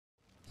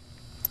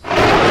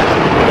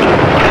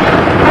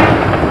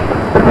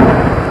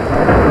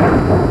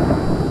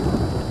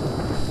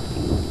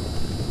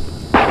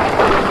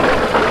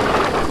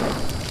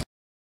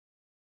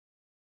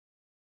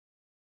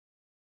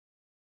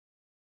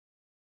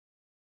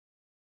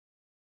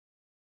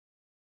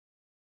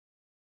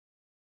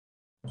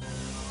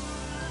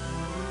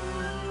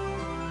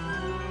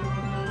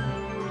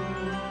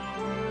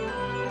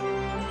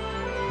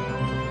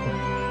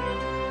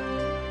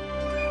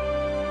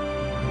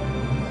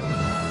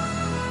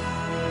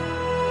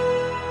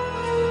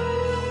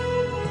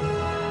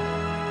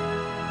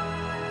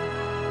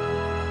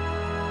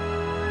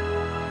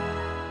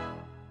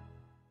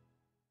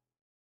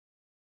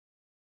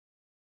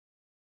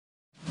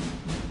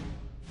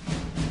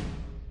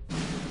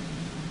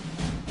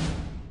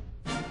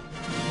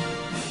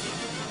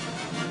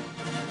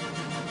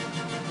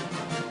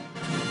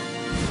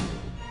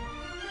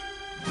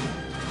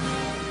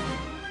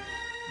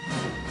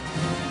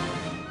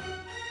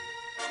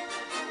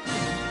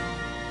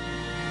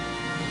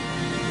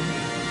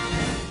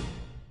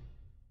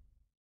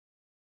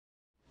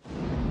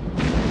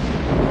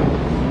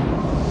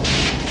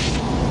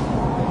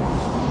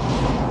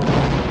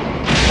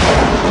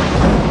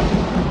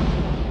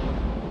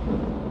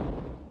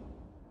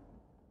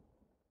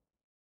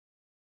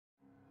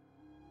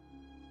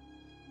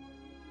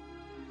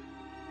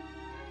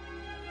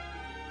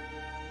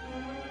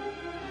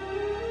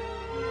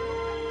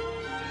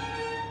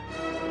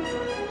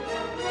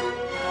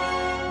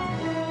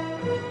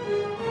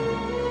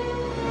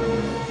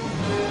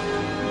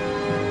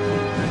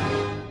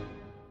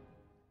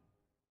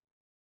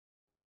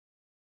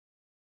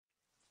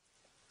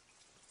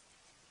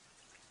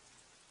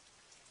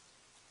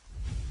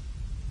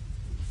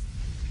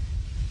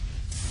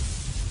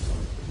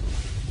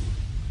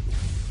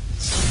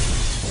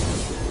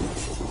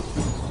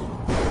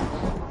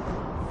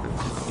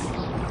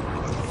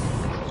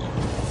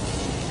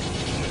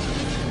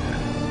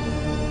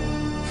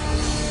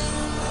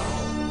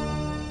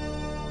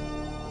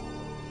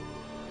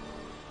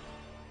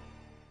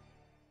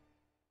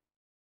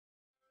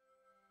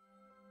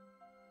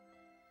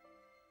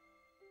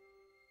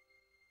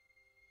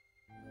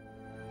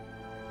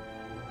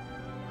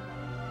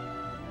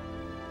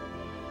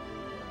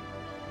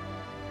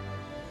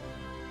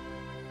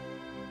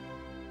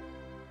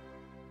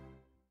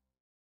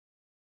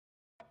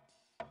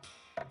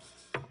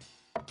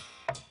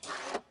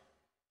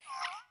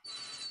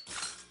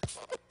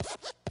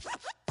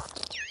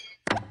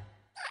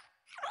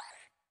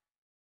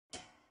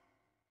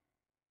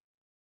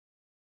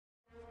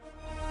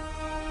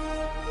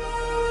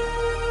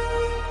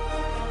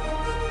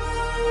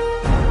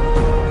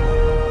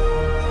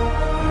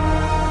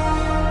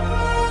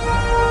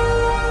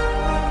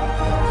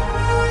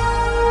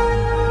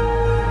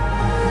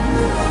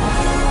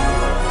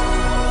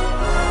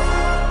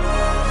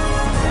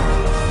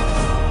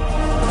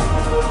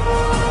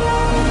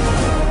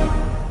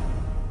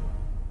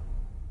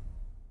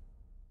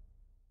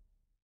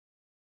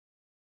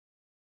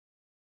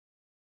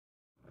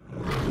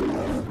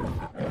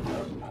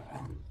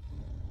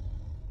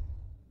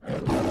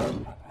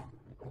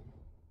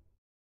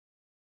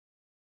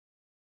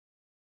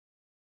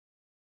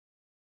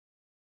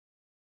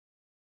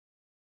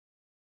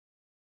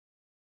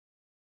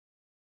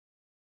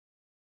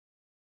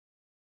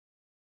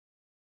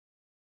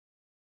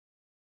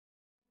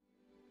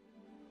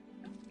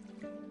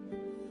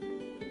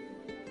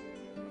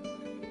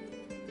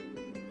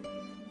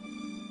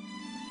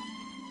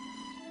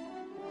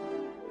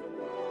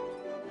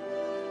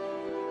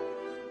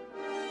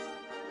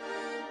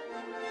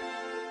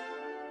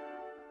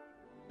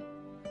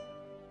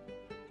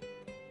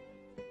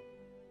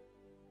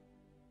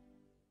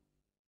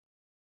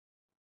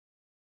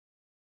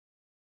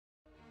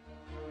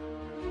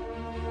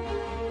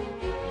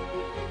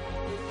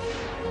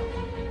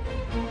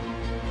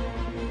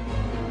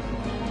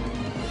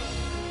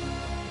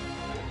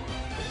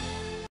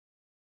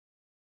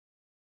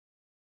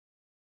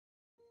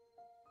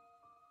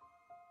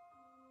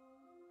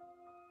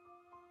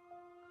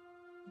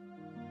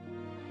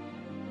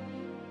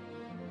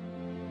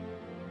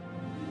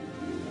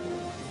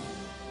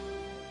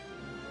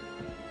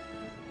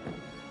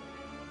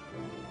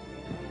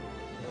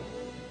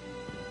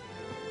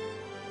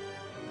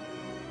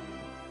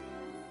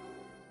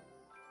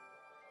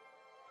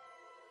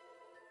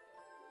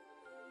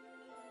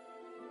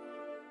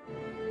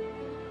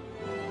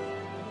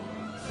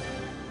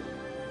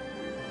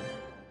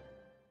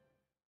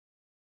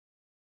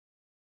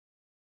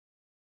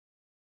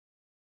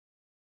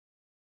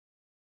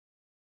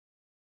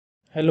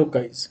Hello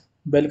guys,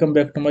 welcome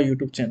back to my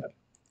YouTube channel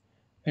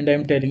and I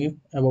am telling you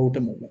about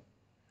a movie.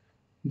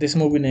 This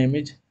movie name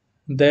is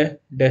The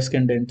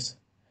Descendants.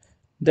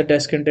 The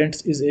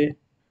Descendants is a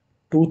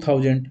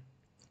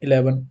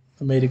 2011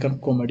 American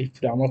comedy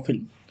drama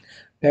film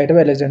directed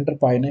by Alexander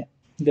Payne,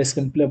 the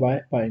screenplay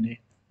by Payne,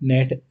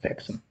 Nate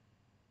Faxon,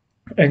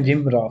 and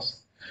Jim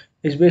Ross.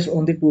 It's based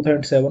on the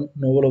 2007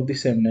 novel of the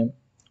same name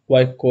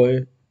by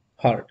Coy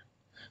Hart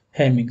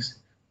Hemmings.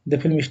 The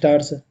film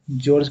stars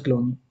George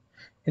Clooney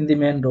in the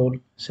main role,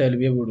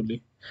 Sylvia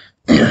Woodley,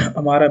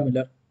 Amara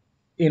Miller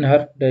in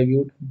her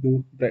debut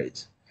Blue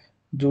Brides,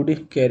 Judy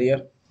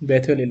Carrier,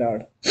 Bethel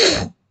Lillard,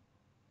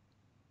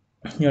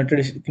 entered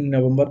in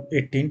November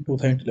 18,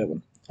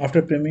 2011,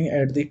 after premiering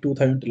at the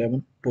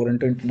 2011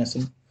 Toronto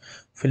International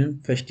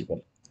Film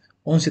Festival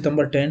on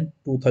September 10,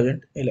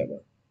 2011,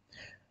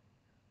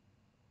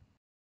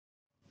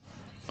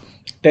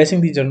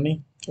 tracing the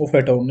journey of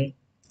attorney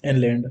and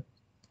land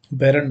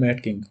Baron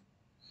Matt King,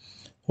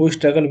 who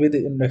struggled with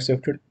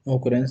unaccepted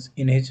occurrence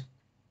in his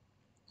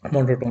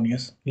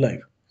monotonous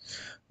life.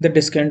 The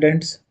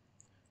Descendants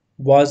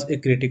was a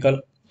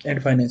critical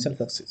and financial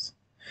success,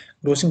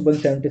 grossing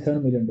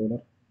 $177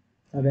 million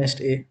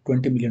against a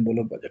 $20 million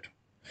budget,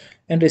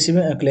 and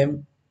receiving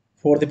acclaim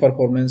for the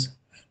performance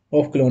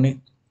of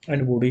Clooney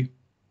and Woody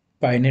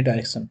Payne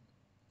direction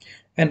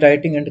and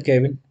writing and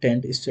Kevin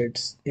Tent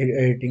States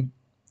editing.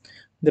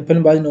 The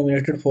film was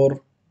nominated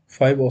for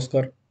 5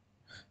 Oscars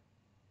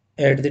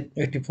at the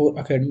 84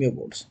 Academy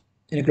Awards,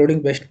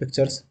 including Best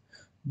Pictures,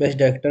 Best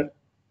Director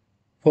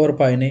for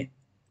Payne,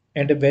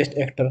 and Best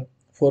Actor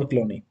for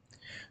Clooney,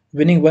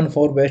 winning one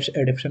for Best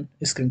Adaptation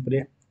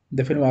Screenplay.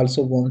 The film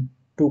also won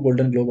 2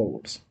 Golden Globe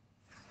Awards.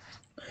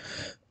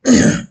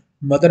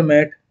 Mother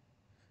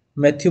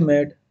Matthew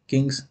Matt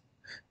Kings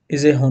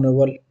is a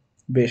honorable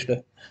based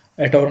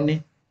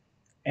attorney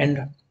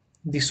and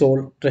the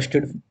sole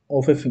trusted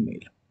of a female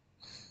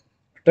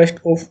trust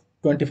of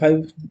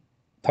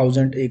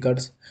 25,000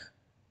 acres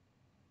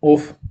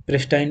of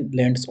pristine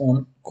lands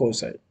on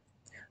coastside.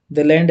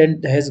 The land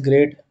and has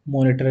great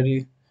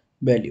monetary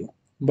value,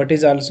 but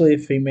is also a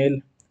female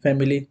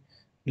family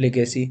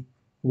legacy,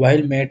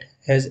 while Matt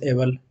has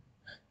ably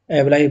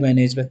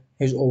managed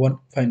his own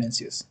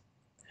finances.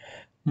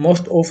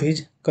 Most of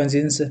his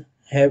cousins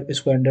have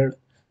squandered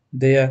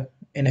their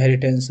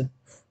inheritance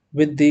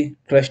with the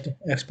trust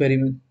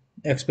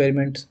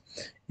experiments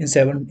in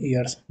 7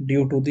 years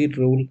due to the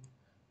rule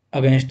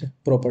against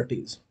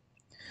properties.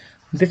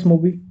 This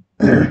movie,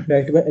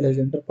 directed by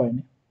Alexander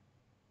Payne,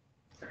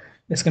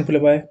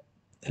 screenplay by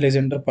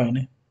Alexander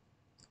Payne,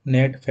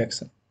 Nate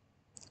Faxon,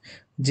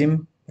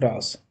 Jim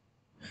Ross,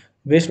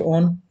 based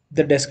on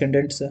The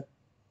Descendants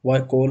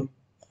by Cole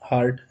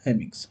Hart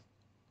Hemmings,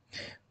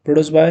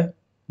 produced by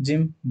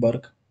Jim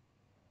Burke,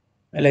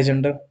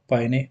 Alexander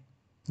Payne,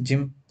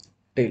 Jim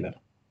Taylor,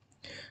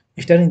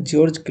 starring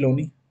George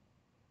Clooney,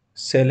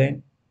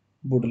 Shailene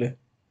Woodley,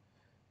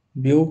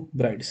 Beau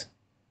Brides,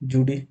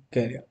 Judy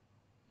Carrier.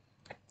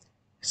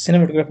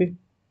 Cinematography,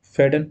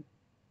 Fedon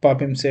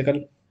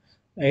Papimsekal,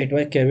 edited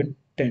by Kevin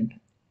Tent.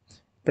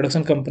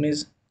 Production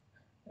companies,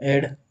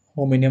 Ad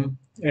Hominem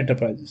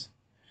Enterprises.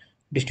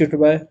 Distributed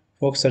by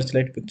Fox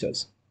Searchlight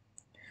Pictures.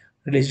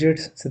 Release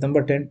date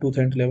September 10,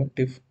 2011,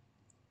 TIFF.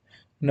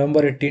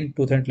 November 18,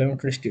 2011,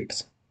 United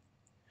States.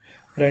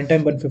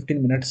 Runtime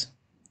 115 minutes.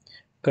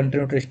 Country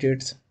United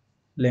States.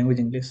 Language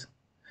English.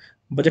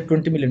 Budget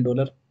 $20 million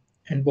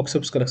and box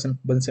office collection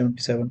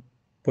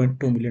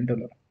 $177.2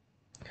 million.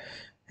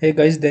 Hey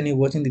guys, then you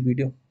watching the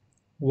video,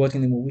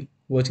 watching the movie,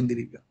 watching the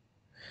review.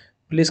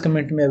 Please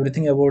comment me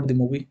everything about the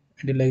movie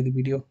and you like the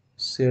video,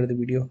 share the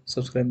video,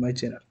 subscribe my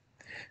channel.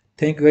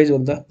 Thank you guys all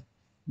the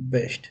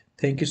best.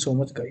 Thank you so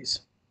much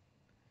guys.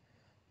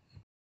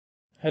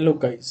 Hello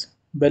guys,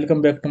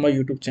 welcome back to my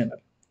YouTube channel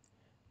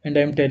and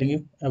I am telling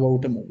you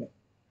about a movie.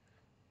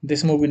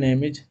 This movie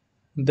name is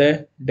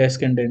The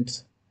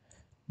Descendants.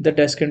 The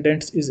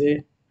Descendants is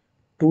a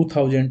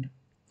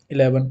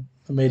 2011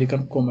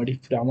 American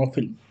comedy drama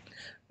film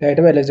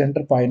directed by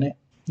Alexander Payne,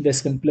 the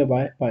screenplay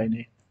by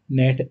Payne,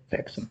 Nate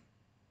Faxon,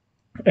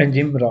 and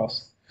Jim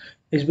Ross.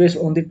 Is based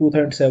on the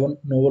 2007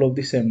 novel of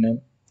the same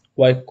name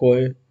by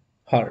Coy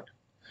Hart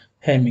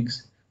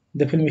Hemmings.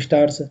 The film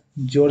stars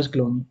George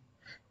Clooney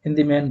in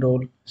the main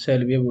role,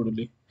 Sylvia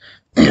Woodley,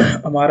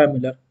 Amara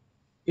Miller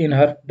in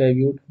her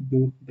debut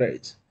Blue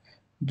Brides,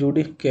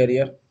 Judy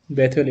Carrier,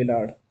 Bethel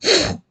Lillard,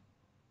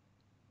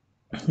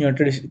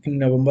 entered in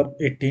November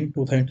 18,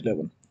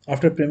 2011,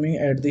 after premiering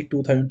at the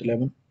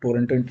 2011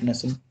 Toronto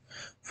International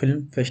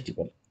Film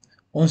Festival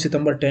on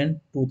September 10,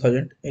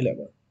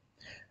 2011,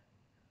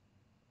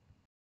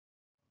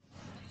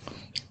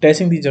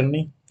 tracing the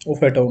journey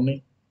of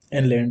attorney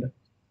and land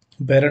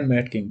Baron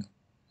Matt King,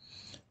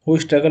 who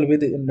struggled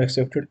with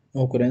unexpected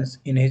occurrence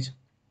in his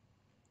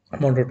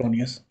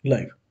monotonous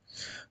life.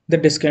 The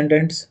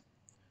Descendants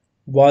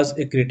was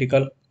a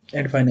critical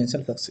and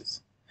financial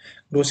success,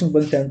 grossing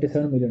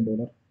 $177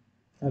 million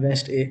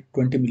against a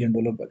 $20 million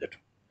budget,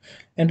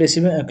 and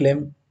receiving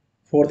acclaim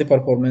for the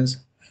performance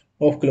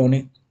of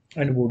Clooney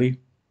and Woody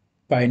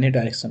Pioneer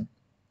direction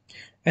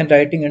and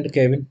writing and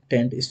Kevin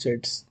Tent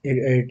states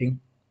editing.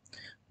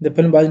 The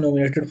film was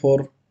nominated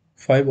for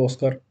 5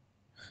 Oscars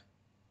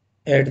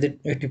at the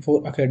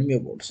 84 Academy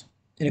Awards,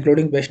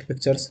 including Best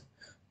Pictures,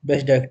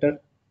 Best Director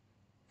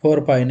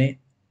for Pine,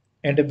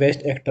 and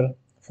Best Actor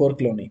for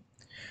Clooney,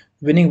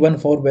 winning one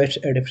for Best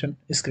Adaptation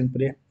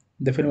Screenplay.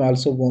 The film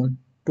also won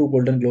 2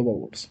 Golden Globe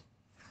Awards.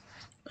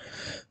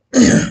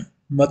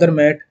 Mother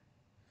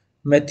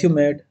Matthew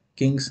Matt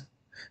Kings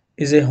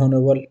is a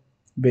honorable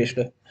based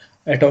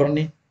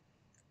attorney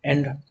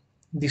and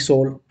the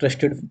sole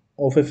trusted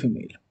of a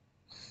female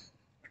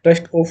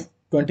trust of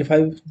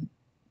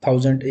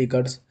 25,000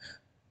 acres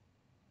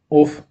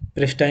of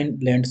pristine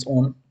lands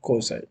on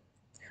coastside.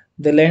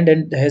 The land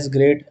and has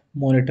great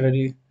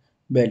monetary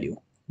value,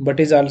 but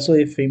is also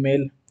a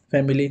female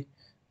family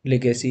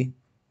legacy,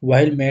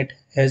 while Matt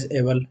has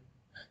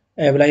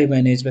ably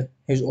managed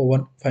his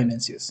own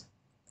finances.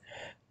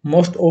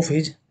 Most of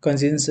his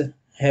cousins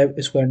have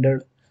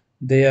squandered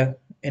their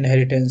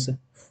inheritance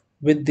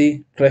with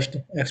the trust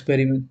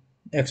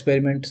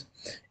experiments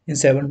in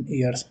 7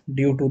 years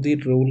due to the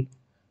rule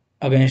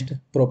against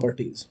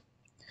properties.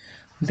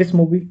 This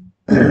movie,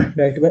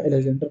 directed by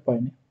Alexander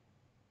Pine,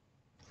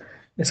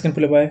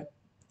 screenplay by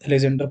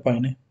Alexander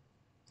Pine,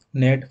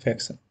 Ned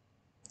Faxon,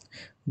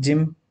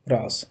 Jim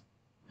Ross,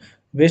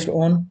 based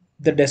on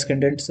The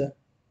Descendants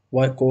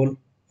by Cole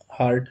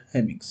Hart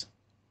Hemmings,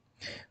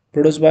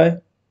 produced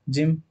by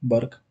Jim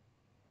Burke,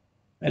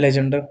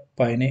 Alexander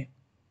Pine,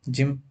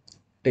 Jim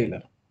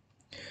Taylor,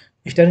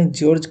 starring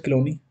George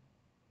Clooney,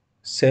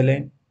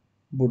 Shailene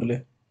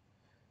Woodley,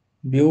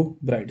 Beau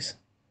Brides,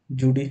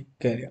 Judy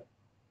Carrier.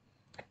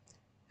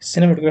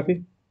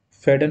 Cinematography,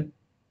 Fedon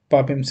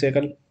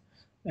Papimsekal,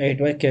 edited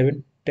by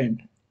Kevin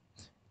Tent.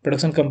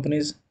 Production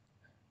companies,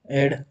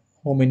 Ad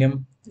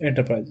Hominem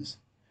Enterprises.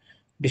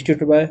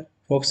 Distributed by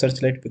Fox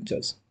Searchlight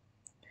Pictures.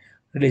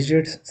 Release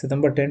date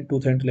September 10,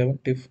 2011,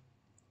 TIFF.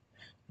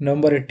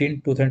 November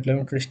 18, 2011,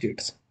 United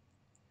States.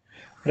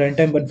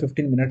 Runtime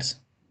 115 minutes.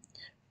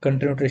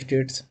 Country United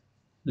States.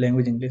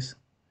 Language English.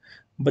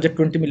 Budget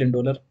 $20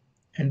 million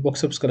and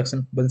box office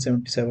collection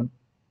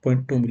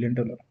 $177.2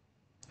 million.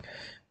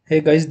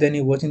 Hey guys, then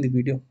you watching the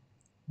video,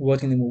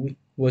 watching the movie,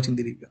 watching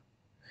the review.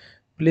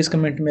 Please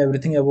comment me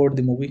everything about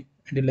the movie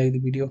and you like the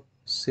video,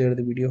 share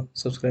the video,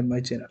 subscribe my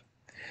channel.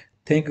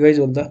 Thank you guys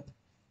all the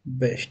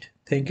best.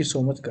 Thank you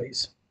so much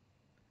guys.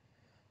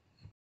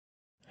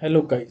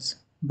 Hello guys,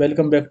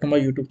 welcome back to my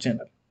YouTube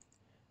channel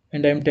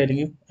and I am telling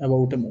you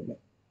about a movie.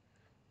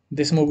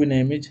 This movie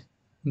name is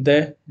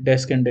The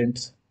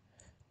Descendants.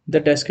 The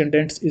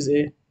Descendants is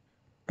a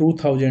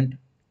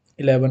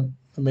 2011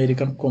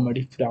 American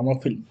comedy drama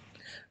film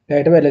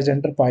directed by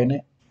Alexander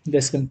Pine, the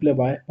screenplay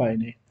by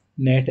Pine,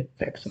 Nate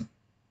Faxon,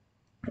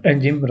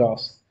 and Jim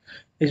Ross.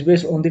 Is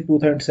based on the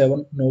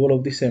 2007 novel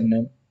of the same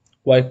name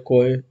by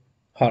Coy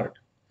Hart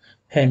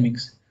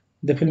Hemmings.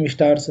 The film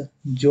stars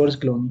George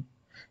Clooney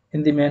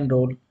in the main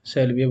role,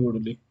 Sylvia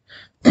Woodley,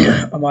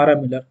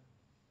 Amara Miller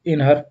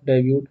in her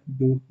debut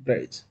Blue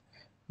Brides,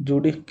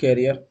 Judy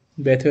Carrier,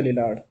 Bethel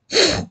Lillard,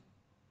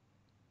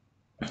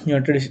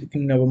 United States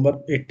in November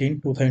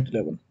 18,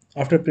 2011,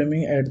 after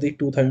premiering at the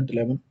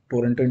 2011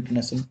 Toronto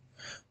International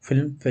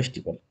Film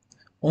Festival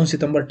on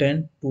September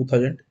 10,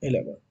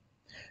 2011.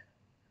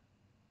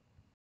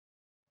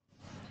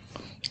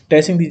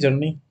 Tracing the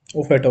journey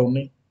of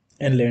attorney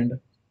and land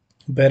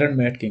Baron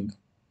Matt King,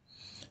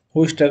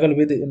 who struggled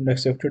with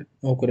unexpected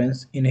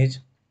occurrence in his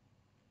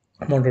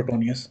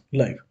monotonous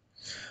life.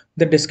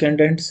 The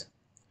Descendants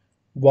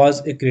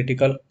was a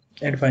critical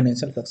and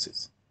financial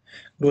success,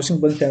 grossing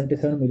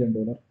 $177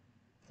 million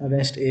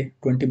against a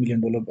 $20 million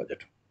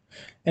budget,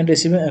 and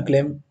receiving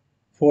acclaim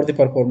for the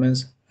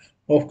performance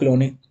of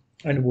Clooney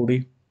and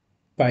Woody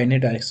Pioneer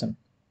direction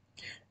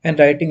and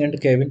writing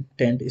and Kevin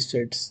Tent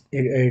states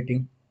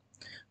editing.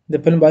 The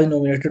film was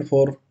nominated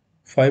for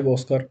 5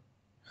 Oscars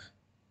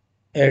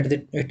at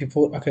the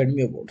 84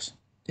 Academy Awards,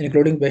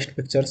 including Best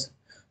Pictures,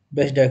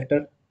 Best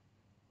Director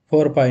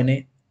for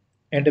Pine,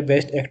 and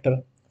Best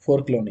Actor for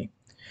Clooney,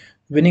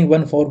 winning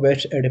one for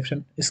Best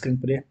Adaptation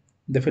Screenplay.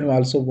 The film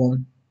also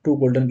won 2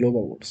 Golden Globe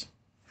Awards.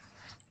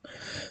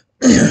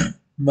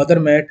 Mother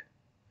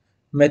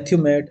Matthew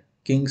Matt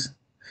Kings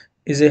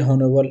is a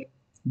honorable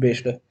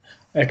based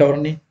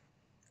attorney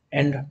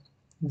and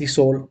the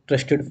sole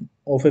trusted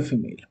of a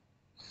female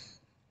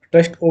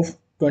trust of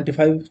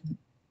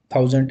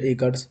 25,000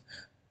 acres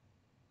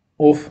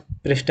of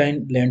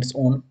pristine lands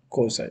on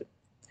coastside.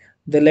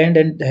 The land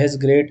and has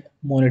great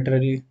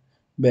monetary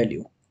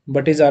value,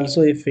 but is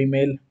also a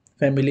female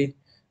family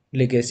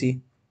legacy,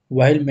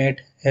 while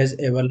Matt has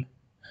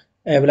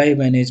ably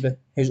managed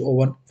his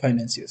own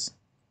finances.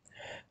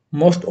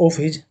 Most of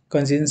his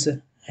cousins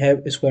have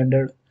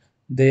squandered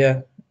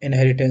their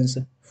inheritance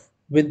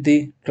with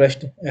the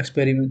trust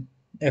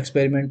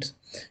experiments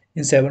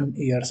in 7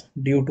 years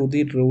due to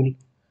the rule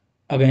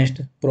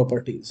against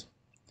properties.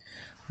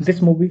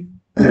 This movie,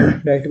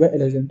 directed by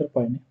Alexander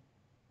Payne,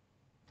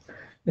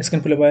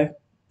 screenplay by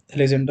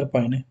Alexander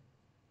Payne,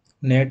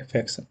 Nate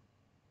Faxon,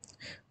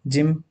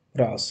 Jim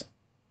Ross,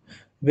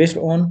 based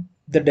on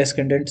The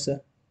Descendants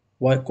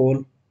by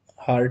Cole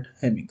Hart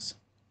Hemmings,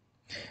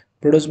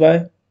 produced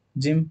by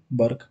Jim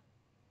Burke,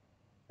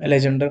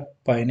 Alexander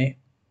Payne,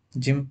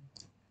 Jim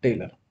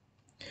Taylor,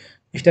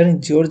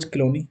 starring George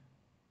Clooney,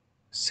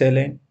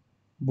 Shailene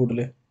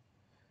Woodley,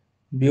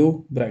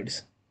 Beau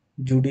Brides,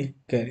 Judy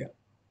Carrier.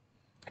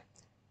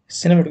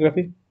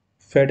 Cinematography,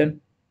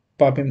 Fedon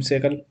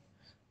Papimsekal,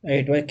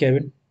 edited by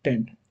Kevin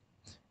Tent.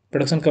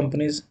 Production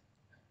companies,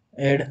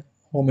 Ad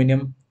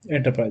Hominem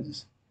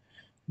Enterprises.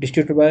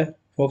 Distributed by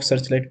Fox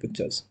Searchlight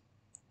Pictures.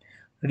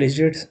 Release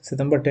dates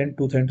September 10,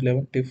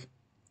 2011, TIFF.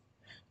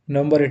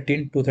 November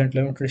 18,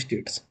 2011,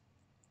 States.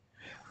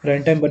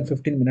 Runtime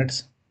 115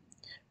 minutes.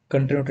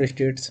 Country United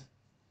States.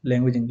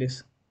 Language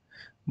English.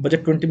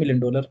 Budget $20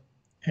 million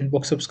and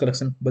box office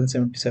collection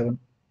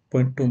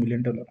 $177.2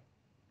 million.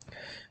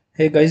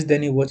 Hey guys,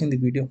 then you watching the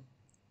video,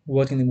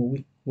 watching the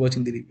movie,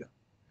 watching the review.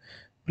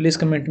 Please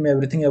comment me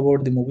everything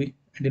about the movie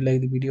and you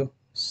like the video,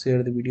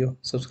 share the video,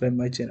 subscribe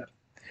my channel.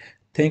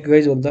 Thank you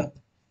guys all the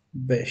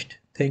best.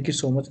 Thank you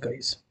so much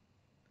guys.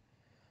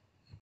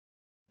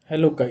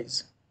 Hello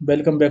guys,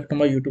 welcome back to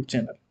my YouTube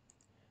channel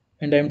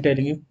and I am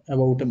telling you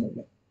about a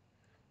movie.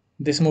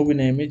 This movie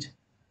name is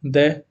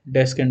The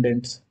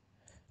Descendants.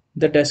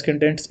 The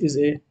Descendants is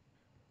a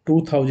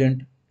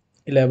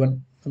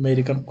 2011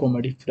 American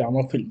comedy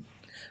drama film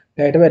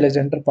directed by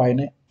Alexander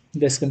Payne,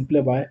 the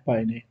screenplay by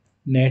Payne,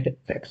 Nate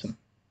Faxon,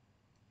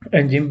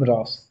 and Jim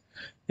Ross.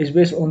 Is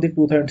based on the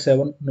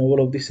 2007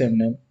 novel of the same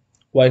name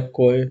by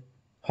Coy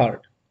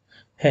Hart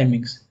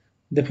Hemmings.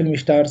 The film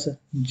stars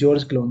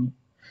George Clooney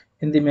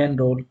in the main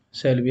role,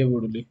 Sylvia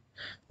Woodley,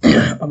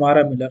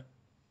 Amara Miller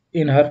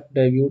in her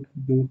debut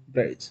Blue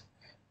Brides,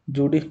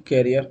 Judy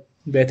Carrier,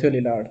 Bethel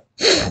Illard,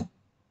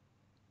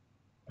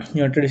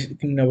 United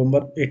in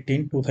November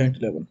 18,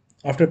 2011,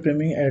 after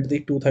premiering at the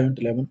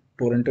 2011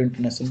 Toronto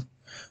International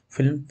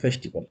Film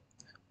Festival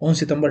on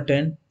September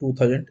 10,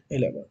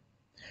 2011.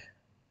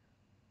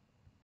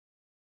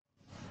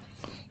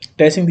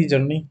 Tracing the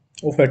journey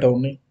of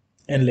attorney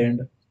and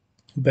land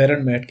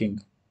Baron Matt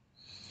King,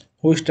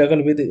 who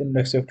struggled with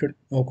unaccepted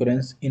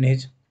occurrence in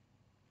his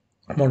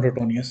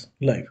monotonous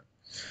life.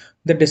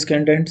 The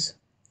Descendants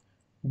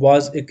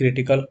was a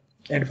critical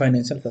and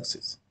financial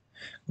success,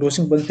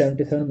 grossing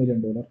 $177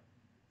 million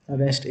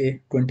against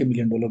a $20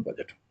 million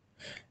budget,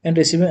 and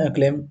receiving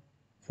acclaim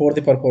for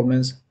the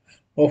performance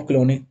of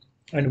Clooney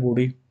and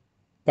Woody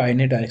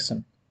Pine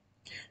direction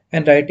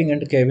and writing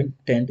and Kevin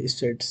Tent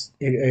States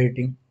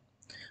editing.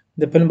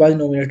 The film was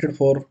nominated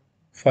for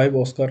 5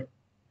 Oscars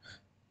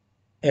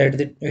at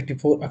the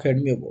 84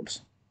 Academy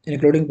Awards,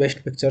 including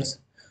Best Pictures,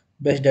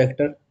 Best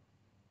Director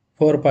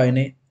for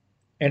Pine,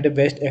 and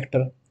Best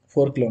Actor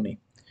for Clooney,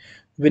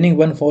 winning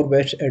one for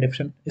Best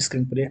Adaptation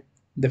Screenplay.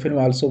 The film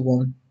also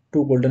won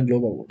 2 Golden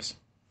Globe Awards.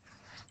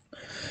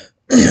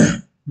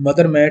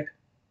 Mother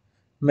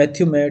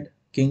Matthew Mad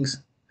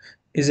Kings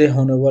is a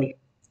honorable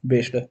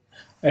based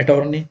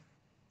attorney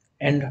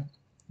and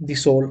the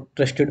sole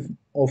trusted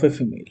of a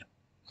female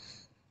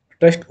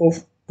trust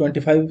of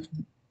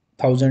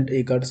 25,000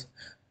 acres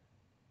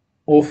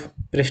of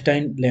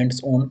pristine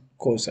lands on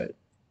coastside.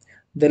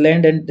 The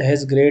land and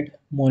has great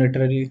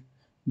monetary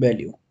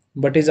value,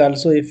 but is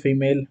also a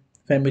female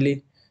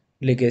family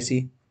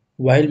legacy,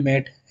 while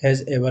Matt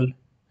has ably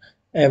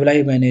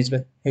managed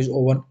his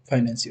own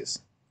finances.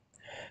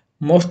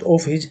 Most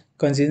of his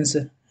cousins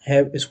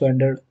have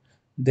squandered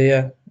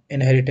their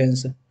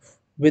inheritance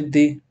with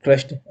the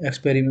trust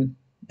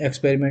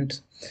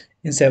experiments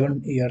in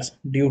 7 years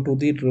due to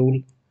the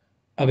rule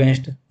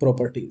against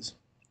properties.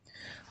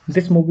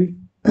 This movie,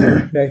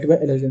 directed by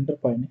Alexander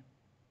Payne,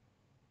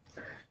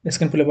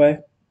 screenplay by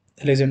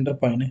Alexander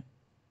Payne,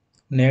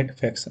 Nate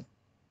Faxon,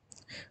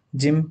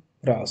 Jim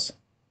Ross,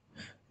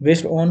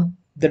 based on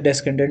The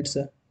Descendants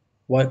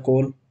by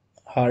Cole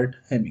Hart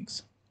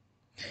Hemmings,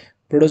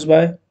 produced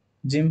by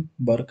Jim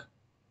Burke,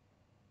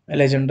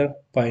 Alexander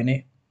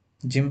Payne,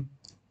 Jim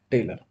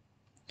Taylor,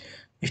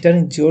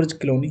 starring George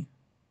Clooney,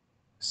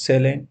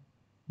 Shailene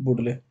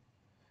Woodley,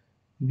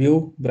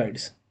 Beau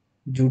Brides,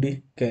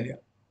 Judy Carrier.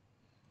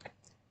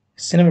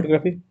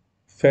 Cinematography,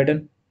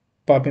 Fedon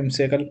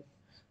Papimsekal,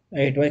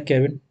 edited by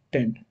Kevin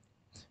Tent.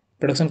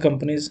 Production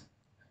companies,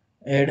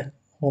 Ad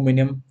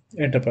Hominem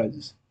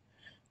Enterprises.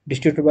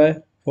 Distributed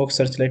by Fox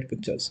Searchlight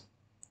Pictures.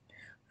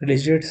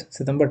 Release dates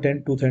September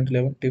 10,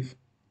 2011, TIFF.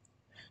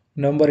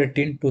 November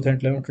 18,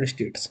 2011,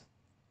 States.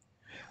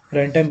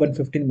 Runtime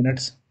 115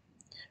 minutes.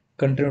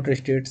 Country United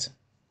States.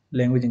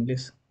 Language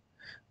English.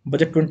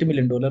 Budget $20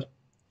 million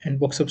and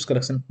box office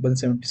collection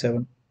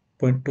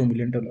 $177.2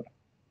 million.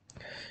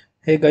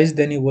 Hey guys,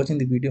 then you watching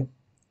the video,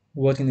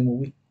 watching the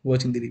movie,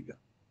 watching the review.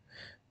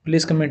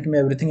 Please comment me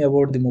everything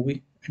about the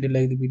movie and you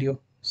like the video,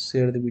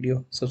 share the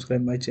video,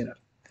 subscribe my channel.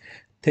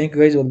 Thank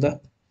you guys all the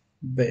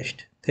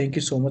best. Thank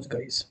you so much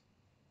guys.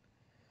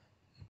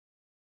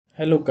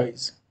 Hello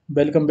guys,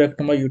 welcome back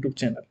to my YouTube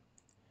channel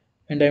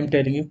and I am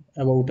telling you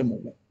about a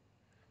movie.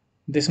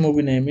 This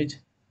movie name is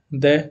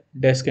The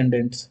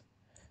Descendants.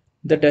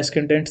 The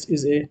Descendants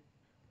is a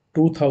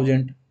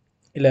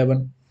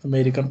 2011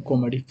 American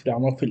comedy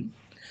drama film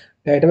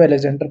directed by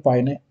Alexander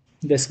Payne,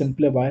 the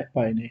screenplay by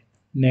Payne,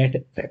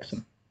 Nate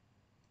Faxon,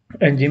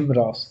 and Jim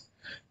Ross.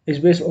 It's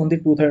based on the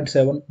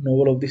 2007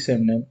 novel of the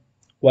same name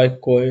by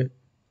Coy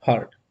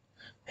Hart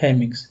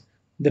Hemmings.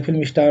 The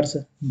film stars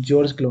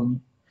George Clooney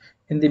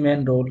in the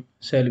main role,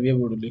 Sylvia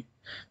Woodley,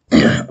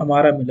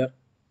 Amara Miller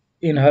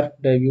in her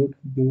debut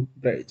Blue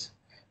Brides,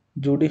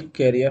 Judy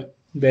Carrier,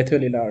 Bethel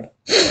Lillard,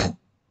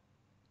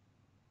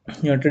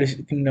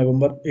 United in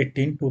November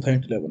 18,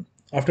 2011,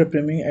 after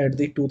premiering at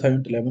the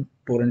 2011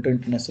 Toronto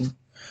International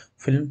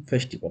Film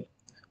Festival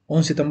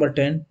on September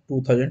 10,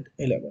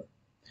 2011.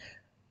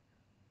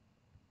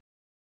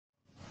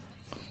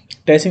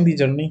 Tracing the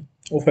journey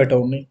of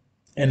attorney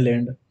and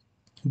land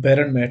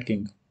Baron Matt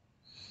King,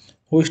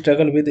 who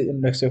struggled with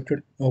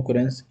unaccepted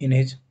occurrence in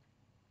his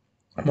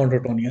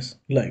monotonous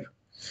life.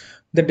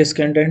 The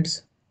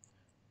Descendants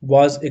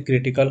was a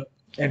critical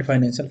and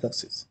financial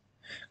success,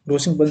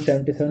 grossing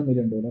 $177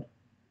 million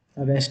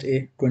against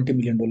a $20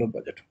 million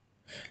budget,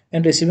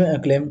 and receiving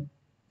acclaim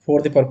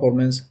for the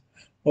performance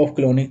of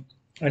Clooney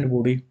and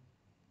Woody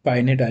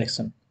Payne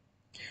direction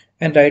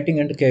and writing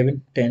and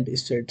Kevin Tent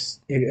States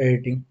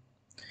editing.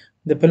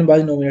 The film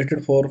was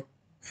nominated for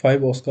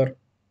 5 Oscars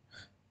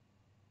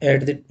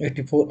at the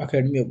 84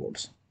 Academy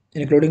Awards,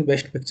 including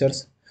Best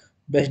Pictures,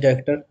 Best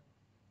Director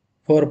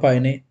for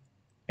Payne,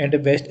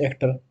 and Best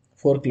Actor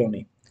for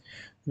Clooney,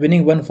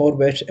 winning one for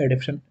Best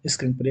Adaptation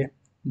Screenplay.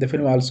 The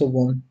film also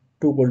won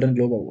 2 Golden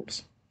Globe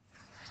Awards.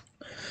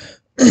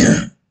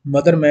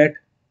 Mother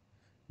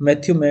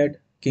Matthew Matt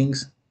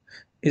Kings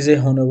is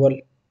a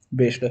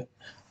Hannibal-based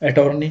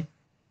attorney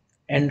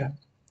and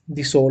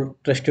the sole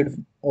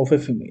trusted of a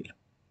female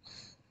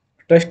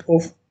trust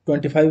of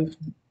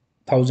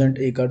 25,000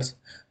 acres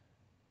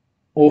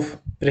of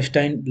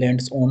pristine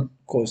lands on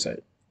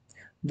coastside.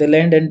 The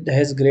land and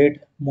has great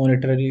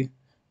monetary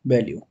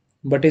value,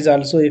 but is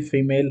also a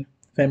female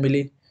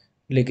family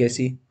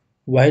legacy.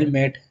 While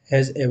Matt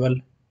has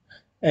ably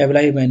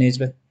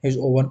managed his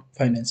own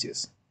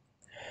finances,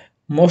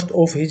 most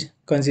of his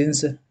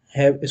cousins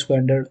have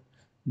squandered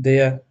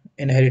their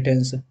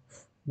inheritance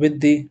with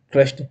the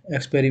trust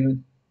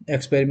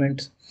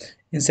experiments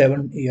in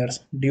 7 years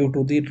due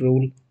to the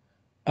rule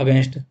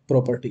against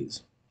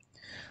properties.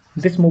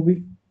 This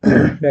movie,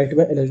 directed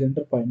by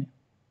Alexander Payne,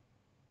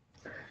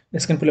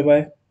 screenplay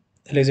by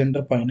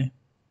Alexander Payne,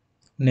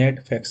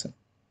 Nate Faxon,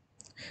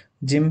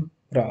 Jim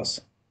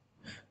Ross,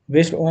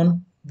 based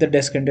on The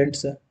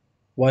Descendants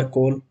by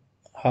Cole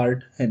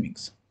Hart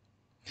Hemmings,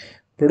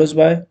 produced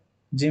by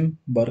Jim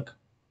Burke,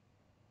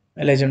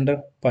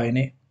 Alexander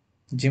Payne,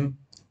 Jim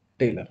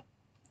Taylor,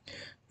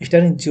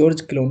 starring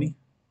George Clooney,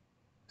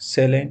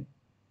 Shailene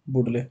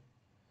Woodley,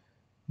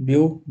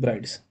 Beau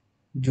Brides,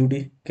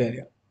 Judy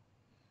Carrier.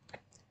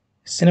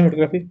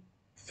 Cinematography,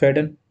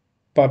 Fedon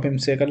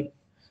Papimsekal,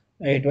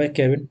 edited by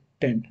Kevin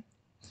Tent.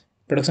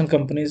 Production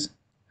companies,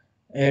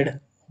 Ad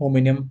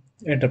Hominem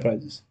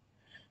Enterprises.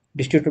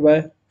 Distributed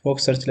by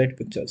Fox Searchlight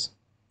Pictures.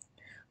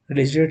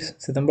 Release date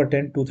September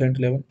 10,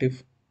 2011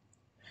 TIFF.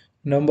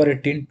 November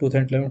 18,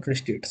 2011 United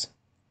States.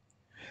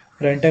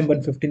 Runtime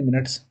 115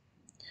 minutes.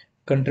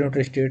 Country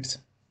United States.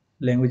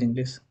 Language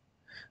English.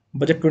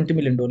 Budget $20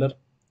 million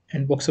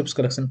and box office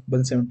collection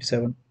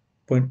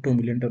 $177.2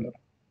 million.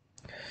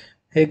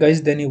 Hey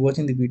guys, then you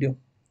watching the video,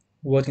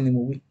 watching the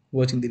movie,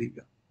 watching the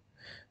review.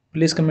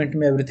 Please comment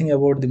me everything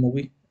about the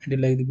movie and you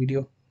like the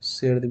video,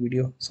 share the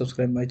video,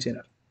 subscribe my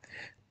channel.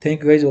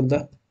 Thank you guys all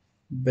the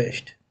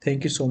best.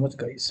 Thank you so much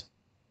guys.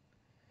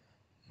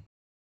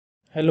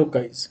 Hello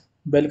guys,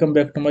 welcome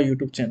back to my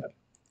YouTube channel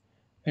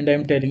and I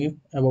am telling you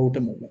about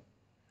a movie.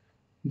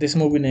 This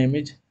movie name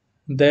is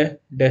The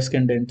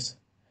Descendants.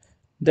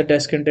 The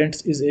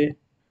Descendants is a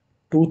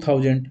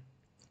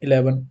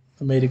 2011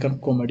 American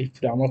comedy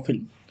drama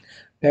film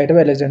directed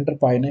by Alexander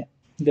Payne,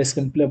 the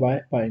screenplay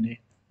by Payne,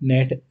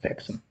 Nate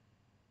Faxon,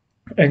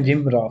 and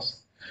Jim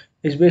Ross.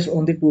 Is based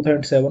on the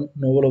 2007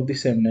 novel of the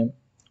same name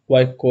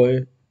by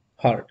Coy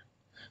Hart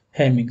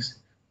Hemmings.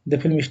 The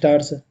film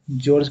stars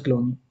George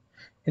Clooney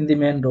in the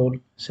main role,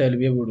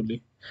 Sylvia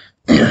Woodley,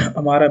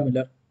 Amara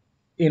Miller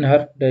in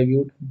her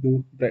debut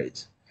Blue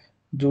Brides,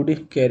 Judy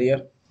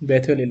Carrier,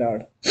 Bethel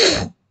Lillard,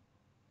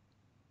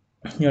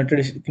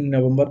 United in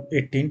November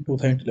 18,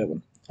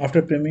 2011,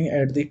 after premiering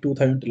at the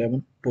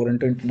 2011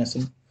 Toronto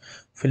International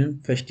Film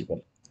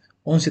Festival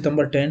on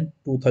September 10,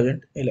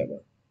 2011.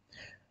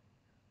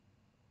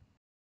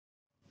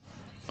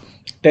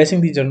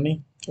 Tracing the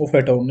journey of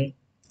attorney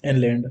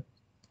and land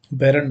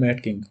Baron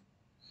Matt King,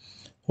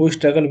 who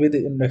struggled with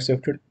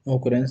unaccepted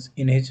occurrence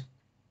in his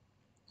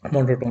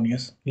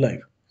monotonous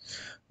life.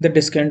 The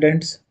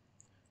Descendants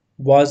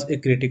was a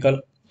critical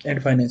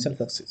and financial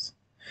success,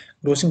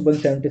 grossing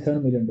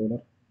 $177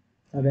 million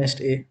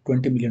against a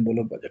 $20 million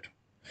budget,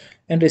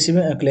 and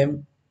receiving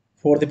acclaim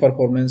for the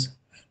performance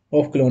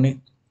of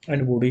Clooney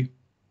and Woody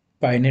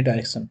Pine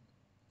direction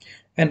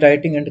and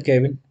writing and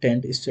Kevin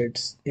Tent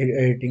states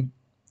editing.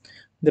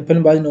 The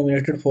film was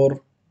nominated for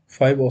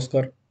 5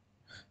 Oscars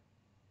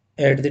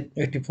at the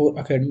 84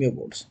 Academy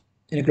Awards,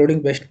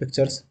 including Best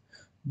Pictures,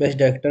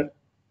 Best Actor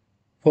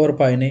for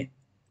Pine,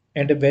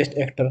 and Best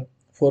Actor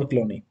for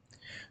Clooney,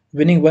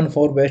 winning one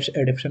for Best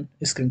Adaptation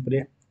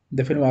Screenplay.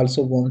 The film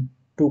also won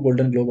 2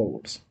 Golden Globe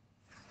Awards.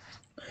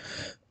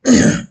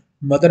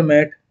 Mother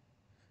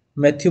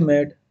Matthew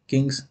Matt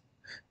Kings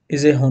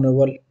is a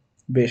honorable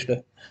based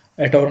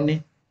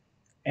attorney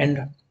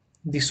and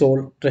the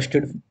sole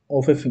trusted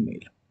of a female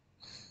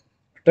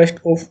trust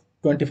of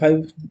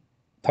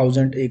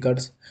 25,000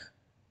 acres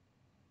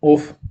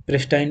of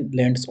pristine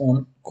lands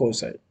on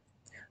coastside.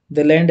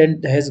 The land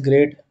and has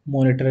great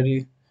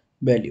monetary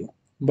value,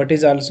 but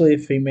is also a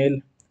female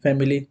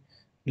family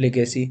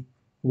legacy,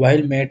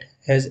 while Matt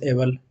has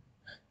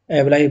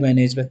ably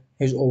managed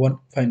his own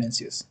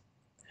finances.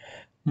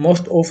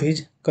 Most of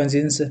his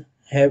cousins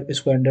have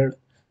squandered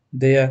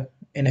their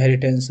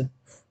inheritance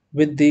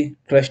with the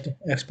trust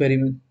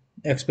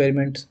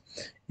experiments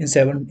in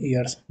 7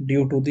 years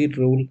due to the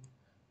rule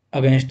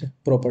against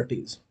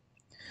properties.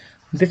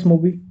 This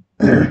movie,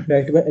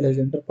 directed by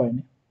Alexander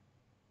Pine,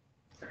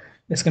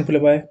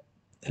 screenplay by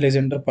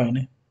Alexander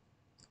Pine,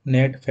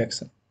 Nate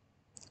Faxon,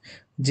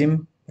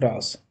 Jim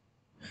Ross,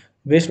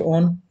 based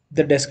on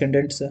The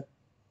Descendants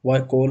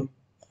by Cole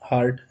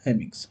Hart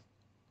Hemmings,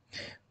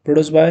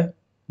 produced by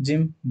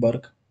Jim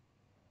Burke,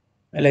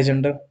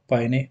 Alexander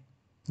Pine,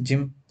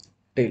 Jim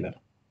Taylor,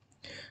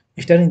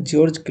 starring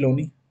George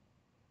Clooney,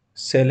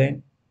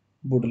 Shailene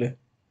Woodley,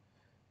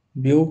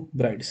 Beau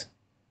Brides,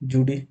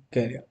 Judy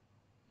Carrier.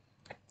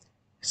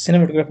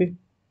 Cinematography,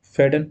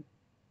 Fedon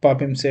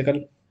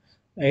Papimsekal,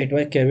 edited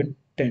by Kevin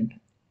Tent.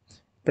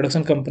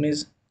 Production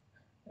companies,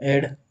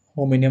 Ad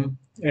Hominem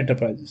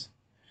Enterprises.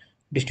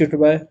 Distributed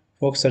by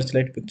Fox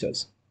Searchlight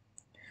Pictures.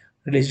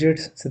 Release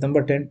date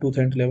September 10,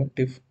 2011,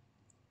 TIFF.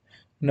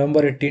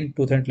 November 18,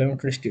 2011,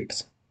 United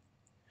States.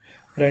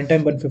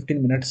 Runtime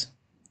 115 minutes.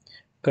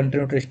 Country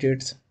United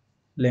States.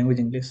 Language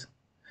English.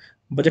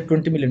 Budget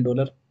 $20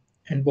 million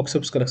and box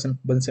office collection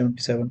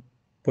 $177.2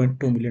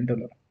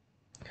 million.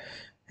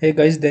 Hey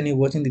guys, then you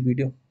watching the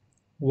video,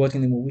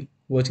 watching the movie,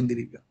 watching the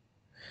review.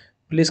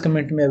 Please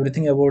comment me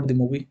everything about the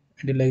movie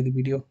and you like the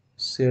video,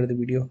 share the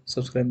video,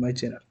 subscribe my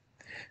channel.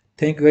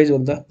 Thank you guys all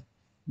the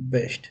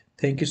best.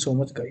 Thank you so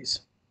much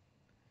guys.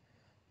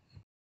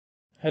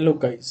 Hello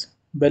guys,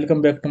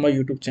 welcome back to my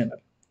YouTube channel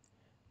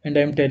and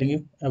I am telling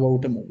you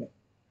about a movie.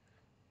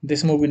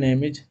 This movie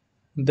name is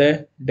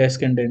The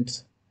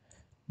Descendants.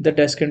 The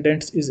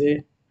Descendants is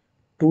a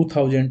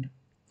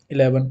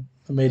 2011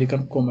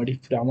 American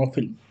comedy drama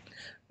film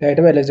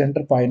directed by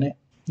Alexander Pine,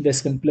 the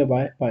screenplay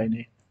by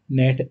Pine,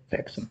 Nate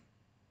Faxon,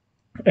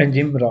 and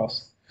Jim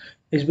Ross.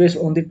 Is based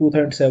on the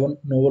 2007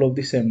 novel of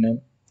the same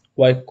name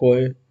by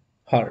Coy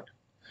Hart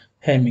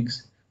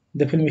Hemmings.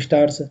 The film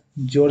stars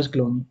George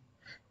Clooney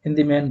in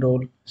the main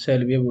role,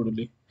 Sylvia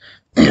Woodley,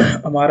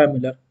 Amara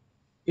Miller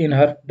in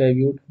her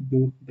debut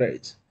Blue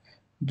Brides,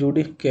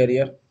 Judy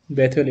Carrier,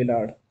 Bethel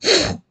Lillard,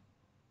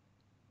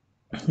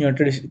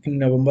 United States in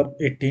November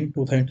 18,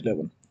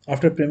 2011,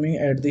 after premiering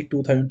at the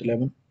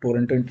 2011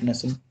 Toronto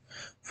International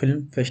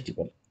Film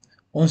Festival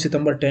on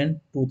September 10,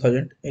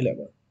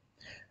 2011.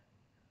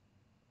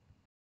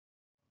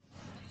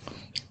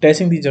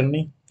 Tracing the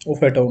journey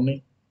of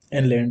attorney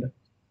and land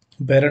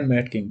Baron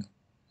Matt King,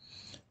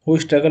 who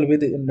struggled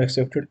with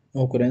unaccepted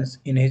occurrence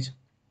in his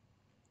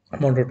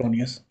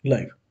monotonous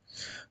life.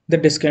 The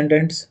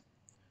Descendants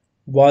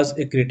was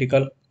a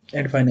critical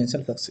and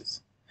financial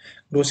success,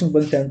 grossing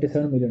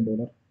 $177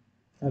 million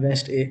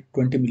against a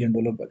 $20 million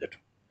budget,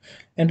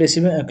 and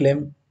receiving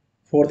acclaim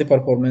for the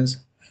performance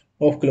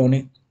of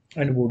Clooney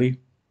and Woody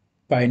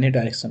Pine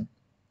direction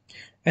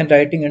and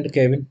writing and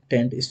Kevin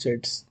Tent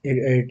states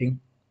editing.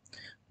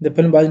 The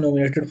film was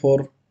nominated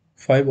for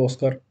 5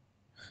 Oscars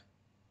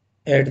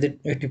at the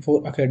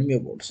 84 Academy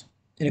Awards,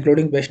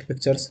 including Best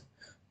Pictures,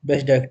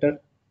 Best Actor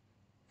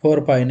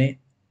for Pine,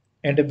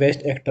 and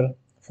Best Actor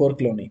for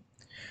Clooney,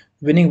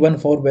 winning one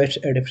for Best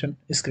Adaptation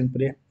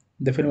Screenplay.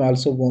 The film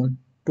also won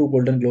 2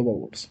 Golden Globe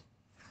Awards.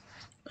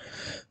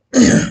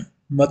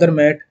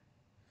 Mother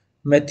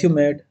Matthew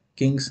Matt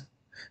Kings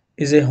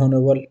is a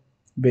honorable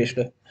based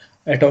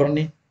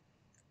attorney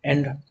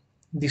and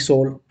the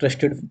sole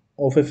trusted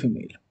of a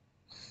female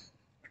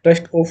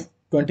trust of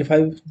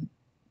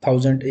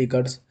 25,000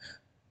 acres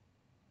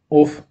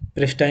of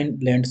pristine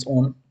lands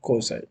on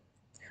coastside.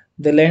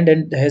 The land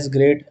and has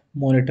great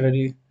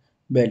monetary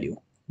value,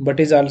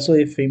 but is also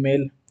a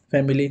female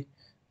family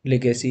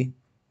legacy,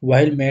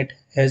 while Matt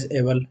has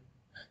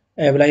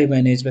ably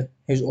managed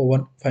his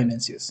own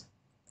finances.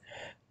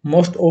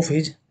 Most of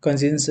his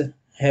cousins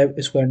have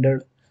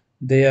squandered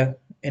their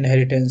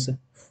inheritance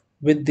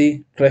with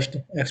the trust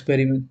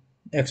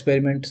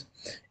experiments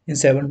in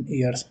 7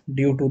 years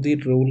due to the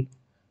rule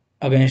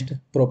against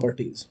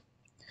properties.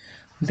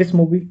 This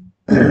movie,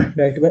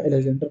 directed by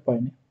Alexander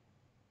Payne,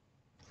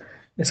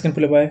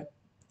 screenplay by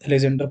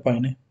Alexander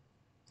Payne,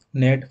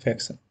 Nate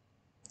Faxon,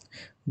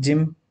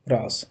 Jim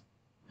Ross,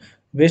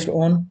 based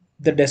on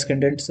The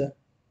Descendants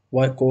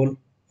by Cole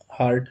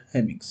Hart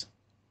Hemmings,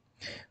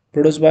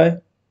 produced by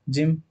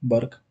Jim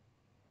Burke,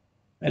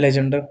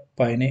 Alexander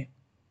Payne,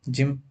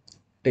 Jim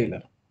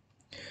Taylor,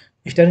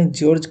 starring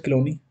George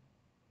Clooney,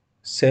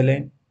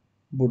 Shailene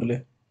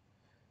Woodley,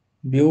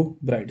 Beau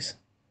Brides,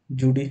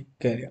 Judy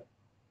Carrier.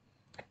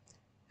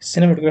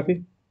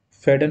 Cinematography,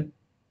 Fedon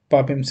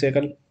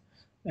Papimsekal,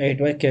 edited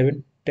by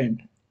Kevin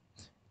Tent.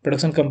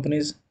 Production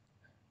companies,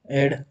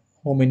 Ad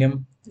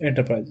Hominem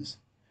Enterprises.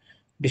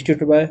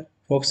 Distributed by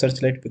Fox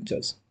Searchlight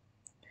Pictures.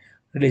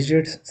 Release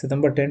date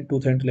September 10,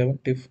 2011,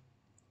 TIFF.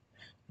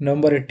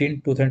 November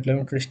 18, 2011,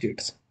 United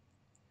States.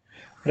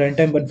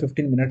 Runtime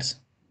 115 minutes.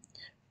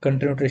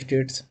 Country United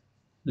States.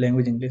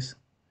 Language English.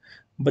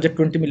 Budget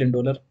 $20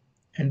 million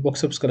and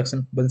box office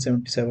collection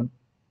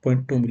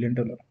 $177.2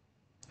 million.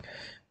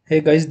 Hey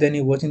guys, then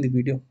you watching the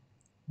video,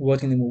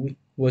 watching the movie,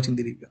 watching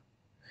the review.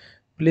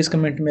 Please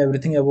comment me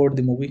everything about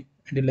the movie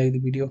and you like the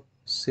video,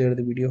 share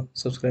the video,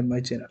 subscribe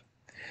my channel.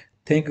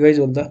 Thank you guys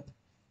all the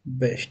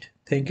best.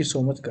 Thank you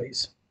so much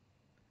guys.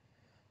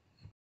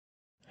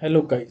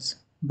 Hello guys,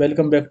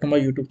 welcome back to my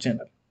YouTube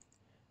channel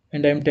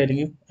and I am telling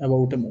you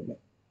about a movie.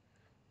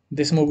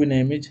 This movie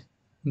name is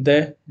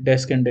The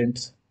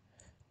Descendants.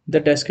 The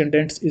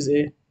Descendants is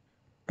a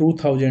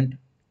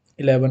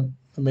 2011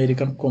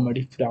 American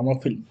comedy drama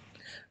film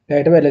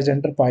directed by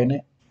Alexander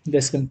Payne, the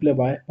screenplay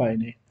by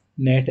Payne,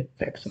 Nate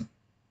Faxon,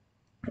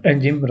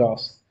 and Jim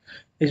Ross.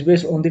 Is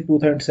based on the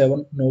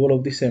 2007 novel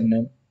of the same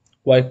name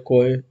by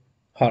Coy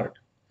Hart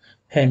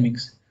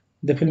Hemmings.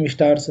 The film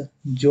stars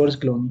George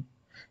Clooney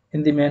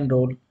in the main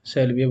role,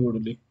 Sylvia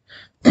Woodley,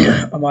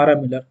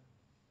 Amara Miller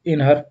in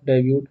her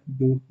debut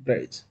Blue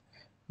Brides,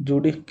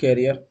 Judy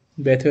Carrier,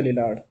 Bethel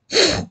Lillard,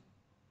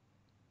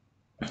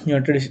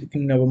 United States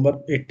in November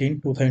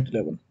 18,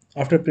 2011,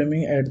 after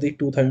premiering at the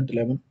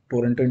 2011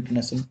 Toronto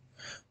International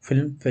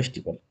Film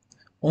Festival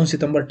on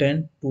September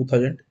 10,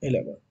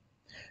 2011.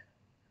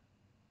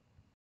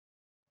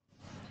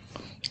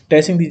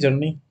 Tracing the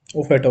journey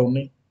of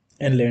attorney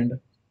and land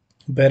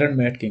Baron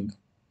Matt King,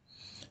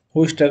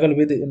 who struggled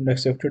with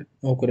unexpected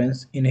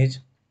occurrence in his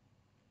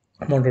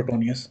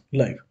monotonous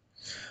life.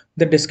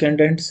 The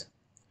Descendants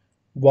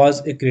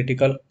was a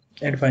critical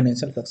and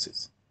financial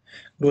success,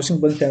 grossing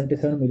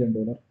 $177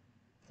 million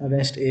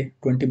against a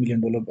 $20 million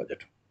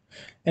budget,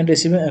 and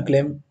receiving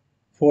acclaim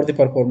for the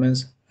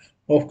performance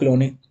of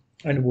Clooney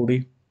and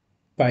Woody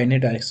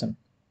Pine direction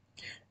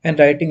and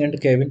writing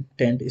and Kevin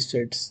Tent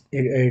States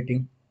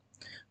editing.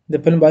 The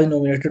film was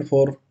nominated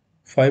for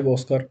 5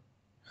 Oscars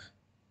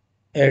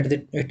at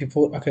the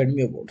 84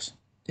 Academy Awards,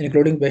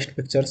 including Best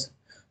Pictures,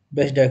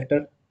 Best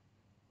Director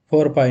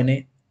for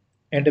Pine,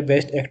 and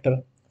Best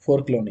Actor for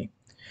Clooney,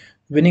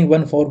 winning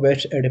one for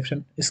Best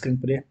Adaptation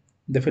Screenplay.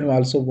 The film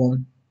also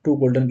won 2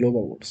 Golden Globe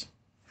Awards.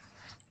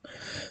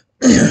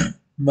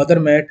 Mother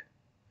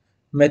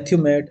Matthew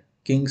Matt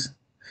Kings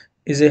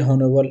is a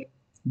honorable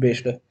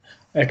based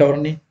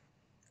attorney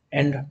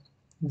and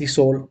the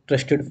sole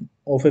trusted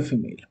of a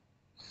female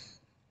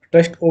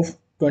trust of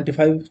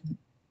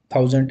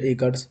 25,000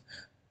 acres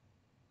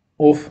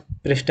of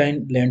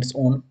pristine lands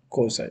on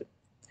coastside.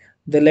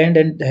 The land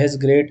and has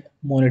great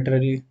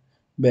monetary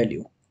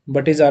value,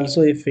 but is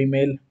also a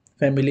female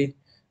family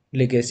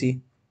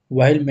legacy.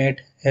 While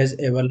Matt has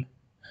able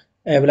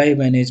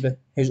managed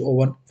his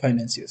own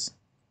finances,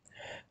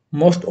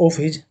 most of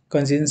his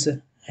cousins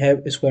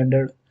have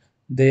squandered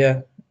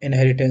their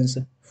inheritance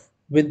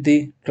with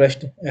the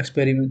trust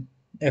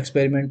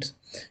experiments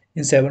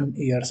in 7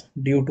 years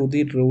due to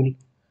the rule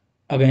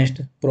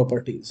against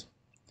properties.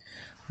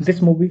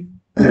 This movie,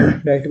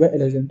 directed by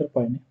Alexander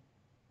Payne,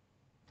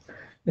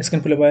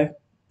 screenplay by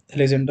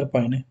Alexander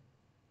Payne,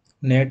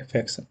 Nate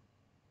Faxon,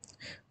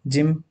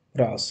 Jim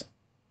Ross,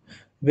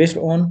 based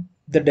on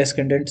The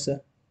Descendants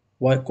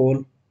by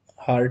Cole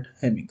Hart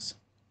Hemmings,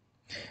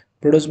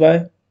 produced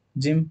by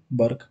Jim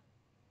Burke,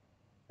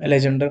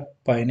 Alexander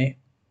Payne,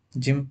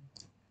 Jim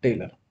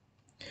Taylor,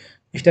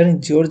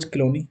 starring George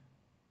Clooney,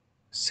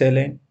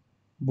 Shailene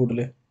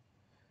Woodley,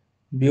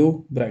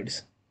 Beau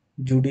Brides,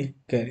 Judy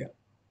Carrier.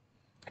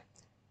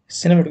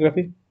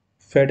 Cinematography,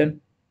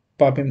 Fedon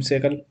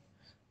Papimsekal,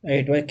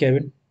 edited by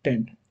Kevin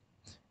Tent.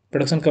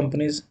 Production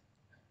companies,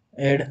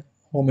 Ad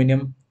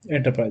Hominem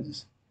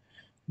Enterprises.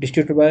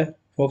 Distributed by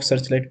Fox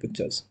Searchlight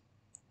Pictures.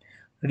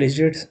 Release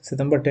date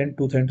September 10,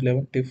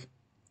 2011, TIFF.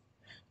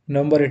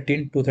 November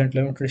 18,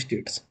 2011, United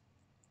States.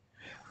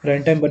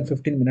 Runtime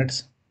 115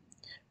 minutes.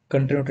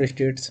 Country United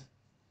States.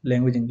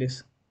 Language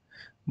English.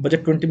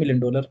 Budget $20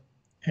 million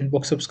and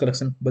box office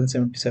collection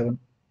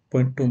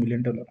 $177.2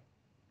 million.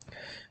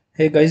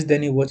 Hey guys,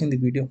 then you watching the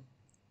video,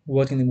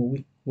 watching the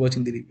movie,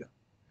 watching the review.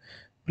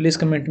 Please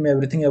comment me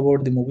everything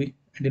about the movie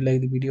and you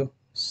like the video,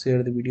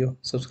 share the video,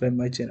 subscribe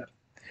my channel.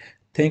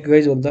 Thank you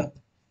guys all the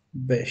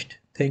best.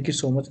 Thank you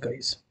so much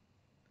guys.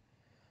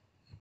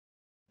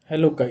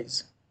 Hello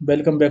guys,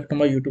 welcome back to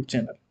my YouTube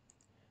channel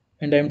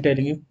and I am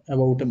telling you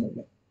about a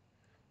movie.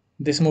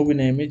 This movie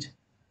name is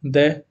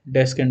The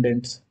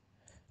Descendants.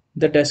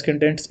 The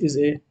Descendants is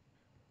a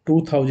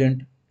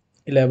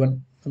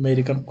 2011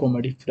 American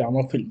comedy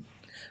drama film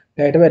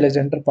directed by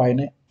Alexander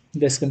Payne,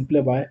 the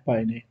screenplay by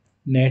Payne,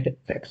 Nate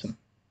Faxon,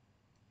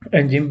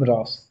 and Jim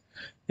Ross.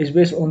 It's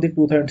based on the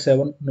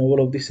 2007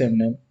 novel of the same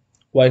name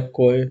by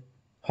Coy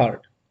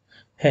Hart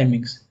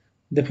Hemmings.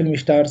 The film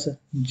stars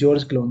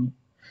George Clooney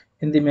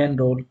in the main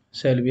role,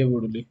 Sylvia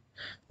Woodley,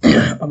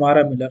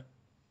 Amara Miller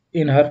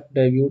in her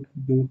debut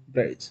Blue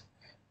Brides,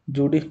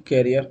 Judy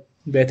Carrier,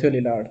 Bethel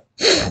Lillard,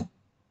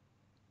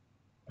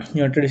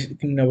 United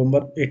in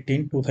November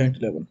 18,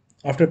 2011,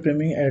 after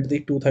premiering at the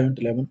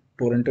 2011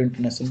 Toronto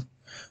International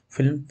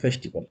Film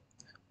Festival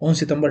on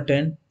September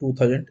 10,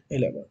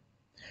 2011.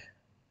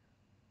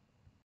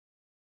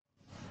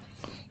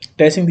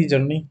 Tracing the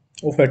journey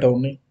of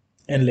attorney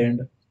and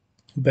land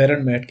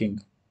Baron Matt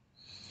King,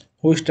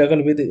 who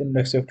struggled with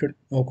unaccepted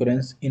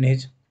occurrence in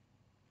his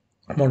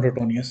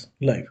monotonous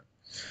life.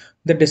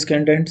 The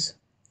Descendants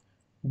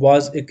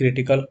was a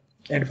critical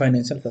and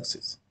financial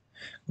success,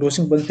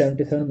 grossing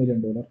 $177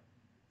 million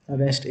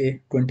against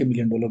a $20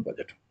 million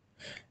budget,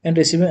 and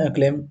receiving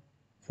acclaim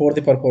for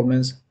the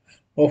performance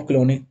of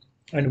Clooney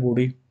and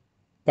Woody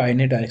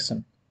Pine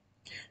direction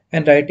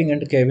and writing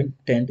and Kevin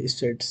Tent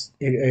States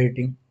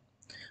editing.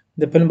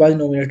 The film was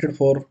nominated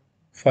for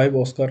 5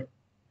 Oscars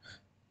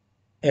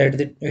at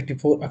the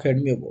 84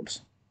 Academy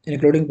Awards,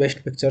 including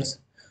Best Pictures,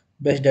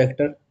 Best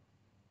Director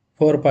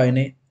for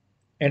Pine,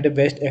 and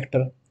Best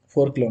Actor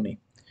for Clooney,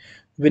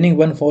 winning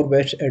one for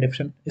Best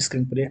Adaptation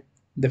Screenplay.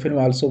 The film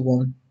also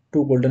won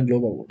 2 Golden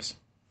Globe Awards.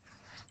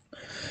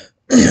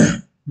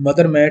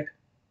 Mother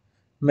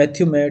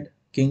Matthew Mad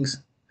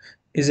Kings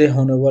is a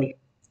honorable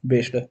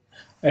based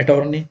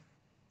attorney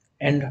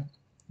and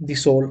the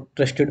sole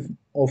trusted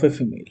of a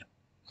female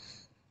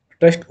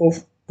trust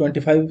of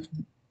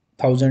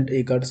 25,000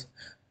 acres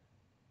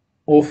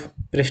of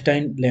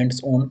pristine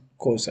lands on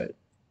coastside.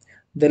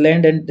 The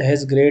land and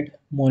has great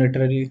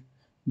monetary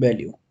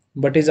value,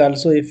 but is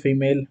also a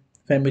female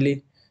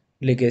family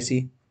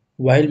legacy.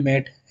 While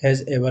Matt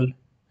has able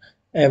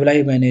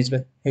managed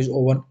his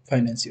own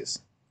finances,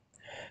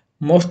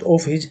 most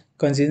of his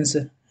cousins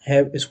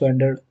have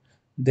squandered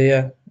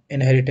their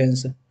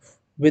inheritance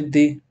with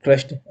the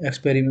trust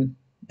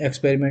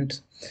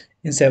experiments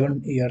in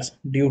 7 years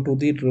due to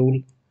the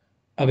rule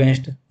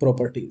against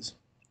properties.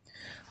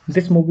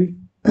 This movie,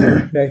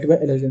 directed by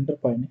Alexander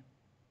Payne,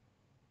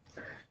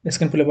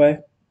 screenplay by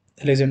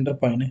Alexander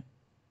Payne,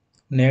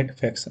 Nate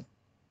Faxon,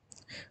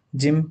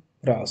 Jim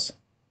Ross,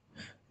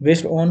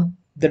 based on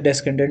The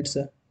Descendants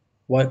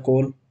by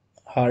Cole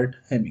Hart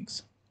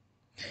Hemmings,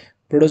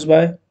 produced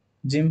by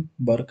Jim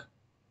Burke,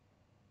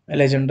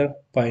 Alexander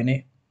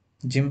Payne,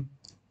 Jim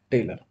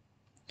Taylor,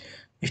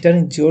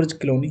 starring George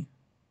Clooney,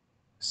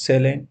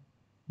 Shailene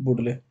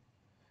Woodley,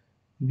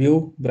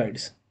 Beau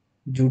Brides,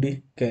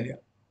 Judy Carrier.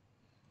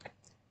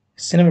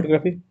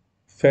 Cinematography,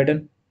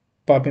 Fedon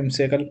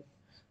Papimsekal,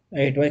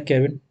 edited by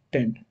Kevin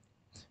Tent.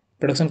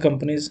 Production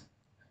companies,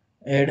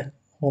 Ad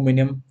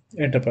Hominem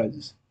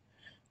Enterprises.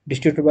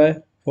 Distributed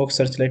by Fox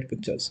Searchlight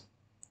Pictures.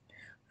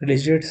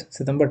 Release date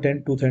September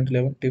 10,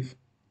 2011, TIFF.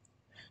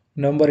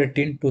 November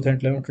 18,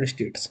 2011, United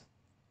States.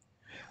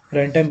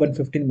 Runtime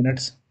 115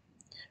 minutes.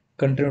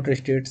 Country United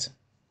States.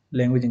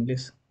 Language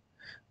English.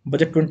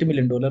 Budget $20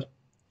 million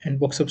and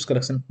box office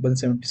collection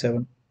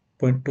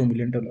 $177.2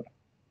 million.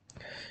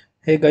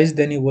 Hey guys,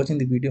 then you watching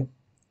the video,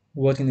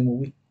 watching the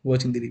movie,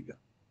 watching the review.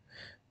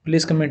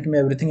 Please comment me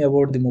everything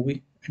about the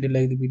movie and you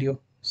like the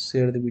video,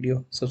 share the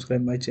video,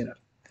 subscribe my channel.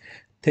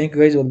 Thank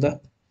you guys all the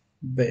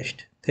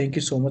best. Thank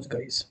you so much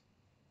guys.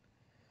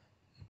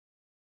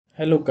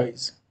 Hello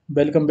guys,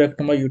 welcome back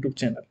to my YouTube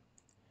channel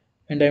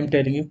and I am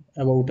telling you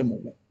about a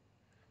movie.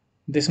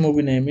 This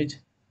movie name is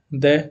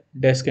The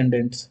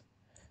Descendants.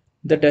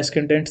 The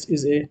Descendants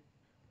is a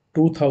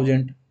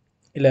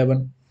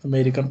 2011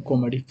 American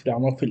comedy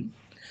drama film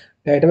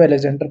directed by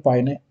Alexander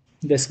Payne,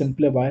 the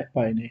screenplay by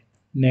Payne,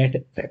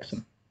 Nate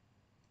Faxon,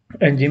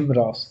 and Jim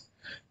Ross.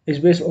 Is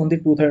based on the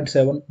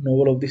 2007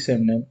 novel of the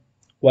same name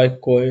by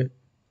Coy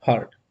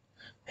Hart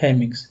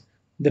Hemmings.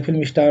 The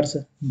film stars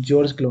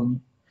George Clooney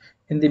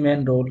in the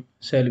main role,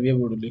 Sylvia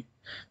Woodley,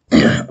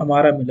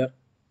 Amara Miller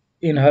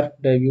in her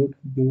debut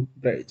Blue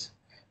Brides,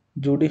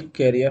 Judy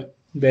Carrier,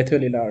 Bethel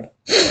Lillard,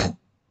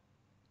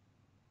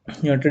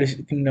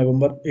 United in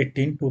November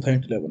 18,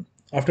 2011,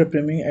 after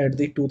premiering at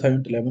the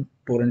 2011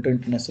 Toronto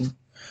International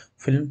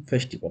Film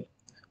Festival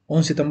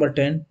on September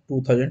 10,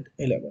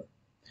 2011.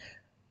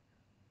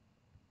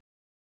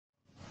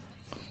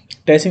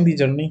 Tracing the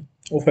journey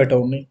of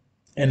attorney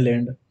and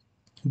land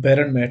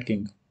Baron Matt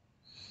King,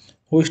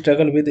 who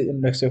struggled with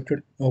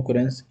unaccepted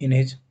occurrence in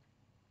his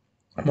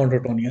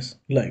monotonous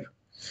life.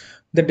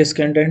 The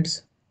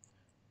Descendants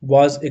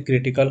was a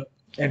critical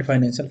and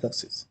financial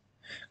success,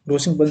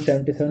 grossing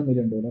 $177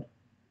 million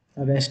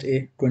against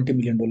a $20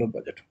 million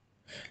budget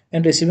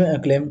and receiving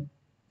acclaim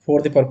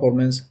for the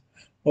performance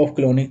of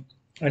Clooney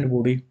and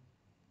Woody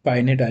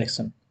Pine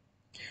direction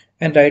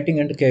and writing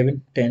and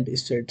Kevin Tent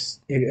States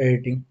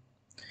editing.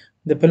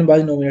 The film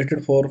was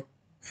nominated for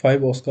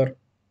 5 Oscar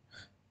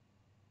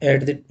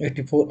at the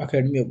 84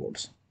 Academy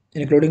Awards,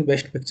 including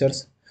Best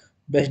Pictures,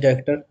 Best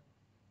Actor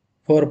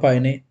for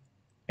Pine,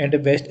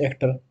 and Best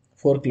Actor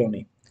for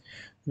Clooney,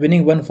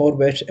 winning one for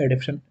Best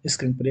Adaptation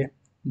Screenplay.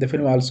 The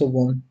film also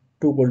won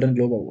 2 Golden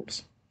Globe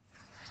Awards.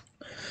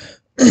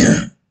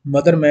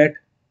 Mother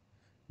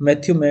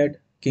Matthew Matt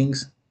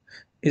Kings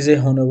is a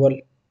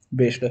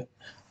honorable-based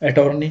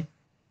attorney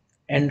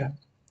and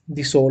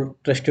the sole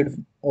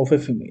trusted of a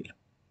female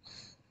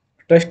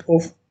trust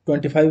of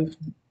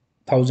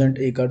 25,000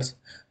 acres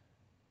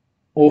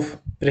of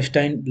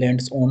pristine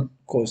lands on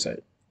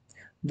Kosai.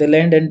 The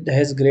land and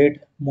has great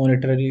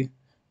monetary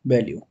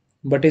value,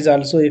 but is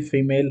also a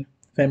female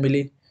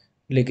family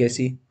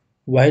legacy,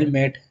 while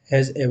Matt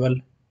has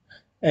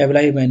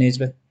ably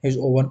managed his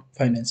own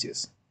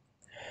finances.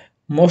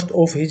 Most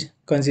of his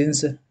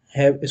cousins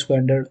have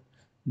squandered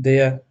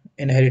their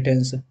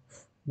inheritance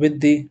with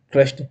the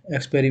trust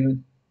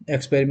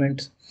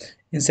experiments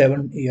in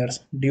 7 years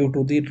due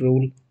to the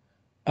rule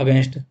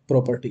against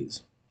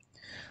properties.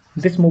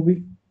 This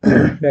movie,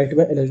 directed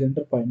by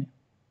Alexander Pine,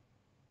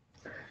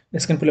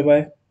 screenplay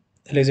by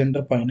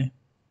Alexander Pine,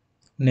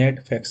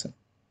 Ned Faxon,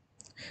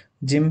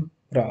 Jim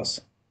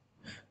Ross,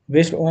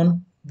 based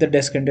on The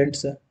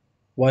Descendants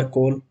by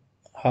Cole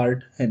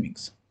Hart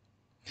Hemmings,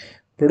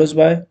 produced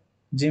by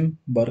Jim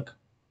Burke,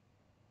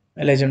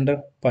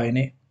 Alexander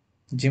Pine,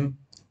 Jim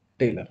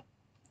Taylor,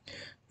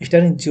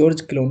 starring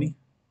George Clooney,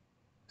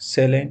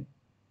 Shailene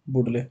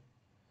Woodley,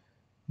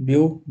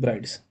 Beau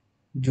Brides,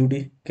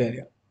 Judy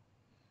Carrier.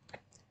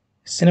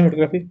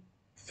 Cinematography,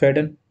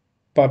 Fedon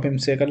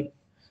Papimsekal,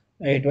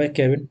 edited by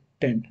Kevin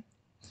Tent.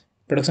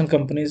 Production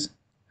companies,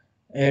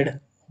 Ad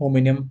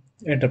Hominem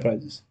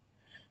Enterprises.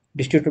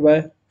 Distributed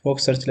by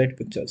Fox Searchlight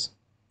Pictures.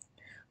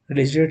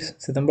 Release dates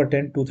September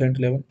 10,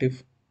 2011,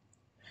 TIFF.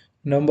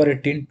 November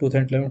 18,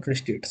 2011, United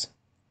States.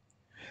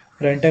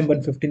 Runtime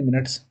 115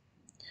 minutes.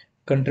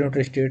 Country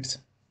United States.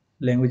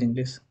 Language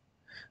English.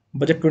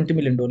 Budget $20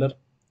 million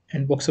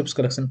and box office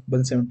collection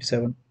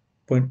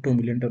 $177.2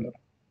 million.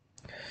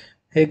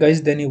 Hey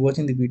guys, then you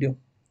watching the video,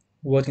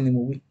 watching the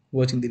movie,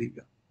 watching the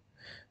review.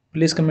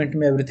 Please comment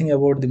me everything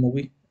about the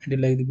movie and you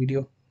like the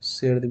video,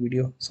 share the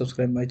video,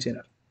 subscribe my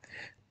channel.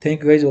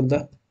 Thank you guys all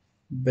the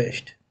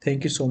best.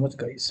 Thank you so much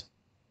guys.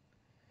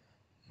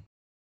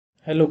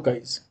 Hello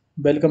guys,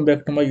 welcome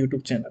back to my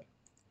YouTube channel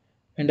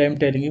and I am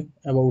telling you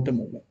about a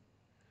movie.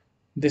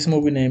 This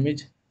movie name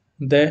is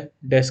The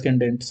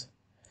Descendants.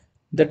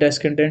 The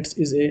Descendants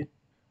is a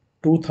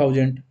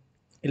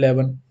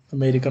 2011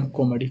 American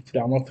comedy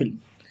drama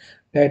film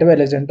directed by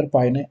Alexander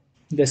Pine,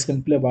 the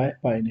screenplay by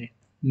Pine,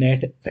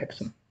 Nate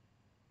Faxon,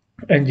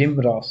 and Jim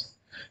Ross.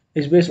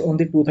 Is based on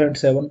the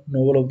 2007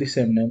 novel of the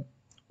same name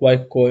by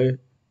Coy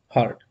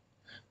Hart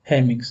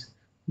Hemmings.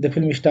 The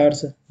film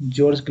stars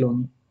George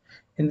Clooney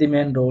in the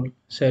main role,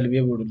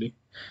 Sylvia Woodley,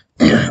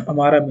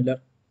 Amara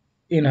Miller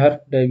in her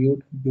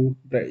debut Blue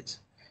Brides,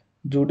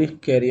 Judy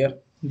Carrier,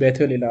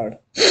 Bethel Lillard,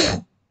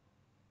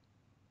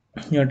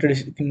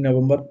 United in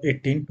November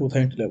 18,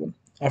 2011,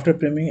 after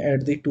premiering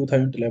at the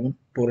 2011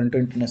 Toronto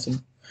International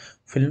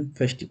Film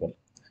Festival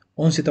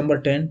on September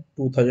 10,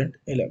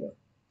 2011.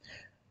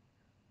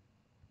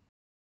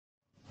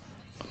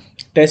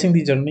 Tracing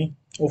the journey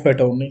of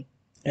attorney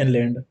and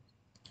land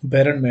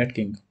Baron Matt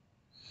King,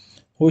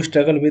 who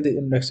struggled with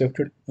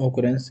unaccepted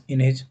occurrence in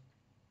his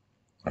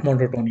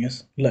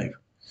monotonous life.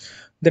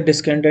 The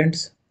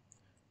Descendants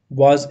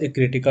was a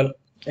critical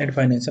and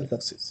financial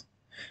success,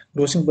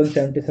 grossing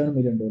 $177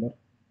 million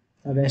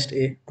against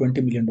a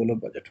 $20 million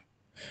budget,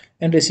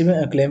 and receiving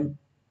acclaim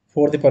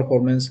for the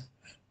performance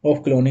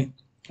of Clooney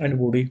and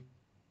Woody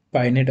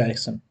Pine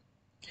direction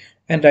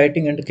and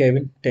writing and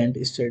Kevin Tent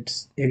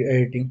States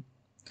editing.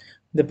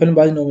 The film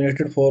was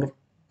nominated for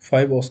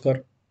 5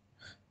 Oscar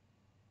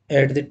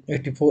at the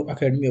 84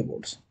 Academy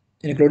Awards,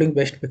 including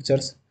Best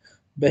Pictures,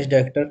 Best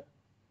Actor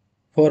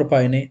for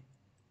Pine,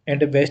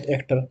 and Best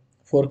Actor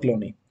for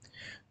Clooney,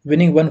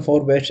 winning one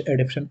for Best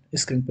Adaptation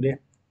Screenplay.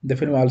 The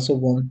film also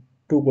won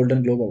 2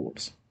 Golden Globe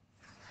Awards.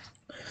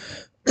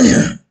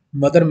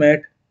 Mother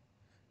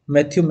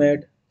Matthew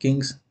Matt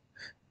Kings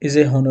is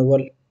a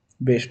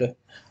honorable-based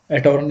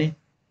attorney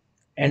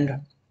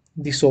and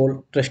the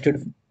sole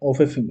trusted of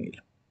a female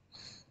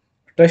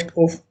trust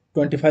of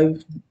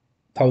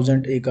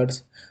 25,000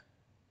 acres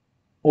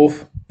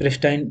of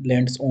pristine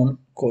lands on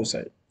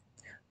Kosai.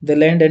 The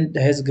land and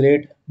has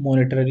great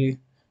monetary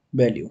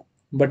value,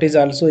 but is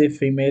also a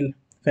female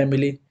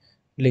family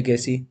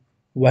legacy,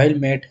 while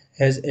Matt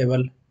has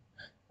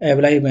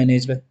ably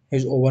managed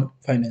his own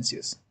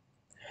finances.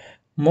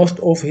 Most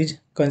of his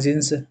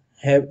cousins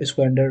have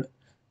squandered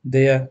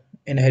their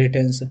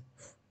inheritance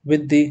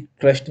with the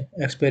trust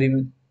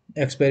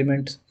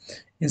experiments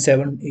in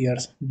 7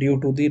 years due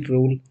to the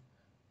rule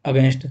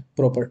against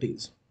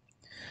properties.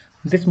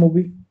 This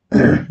movie,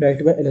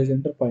 directed by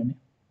Alexander Payne,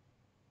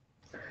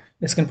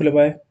 screenplay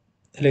by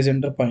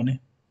Alexander Payne,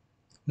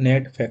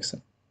 Ned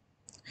Faxon,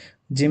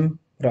 Jim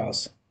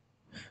Ross,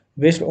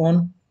 based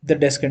on The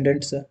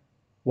Descendants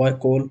by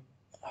Cole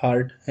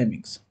Hart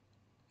Hemmings,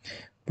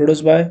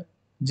 produced by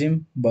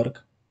Jim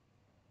Burke,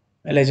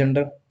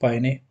 Alexander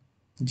Payne,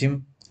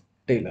 Jim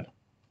Taylor,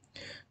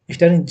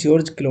 starring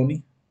George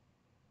Clooney,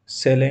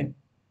 Shailene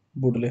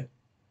Woodley,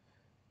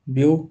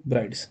 Beau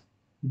Brides,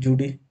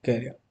 Judy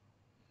Carrier.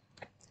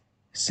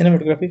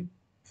 Cinematography,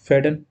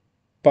 Fedon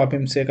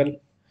Papimsekal,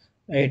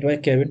 edited by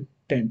Kevin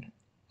Tent.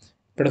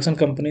 Production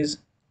companies,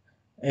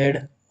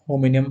 Ad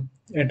Hominem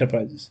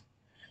Enterprises.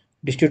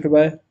 Distributed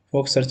by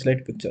Fox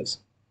Searchlight Pictures.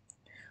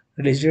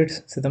 Release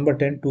dates September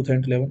 10,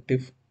 2011 to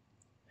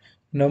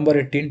November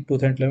 18,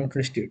 2011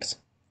 United States.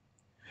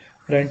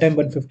 Runtime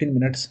 115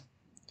 minutes.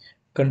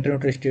 Country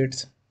United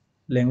States.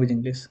 Language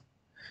English.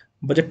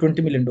 Budget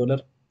 $20 million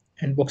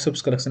and box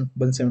office collection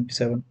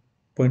 $177.2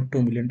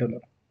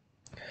 million.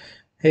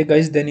 Hey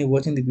guys, then you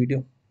watching the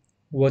video,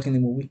 watching the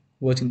movie,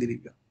 watching the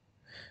review.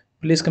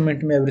 Please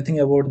comment me everything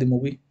about the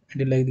movie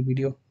and you like the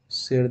video,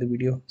 share the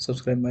video,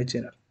 subscribe my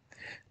channel.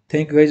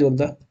 Thank you guys all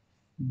the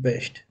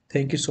best.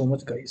 Thank you so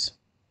much guys.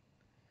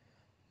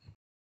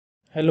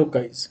 Hello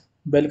guys,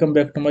 welcome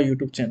back to my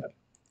YouTube channel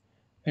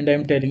and I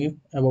am telling you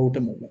about a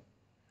movie.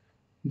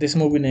 This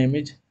movie name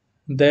is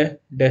The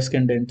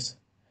Descendants.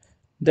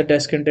 The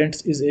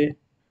Descendants is a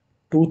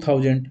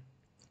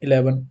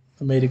 2011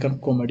 American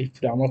comedy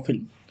drama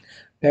film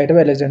directed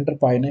by Alexander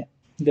Payne,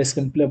 the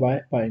screenplay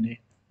by Payne,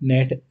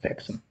 Nate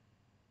Faxon,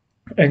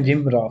 and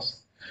Jim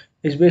Ross.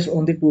 Is based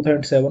on the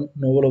 2007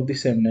 novel of the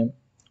same name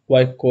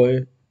by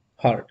Coy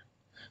Hart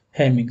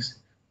Hemmings.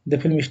 The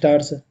film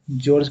stars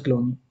George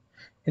Clooney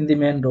in the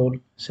main role,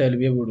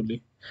 Sylvia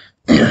Woodley,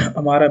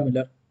 Amara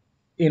Miller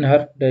in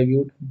her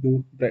debut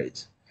Blue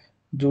Brides,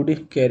 Judy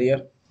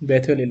Carrier,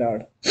 Bethel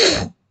Lillard,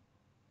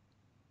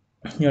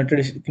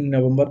 United in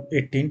November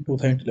 18,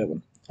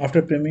 2011,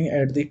 after premiering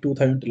at the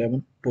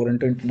 2011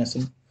 Toronto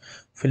International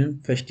Film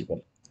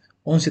Festival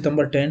on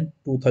September 10,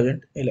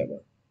 2011.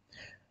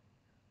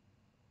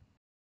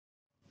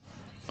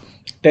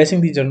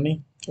 Tracing the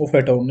journey of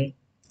attorney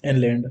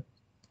and land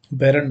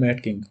Baron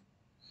Matt King,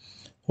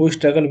 who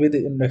struggled with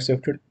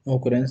unaccepted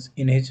occurrence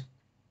in his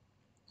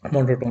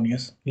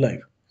monotonous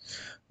life.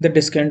 The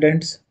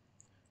Descendants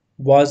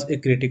was a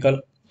critical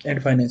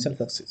and financial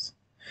success,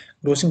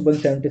 grossing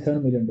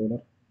 $177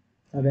 million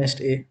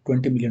against a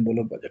 $20 million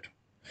budget,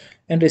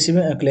 and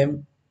receiving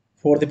acclaim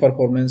for the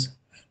performance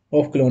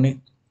of Clooney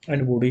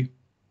and Woody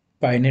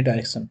Payne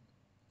direction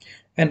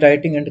and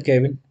writing and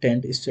Kevin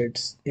Tent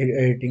states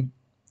editing.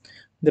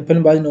 The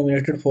film was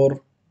nominated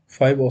for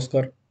 5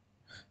 Oscars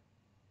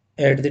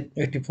at the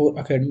 84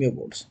 Academy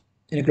Awards,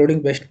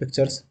 including Best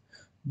Pictures,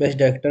 Best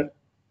Director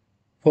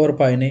for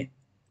Payne,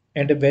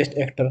 and Best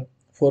Actor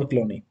for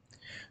Clooney,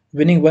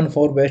 winning one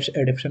for Best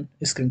Adaptation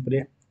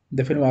Screenplay.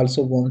 The film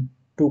also won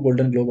 2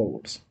 Golden Globe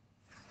Awards.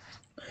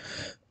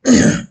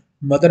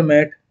 Mother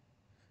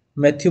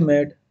Matthew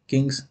Matt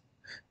Kings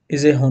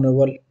is a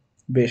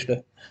Hannibal-based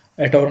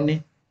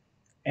attorney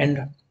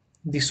and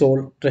the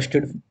sole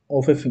trusted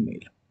of a female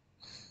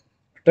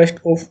trust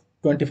of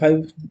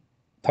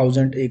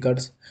 25,000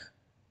 acres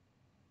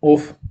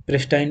of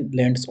pristine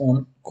lands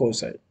on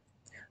coastside.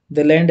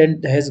 The land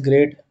and has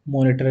great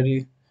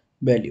monetary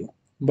value,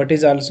 but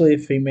is also a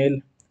female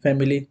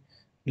family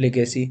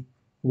legacy,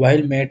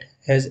 while Matt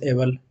has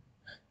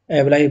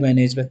ably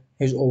managed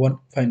his own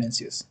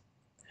finances.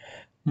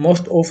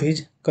 Most of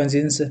his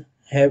cousins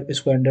have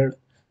squandered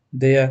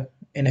their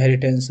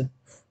inheritance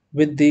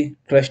with the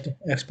trust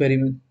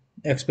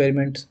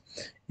experiments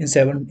in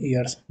 7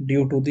 years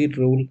due to the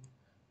rule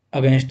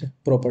against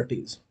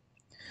properties.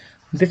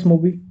 This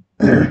movie,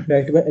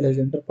 directed by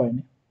Alexander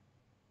Payne,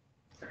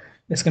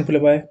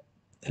 screenplay by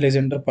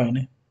Alexander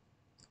Payne,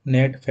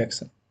 Ned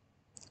Faxon,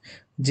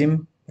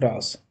 Jim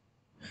Ross,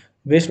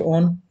 based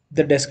on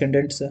The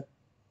Descendants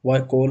by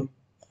Cole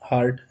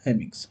Hart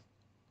Hemmings,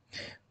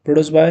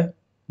 produced by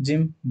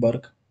Jim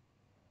Burke,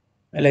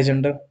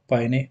 Alexander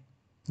Payne,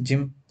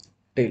 Jim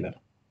Taylor,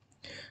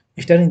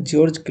 starring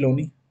George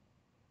Clooney,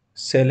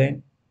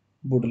 Shailene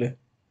Woodley,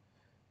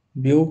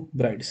 Beau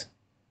Brides,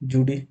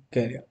 Judy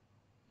Carrier.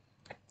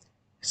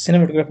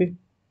 Cinematography,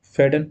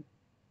 Fedon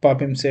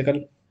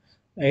Papimsekal,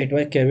 edited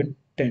by Kevin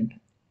Tent.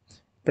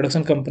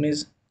 Production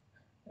companies,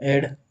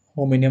 Ad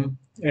Hominem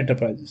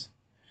Enterprises.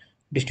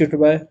 Distributed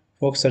by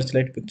Fox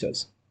Searchlight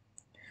Pictures.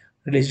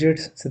 Release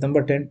dates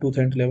September 10,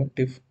 2011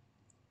 to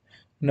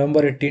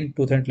November 18,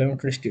 2011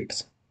 United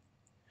States.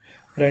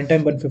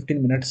 Runtime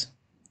 115 minutes.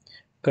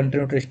 Country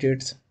United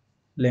States.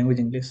 Language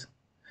English.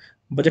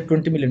 Budget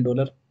 $20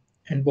 million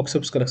and box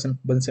office collection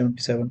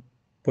 $177.2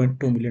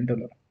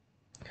 million.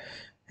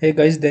 Hey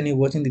guys, then you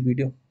watching the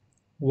video,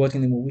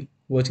 watching the movie,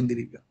 watching the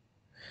review.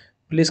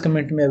 Please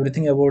comment me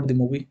everything about the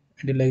movie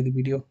and you like the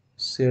video,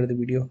 share the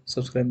video,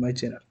 subscribe my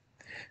channel.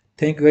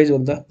 Thank you guys all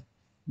the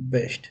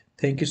best.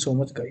 Thank you so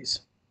much guys.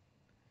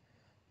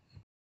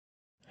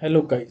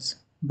 Hello guys,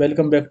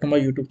 welcome back to my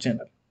YouTube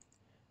channel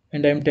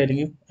and I'm telling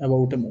you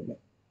about a movie.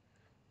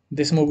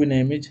 This movie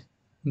name is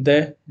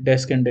The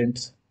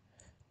Descendants.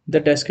 The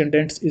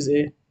Descendants is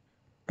a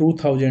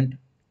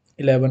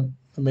 2011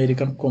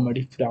 American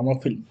comedy drama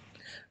film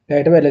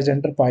directed by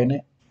Alexander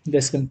Payne, the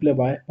screenplay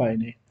by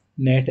Payne,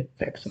 Nate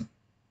Faxon,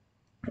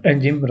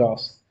 and Jim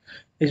Ross.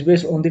 It's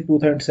based on the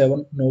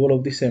 2007 novel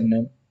of the same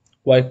name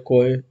by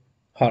Coy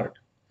Hart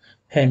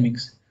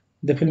Hemmings.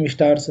 The film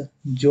stars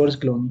George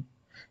Clooney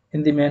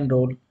in the main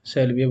role,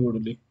 Sylvia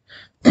Woodley,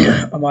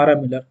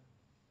 Amara Miller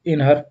in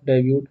her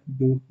debut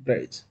Blue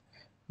Brides,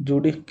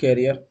 Judy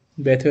Carrier,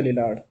 Bethel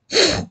Lillard,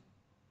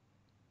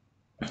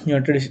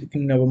 United States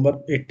in November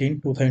 18,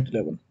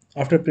 2011,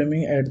 after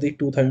premiering at the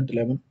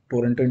 2011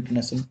 Toronto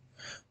International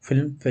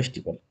Film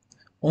Festival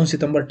on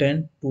September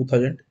 10,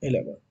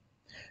 2011,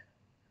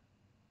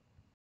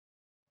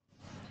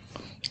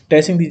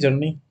 tracing the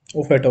journey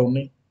of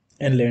attorney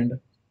and land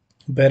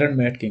Baron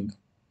Matt King,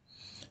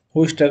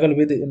 who struggled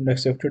with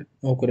unexpected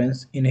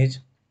occurrence in his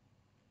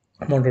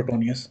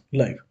monotonous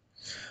life.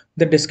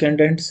 The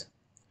Descendants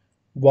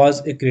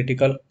was a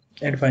critical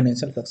and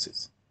financial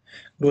success,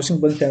 grossing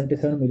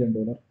 $177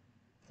 million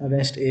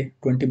against a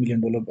 $20 million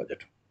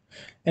budget,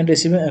 and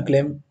receiving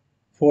acclaim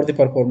for the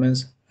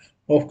performance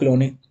of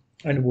Clooney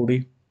and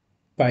Woody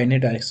Pine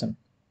direction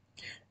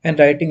and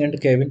writing and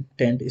Kevin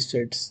Tent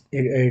States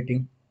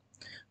editing.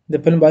 The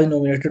film was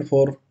nominated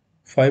for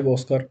 5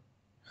 Oscars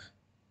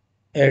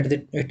at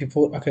the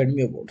 84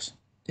 Academy Awards,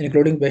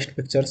 including Best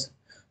Pictures,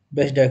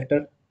 Best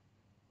Director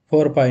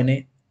for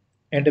Pine,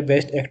 and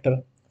Best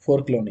Actor for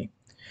Clooney,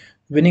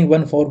 winning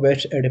one for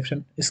Best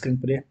Adaptation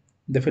Screenplay.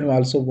 The film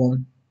also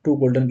won 2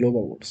 Golden Globe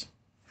Awards.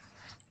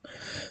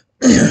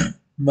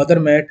 Mother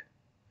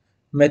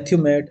Matthew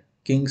Matt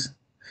Kings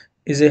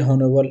is a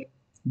honorable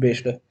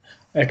based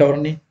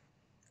attorney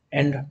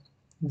and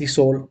the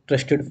sole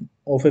trusted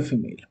of a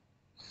female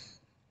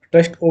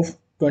trust of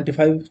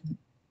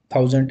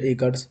 25,000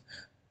 acres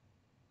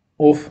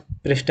of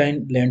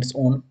pristine lands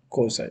on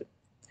coastside.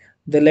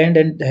 The land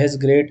and has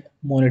great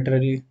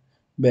monetary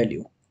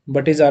value,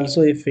 but is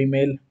also a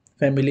female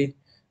family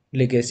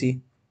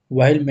legacy.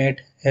 While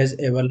Matt has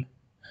able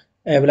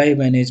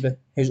managed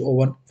his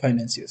own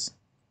finances,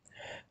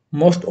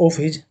 most of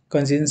his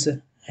cousins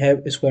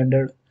have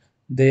squandered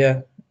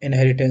their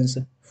inheritance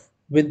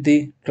with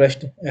the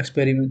trust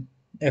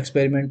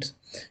experiments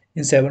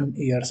in 7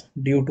 years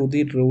due to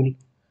the rule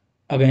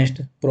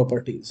against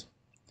properties.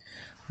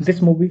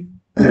 This movie,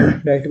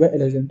 directed by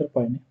Alexander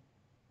Payne,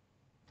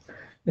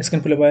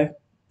 screenplay by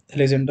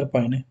Alexander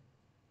Payne,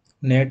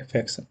 Nate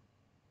Faxon,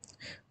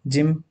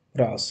 Jim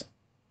Ross,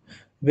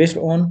 based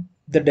on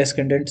The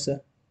Descendants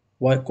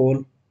by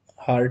Cole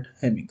Hart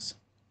Hemmings,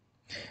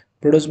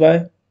 produced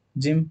by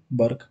Jim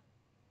Burke,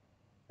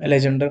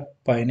 Alexander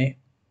Payne,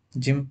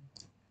 Jim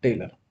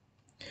Taylor,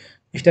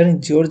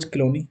 starring George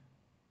Clooney,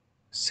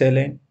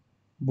 Shailene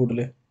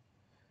Woodley,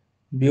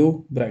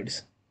 Beau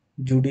Brides,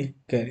 Judy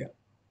Carrier.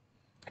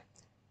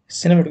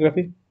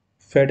 Cinematography,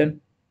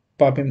 Fedon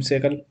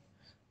Papimsekal,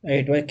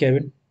 edited by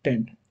Kevin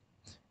Tent.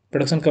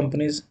 Production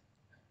companies,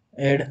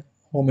 Ad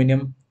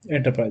Hominem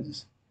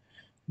Enterprises.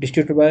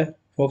 Distributed by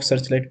Fox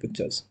Searchlight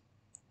Pictures.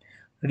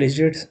 Release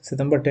date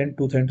September 10,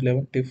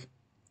 2011, TIFF.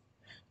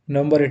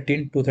 November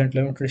 18,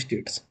 2011, United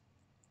States.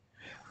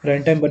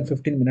 Runtime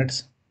 115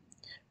 minutes.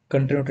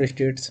 Country United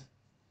States.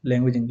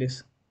 Language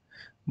English.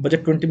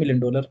 Budget $20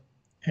 million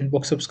and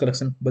box office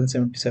collection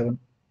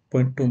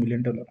 $177.2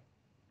 million.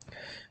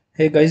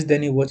 Hey guys,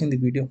 then you watching the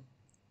video,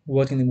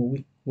 watching the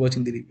movie,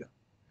 watching the review.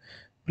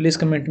 Please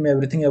comment me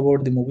everything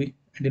about the movie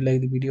and you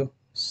like the video,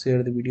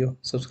 share the video,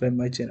 subscribe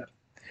my channel.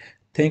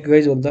 Thank you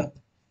guys all the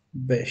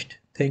best.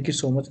 Thank you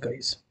so much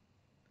guys.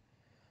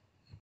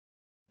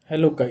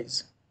 Hello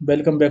guys,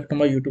 welcome back to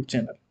my YouTube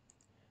channel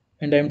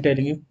and I am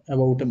telling you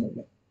about a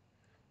movie.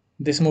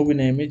 This movie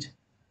name is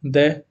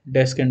The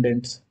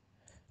Descendants.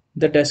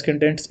 The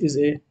Descendants is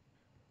a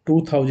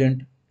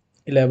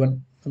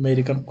 2011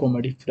 American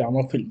comedy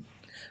drama film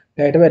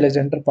directed by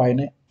Alexander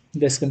Payne,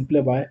 the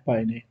screenplay by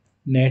Payne,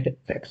 Nate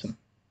Faxon,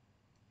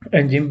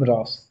 and Jim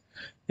Ross.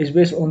 Is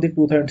based on the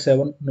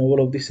 2007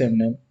 novel of the same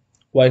name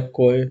by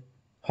Coy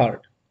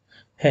Hart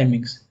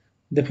Hemmings.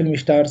 The film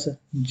stars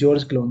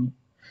George Clooney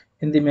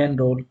in the main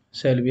role,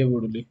 Sylvia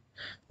Woodley,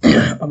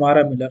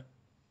 Amara Miller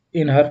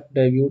in her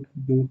debut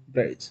Blue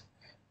Brides,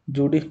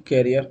 Judy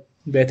Carrier,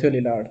 Bethel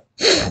Lillard,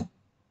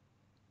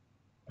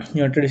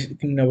 United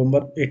States in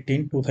November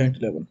 18,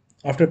 2011,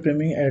 after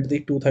premiering at the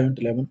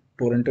 2011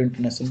 Toronto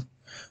International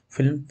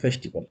Film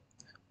Festival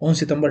on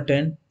September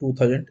 10,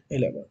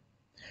 2011,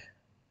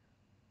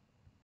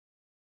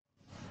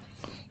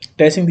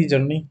 tracing the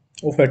journey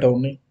of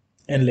attorney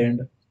and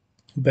land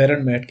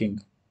Baron Matt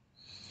King,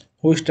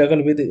 who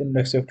struggled with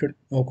unexpected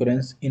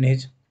occurrence in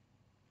his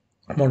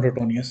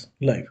monotonous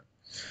life.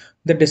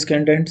 The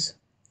Descendants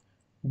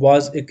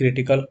was a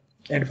critical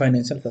and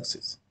financial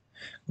success,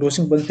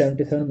 grossing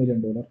 $177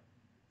 million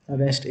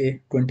against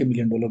a $20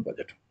 million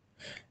budget,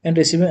 and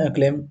receiving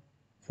acclaim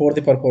for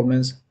the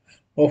performance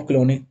of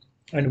Clooney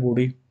and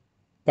Woody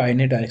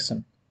Pine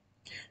direction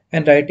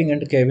and writing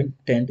and Kevin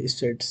Tent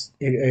states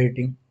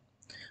editing.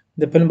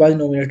 The film was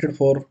nominated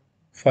for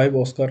 5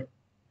 Oscar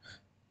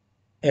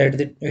at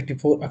the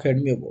 84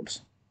 Academy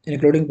Awards,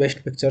 including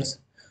Best Pictures,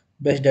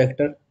 Best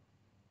Actor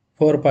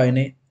for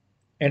Pine,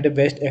 and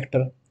Best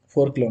Actor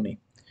for Clooney,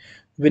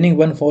 winning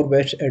one for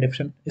Best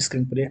Adaptation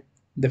Screenplay.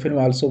 The film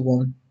also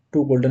won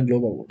 2 Golden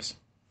Globe Awards.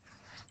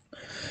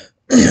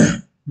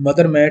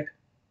 Mother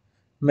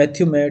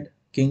Matthew Mad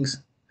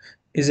Kings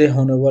is a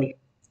honorable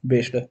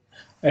based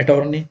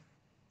attorney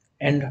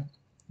and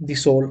the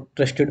sole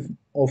trusted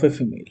of a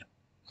female.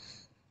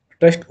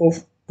 Trust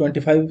of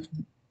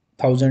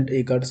 25,000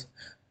 acres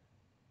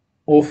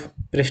of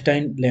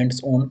pristine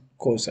lands on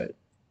coastside.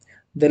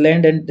 The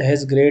land and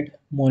has great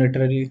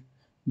monetary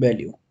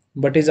value,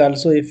 but is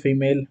also a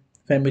female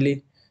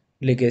family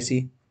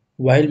legacy,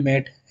 while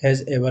Matt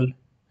has able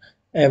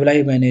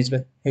managed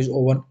his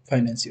own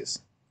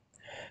finances.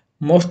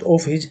 Most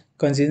of his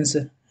cousins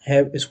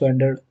have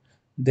squandered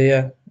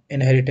their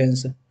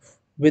inheritance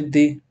with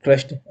the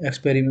trust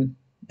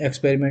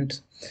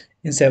experiments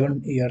in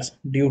 7 years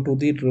due to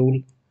the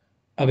rule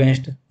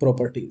against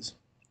properties.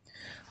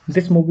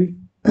 This movie,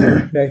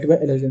 directed by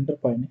Alexander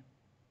Pine,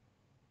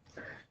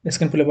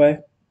 screenplay by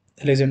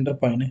Alexander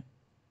Pine,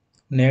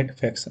 Ned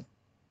Faxon,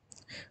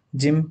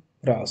 Jim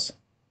Ross,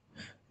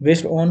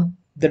 based on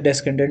The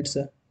Descendants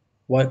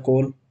by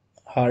Cole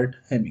Hart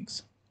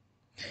Hemmings,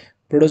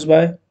 produced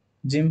by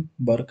Jim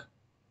Burke,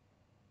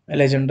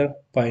 Alexander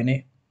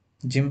Pine,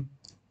 Jim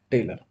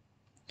Taylor,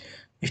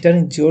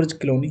 starring George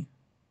Clooney,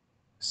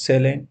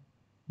 Shailene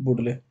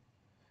Woodley,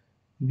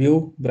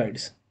 Beau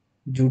Brides,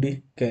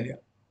 Judy Carrier.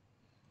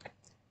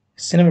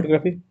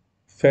 Cinematography,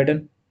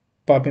 Fedon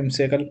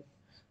Papimsekal,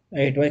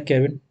 edited by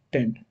Kevin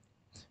Tent.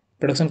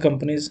 Production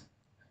companies,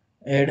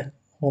 Ad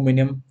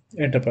Hominem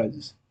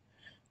Enterprises.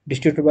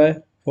 Distributed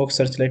by Fox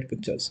Searchlight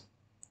Pictures.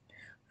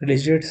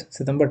 Release date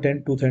September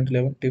 10,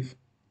 2011 TIFF.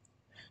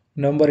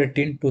 November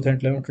 18,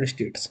 2011 to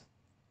states.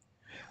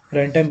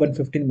 Runtime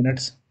 115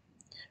 minutes.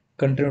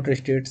 Country United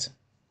States.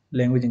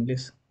 Language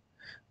English.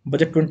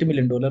 Budget $20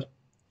 million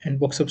and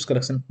box office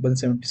collection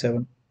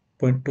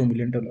 $177.2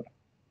 million.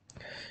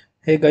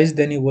 Hey guys,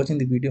 then you watching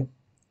the video,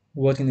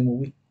 watching the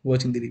movie,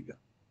 watching the review.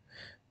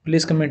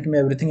 Please comment me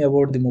everything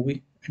about the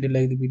movie and you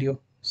like the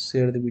video,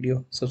 share the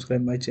video,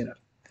 subscribe my channel.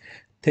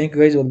 Thank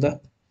you guys all the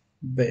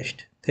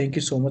best. Thank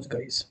you so much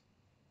guys.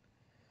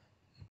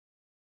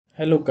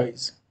 Hello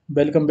guys,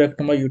 welcome back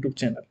to my YouTube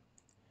channel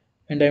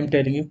and I am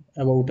telling you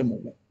about a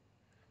movie.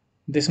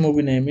 This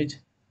movie name is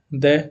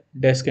The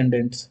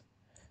Descendants.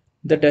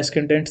 The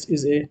Descendants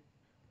is a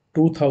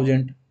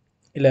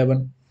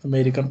 2011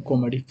 American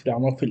comedy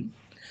drama film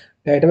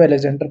directed by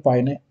Alexander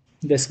Pine,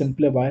 the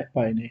screenplay by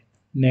Pine,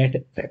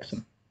 Nate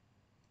Faxon,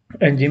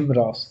 and Jim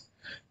Ross.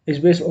 Is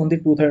based on the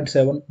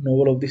 2007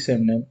 novel of the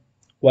same name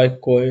by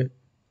Coy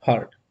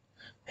Hart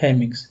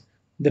Hemmings.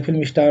 The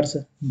film stars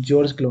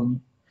George Clooney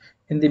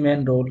in the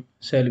main role,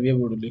 Sylvia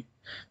Woodley,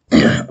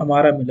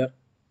 Amara Miller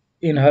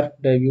in her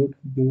debut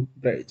Blue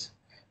Brides,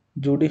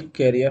 Judy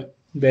Carrier,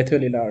 Bethel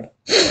Lillard,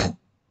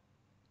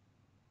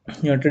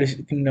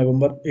 United in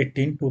November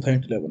 18,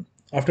 2011,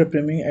 after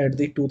premiering at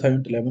the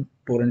 2011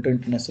 Toronto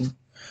International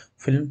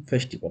Film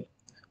Festival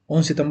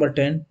on September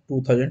 10,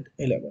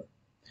 2011.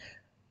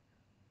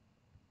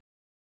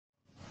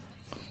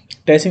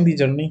 Tracing the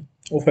journey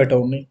of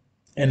attorney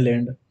and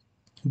land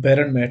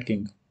Baron Matt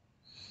King,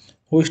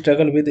 who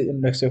struggled with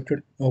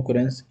unaccepted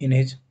occurrence in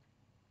his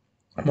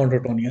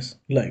monotonous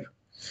life.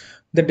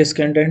 The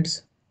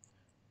Descendants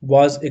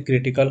was a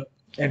critical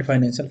and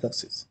financial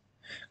success,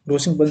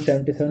 grossing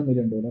 $177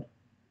 million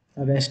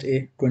against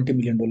a $20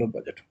 million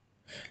budget,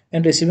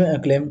 and receiving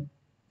acclaim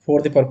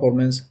for the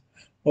performance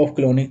of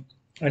Clooney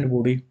and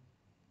Woody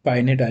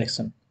Pine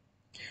direction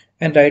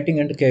and writing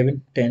and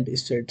Kevin Tent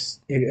states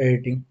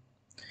editing.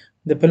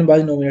 The film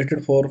was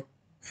nominated for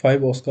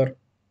 5 Oscar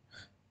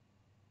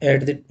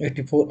at the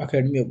 84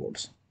 Academy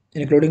Awards,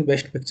 including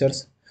Best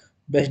Pictures,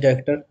 Best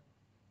Actor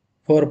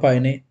for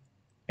Pine,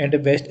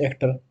 and Best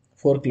Actor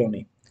for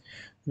Clooney,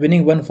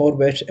 winning one for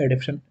Best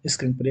Adaptation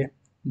Screenplay.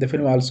 The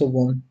film also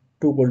won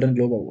 2 Golden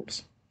Globe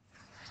Awards.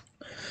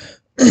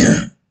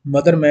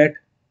 Mother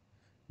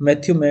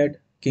Matthew Mad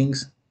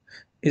Kings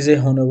is a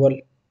honorable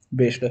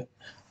based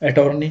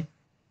attorney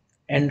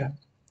and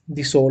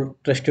the sole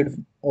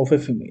trusted of a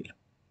female.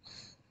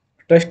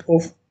 Trust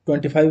of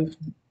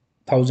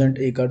 25,000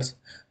 acres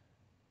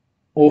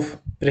of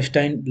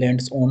pristine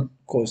lands on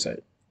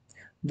coastside.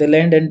 The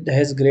land and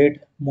has great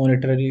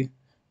monetary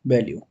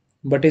value,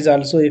 but is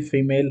also a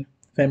female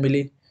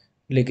family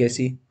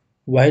legacy,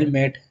 while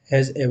Matt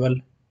has able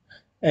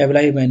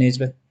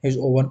managed his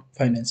own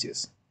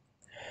finances.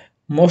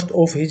 Most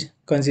of his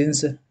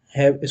cousins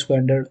have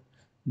squandered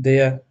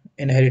their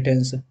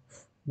inheritance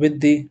with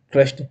the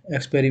trust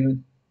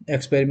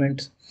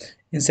experiments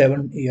in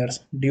 7 years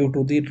due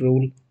to the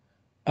rule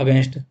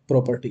against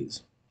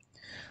properties.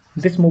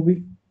 This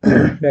movie,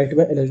 directed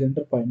by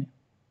Alexander Pine,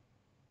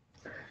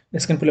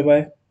 screenplay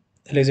by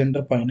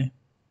Alexander Pine,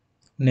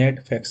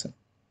 Ned Faxon,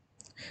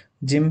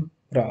 Jim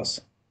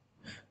Ross,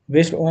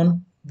 based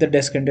on The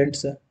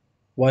Descendants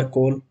by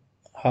Cole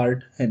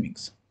Hart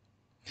Hemmings.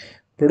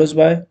 Produced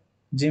by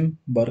Jim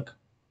Burke,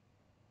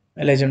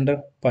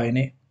 Alexander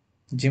Payne,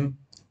 Jim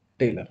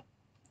Taylor.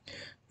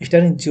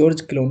 Starring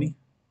George Clooney,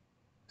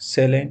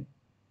 Shailene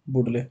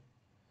Woodley,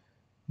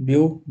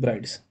 Beau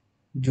Brides,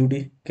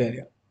 Judy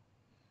Carrier.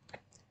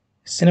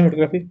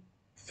 Cinematography,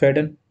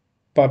 Fedon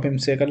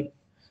Papimsekal,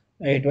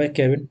 edited by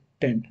Kevin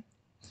Tent.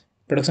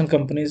 Production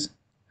companies,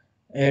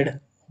 Ad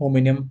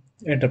Hominem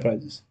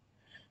Enterprises.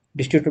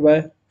 Distributed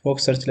by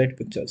Fox Searchlight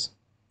Pictures.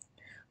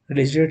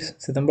 Release dates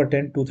September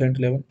 10,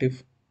 2011 to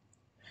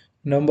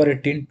November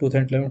 18,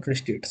 2011 to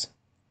states.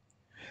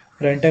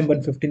 Runtime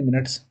 115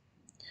 minutes.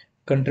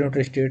 Country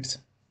United States.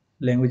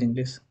 Language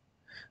English.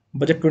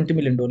 Budget $20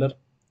 million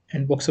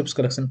and box office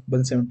collection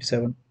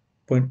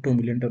 $177.2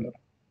 million.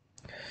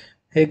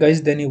 Hey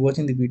guys, then you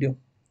watching the video,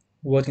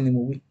 watching the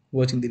movie,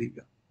 watching the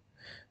review.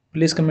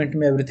 Please comment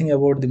me everything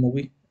about the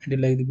movie and you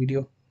like the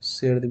video,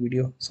 share the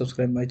video,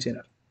 subscribe my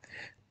channel.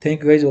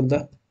 Thank you guys all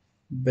the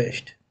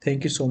best.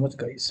 Thank you so much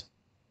guys.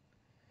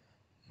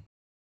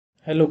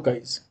 Hello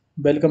guys,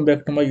 welcome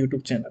back to my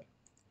YouTube channel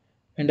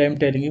and I am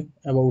telling you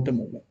about a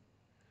movie.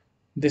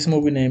 This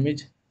movie name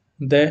is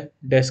The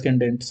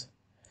Descendants.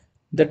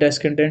 The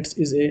Descendants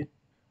is a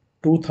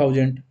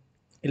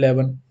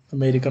 2011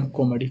 American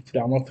comedy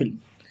drama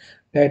film.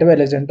 Directed by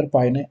Alexander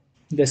Payne,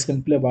 the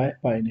screenplay by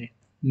Payne,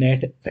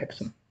 Nate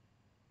Faxon,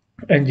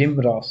 and Jim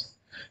Ross.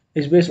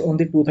 Is based on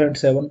the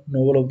 2007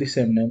 novel of the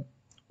same name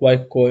by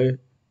Coy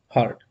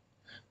Hart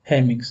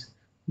Hemmings.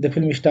 The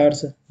film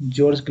stars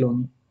George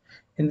Clooney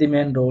in the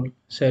main role,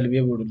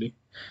 Sylvia Woodley,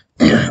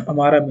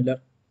 Amara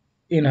Miller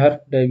in her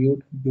debut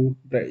Blue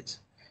Brides,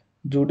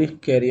 Judy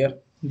Carrier,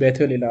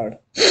 Bethel Lillard,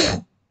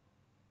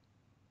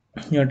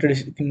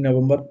 introduced in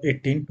November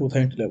 18,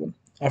 2011,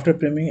 after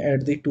premiering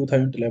at the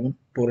 2011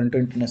 Toronto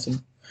International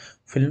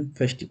Film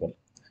Festival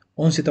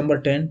on September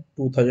 10,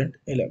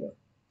 2011.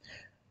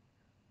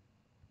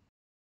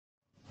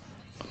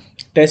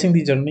 Tracing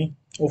the journey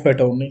of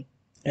attorney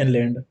and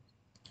land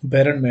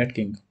Baron Matt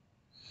King,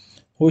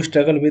 who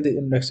struggled with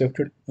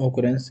unaccepted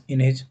occurrence in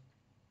his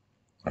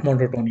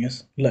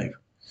monotonous life.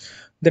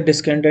 The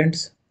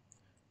Descendants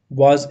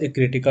was a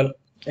critical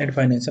and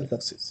financial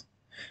success,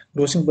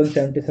 grossing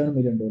 $177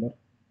 million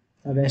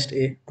against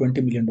a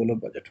 $20 million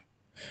budget,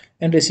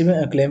 and receiving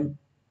acclaim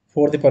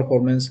for the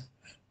performance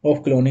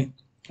of Clooney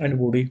and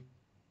Woody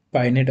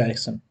Pine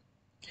direction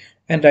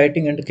and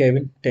writing and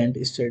Kevin Tent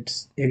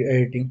states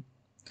editing.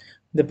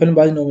 The film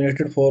was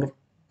nominated for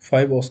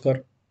 5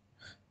 Oscars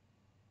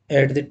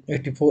at the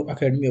 84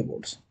 Academy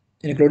Awards,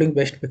 including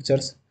Best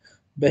Pictures,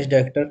 Best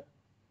Director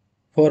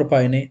for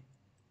Pine,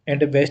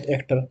 and Best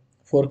Actor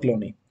for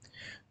Clooney,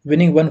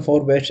 winning one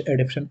for Best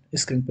Adaptation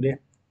Screenplay.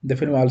 The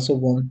film also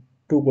won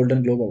 2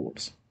 Golden Globe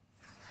Awards.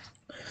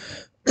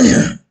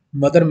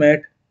 Mother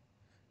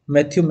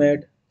Matthew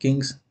Matt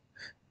Kings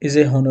is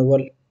a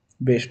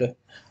Hannibal-based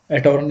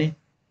attorney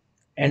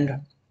and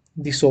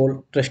the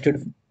sole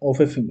trusted of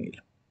a female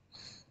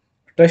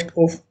trust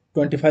of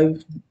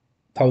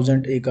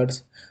 25,000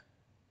 acres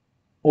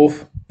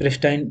of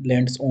pristine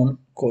lands on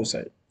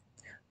Kosai.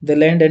 The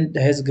land and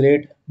has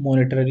great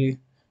monetary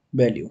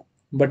value,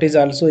 but is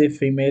also a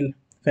female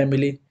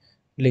family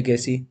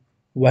legacy.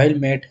 While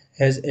Matt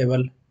has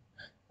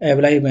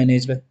ably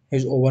managed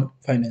his own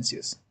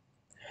finances,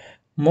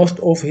 most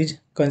of his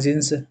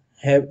cousins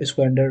have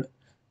squandered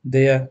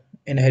their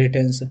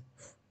inheritance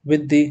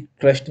with the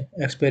trust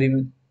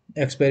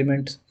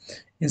experiments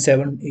in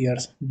 7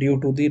 years due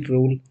to the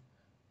rule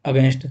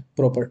against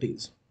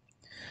properties.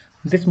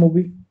 This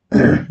movie,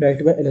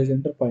 directed by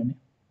Alexander Payne,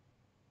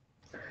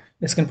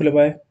 screenplay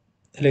by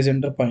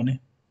Alexander Payne,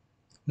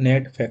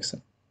 Nate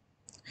Faxon,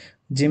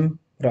 Jim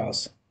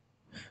Ross,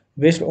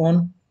 based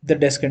on The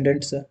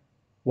Descendants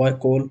by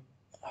Cole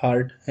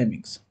Hart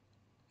Hemmings,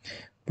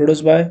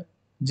 produced by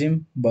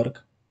Jim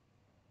Burke,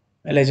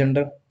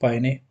 Alexander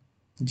Payne,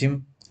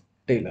 Jim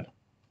Taylor,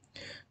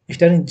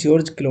 starring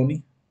George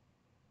Clooney,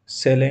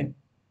 Shailene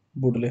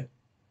Woodley,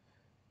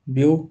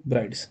 Beau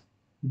Brides,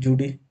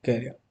 Judy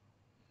Carrier.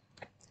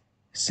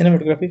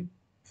 Cinematography,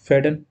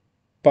 Fedon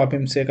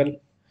Papimsekal,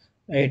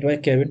 edited by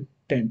Kevin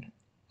Tent.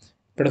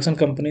 Production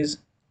companies,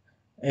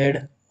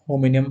 Ad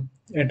Hominem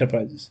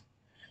Enterprises.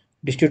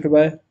 Distributed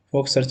by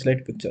Fox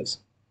Searchlight Pictures.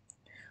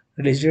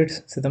 Release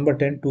dates September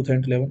 10,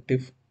 2011 to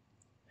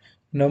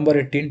November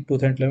 18,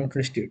 2011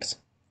 to states.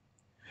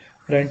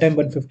 Runtime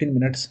 115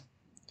 minutes.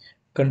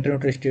 Country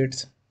United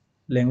States.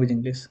 Language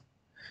English.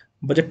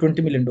 Budget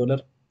 $20 million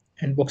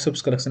and box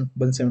office collection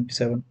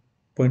 $177.2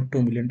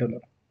 million.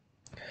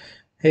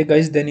 Hey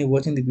guys, then you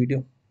watching the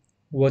video,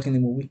 watching the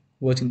movie,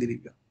 watching the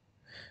review.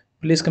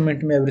 Please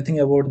comment me everything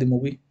about the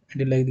movie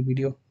and you like the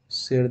video,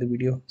 share the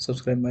video,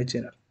 subscribe my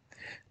channel.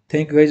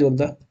 Thank you guys all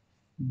the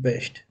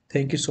best.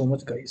 Thank you so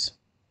much guys.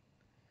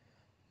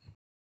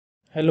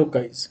 Hello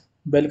guys,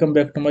 welcome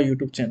back to my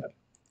YouTube channel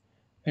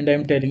and I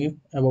am telling you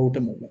about a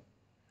movie.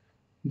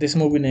 This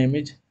movie name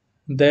is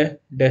The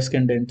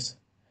Descendants.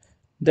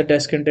 The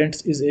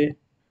Descendants is a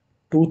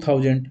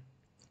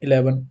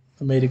 2011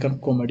 American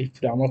comedy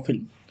drama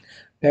film.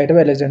 Directed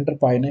by Alexander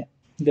Payne,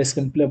 the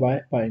screenplay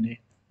by Payne,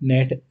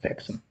 Nate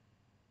Faxon,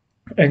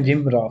 and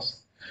Jim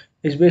Ross.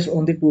 It's based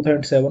on the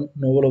 2007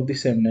 novel of the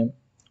same name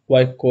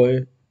by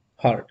Coy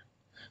Hart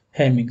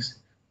Hemmings.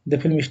 The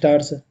film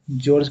stars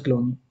George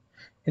Clooney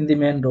in the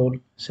main role,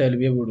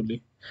 Sylvia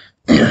Woodley,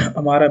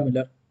 Amara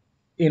Miller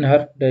in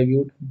her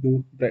debut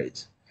Blue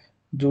Brides,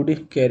 Judy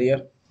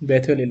Carrier,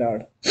 Bethel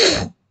Lillard,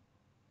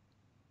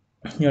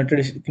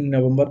 United in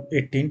November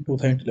 18,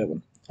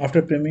 2011,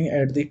 after premiering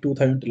at the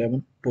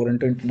 2011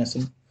 Toronto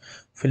International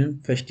Film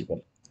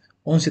Festival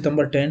on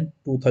September 10,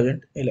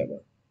 2011.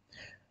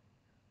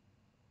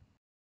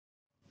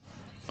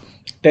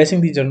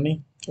 Tracing the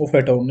journey of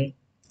attorney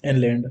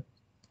and land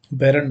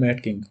Baron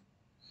Matt King,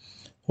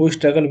 who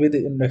struggled with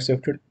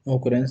unaccepted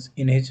occurrence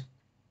in his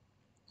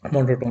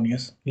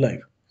monotonous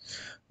life.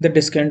 The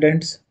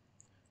Descendants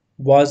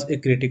was a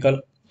critical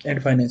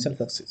and financial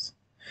success,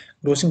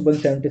 grossing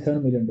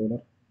 $177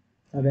 million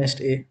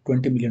against a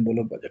 $20 million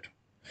budget,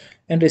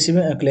 and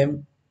receiving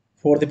acclaim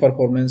for the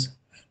performance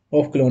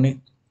of Clooney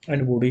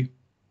and Woody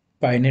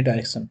Payne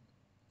direction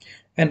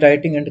and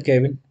writing and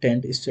Kevin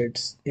Tent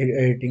States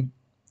editing.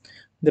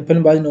 The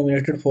film was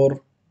nominated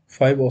for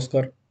 5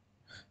 Oscars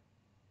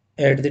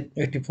at the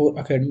 84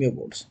 Academy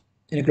Awards,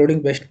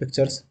 including Best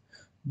Pictures,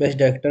 Best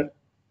Director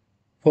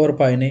for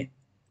Payne,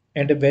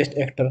 and Best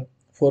Actor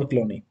for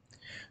Clooney,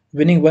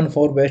 winning one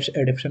for Best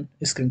Adaptation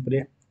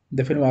Screenplay.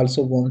 The film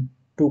also won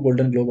 2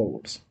 Golden Globe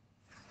Awards.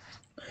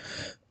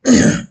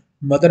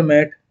 Mother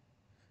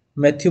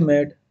Matthew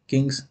Matt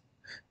Kings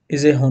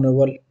is a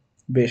honorable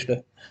based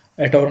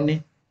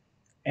attorney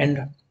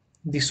and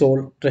the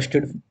sole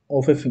trusted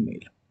of a female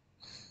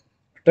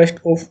trust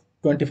of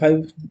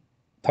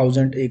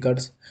 25,000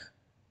 acres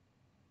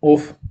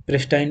of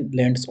pristine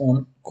lands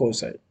on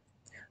coastside.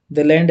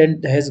 The land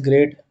and has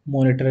great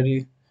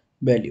monetary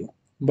value,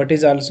 but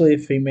is also a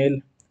female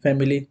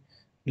family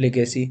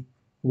legacy,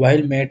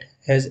 while Matt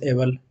has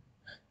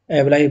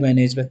ably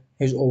managed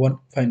his own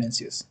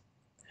finances.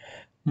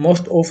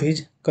 Most of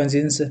his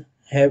cousins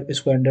have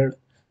squandered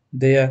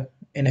their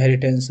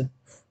inheritance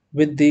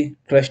with the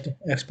trust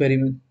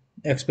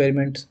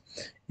experiments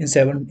in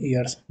 7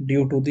 years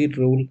due to the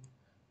rule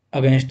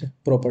against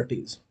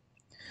properties.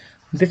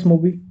 This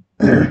movie,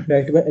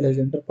 directed by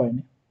Alexander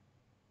Payne,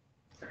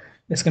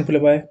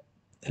 screenplay by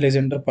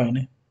Alexander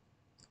Payne,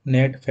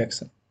 Nate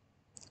Faxon,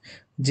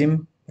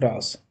 Jim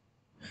Ross,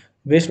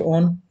 based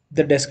on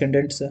The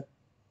Descendants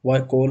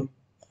by Cole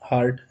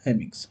Hart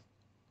Hemmings,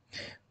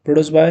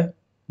 produced by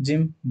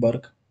Jim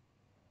Burke,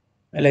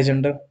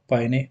 Alexander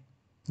Payne,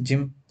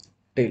 Jim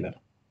Taylor,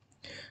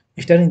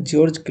 starring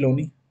George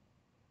Clooney,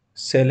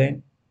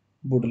 Shailene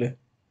Woodley,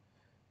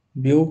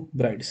 Beau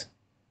Brides,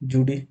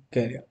 Judy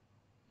Carrier.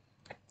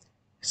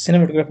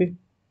 Cinematography,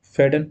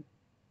 Fedon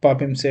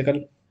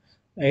Papimsekal,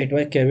 edited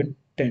by Kevin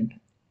Tent.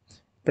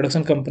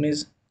 Production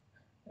companies,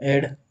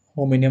 Ad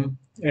Hominem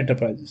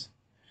Enterprises.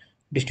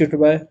 Distributed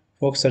by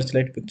Fox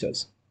Searchlight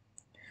Pictures.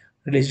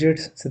 Release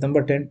date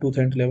September 10,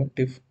 2011,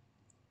 TIFF.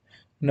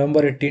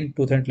 November 18,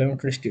 2011,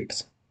 United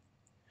States.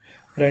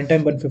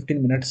 Runtime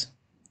 115 minutes.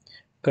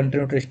 Country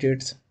United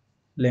States.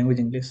 Language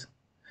English.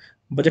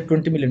 Budget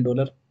 $20 million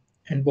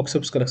and box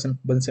office collection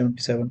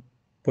 $177.2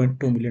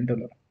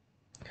 million.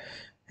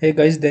 Hey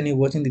guys, then you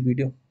watching the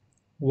video,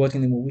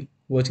 watching the movie,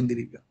 watching the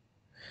review.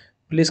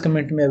 Please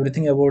comment me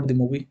everything about the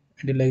movie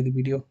and you like the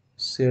video,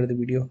 share the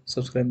video,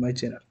 subscribe my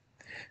channel.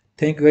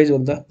 Thank you guys all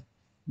the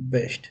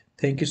best.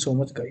 Thank you so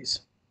much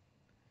guys.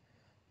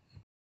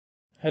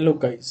 Hello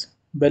guys,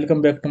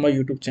 welcome back to my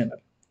YouTube channel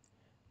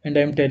and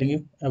I am telling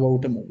you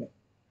about a movie.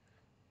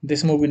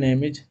 This movie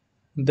name is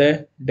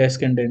The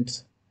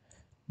Descendants.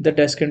 The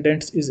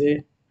Descendants is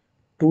a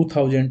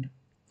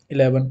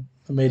 2011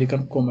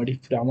 American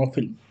comedy drama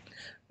film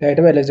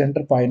directed by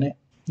Alexander Payne,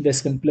 the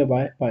screenplay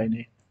by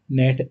Payne,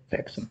 Nate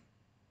Faxon,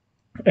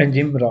 and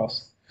Jim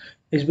Ross.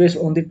 Is based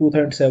on the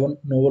 2007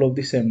 novel of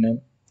the same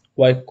name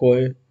by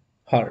Coy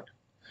Hart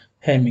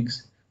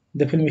Hemmings.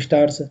 The film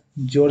stars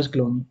George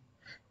Clooney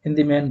in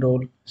the main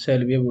role,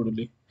 Sylvia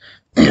Woodley,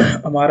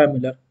 Amara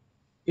Miller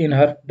in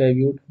her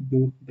debut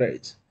Blue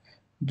Brides,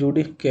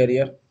 Judy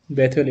Carrier,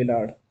 Bethel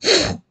Lillard,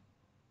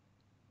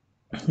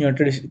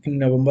 United in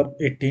November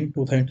 18,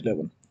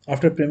 2011,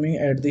 after premiering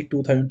at the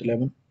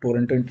 2011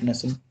 Toronto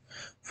International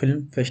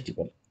Film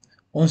Festival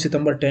on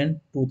September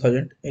 10,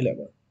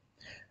 2011.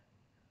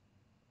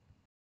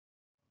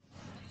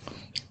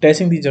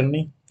 Tracing the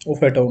journey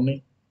of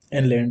attorney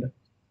and land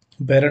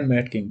Baron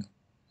Matt King,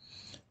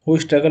 who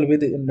struggled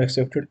with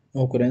unaccepted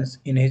occurrence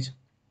in his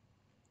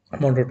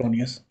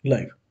monotonous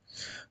life.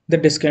 The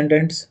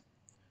Descendants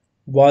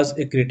was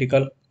a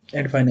critical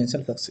and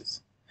financial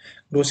success,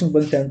 grossing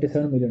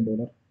 $177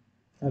 million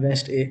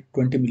against a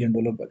 $20 million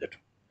budget,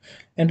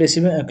 and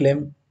receiving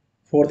acclaim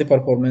for the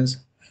performance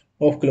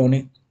of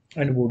Clooney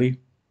and Woody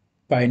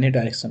Payne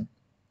direction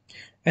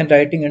and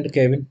writing and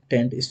Kevin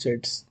Tent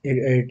States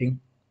editing.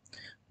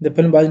 The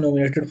film was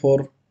nominated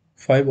for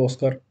 5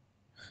 Oscars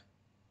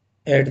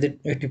at the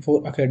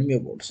 84 Academy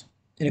Awards,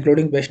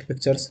 including Best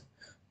Pictures,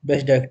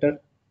 Best Actor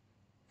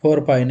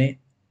for Pine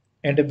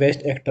and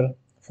Best Actor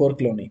for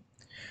Clooney,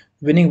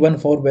 winning one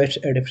for Best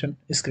Adaptation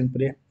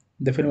Screenplay.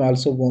 The film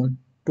also won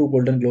two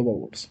Golden Globe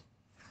Awards.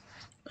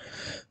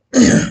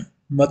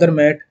 Mother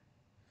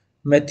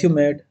Matthew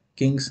Matt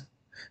Kings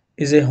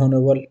is a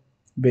honorable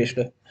based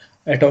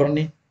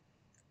attorney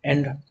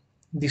and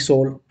the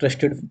sole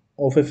trusted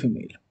of a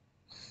female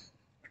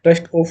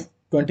trust of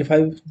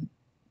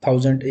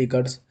 25,000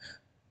 acres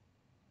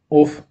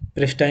of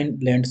pristine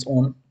lands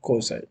on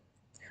coastside.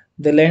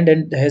 The land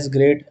and has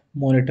great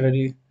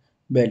monetary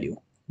value,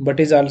 but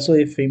is also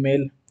a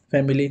female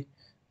family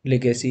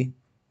legacy.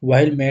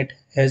 While Matt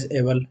has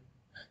able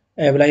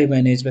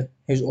managed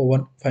his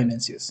own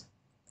finances,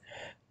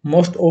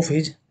 most of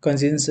his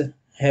cousins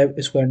have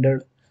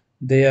squandered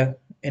their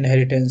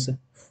inheritance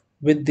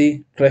with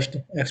the trust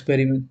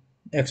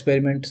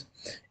experiments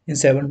in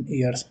 7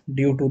 years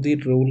due to the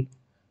rule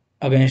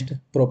against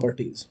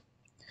properties.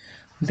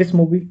 This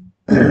movie,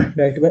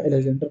 directed by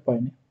Alexander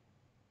Pine,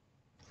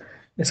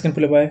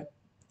 screenplay by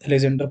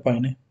Alexander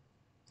Pine,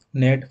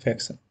 Ned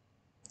Faxon,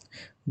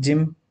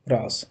 Jim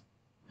Ross,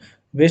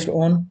 based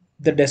on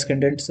The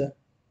Descendants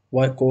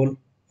by Cole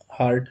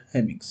Hart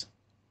Hemmings,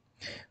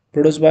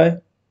 produced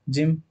by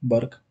Jim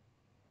Burke,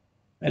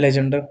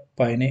 Alexander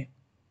Pine,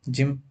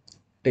 Jim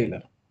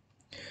Taylor,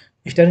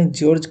 starring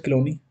George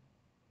Clooney,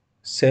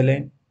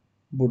 Shailene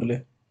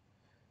Woodley,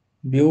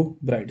 Beau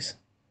Brides,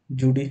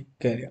 Judy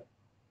Carrier.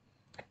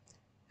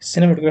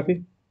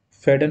 Cinematography,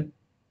 Fedon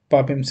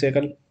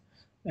Papimsekal,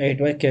 edited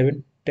by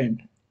Kevin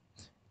Tent.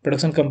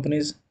 Production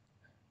companies,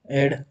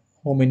 Ad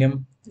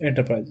Hominem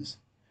Enterprises.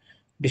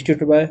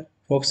 Distributed by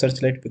Fox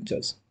Searchlight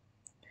Pictures.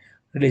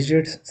 Release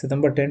date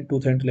September 10,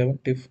 2011,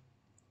 TIFF.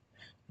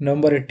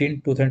 November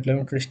 18, 2011,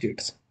 United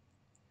States.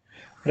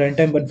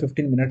 Runtime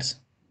 115 minutes.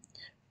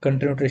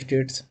 Country United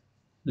States.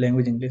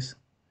 Language English.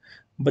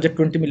 Budget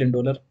 $20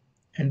 million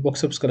and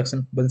box office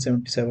collection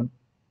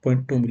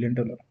 $177.2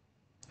 million.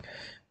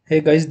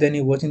 Hey guys, then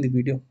you watching the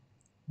video,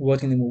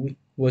 watching the movie,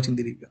 watching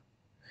the review.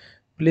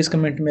 Please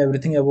comment me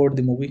everything about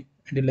the movie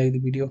and you like the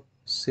video,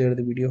 share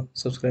the video,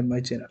 subscribe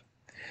my channel.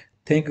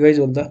 Thank you guys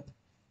all the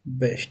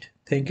best.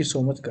 Thank you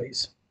so much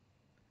guys.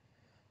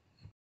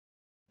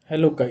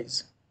 Hello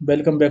guys,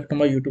 welcome back to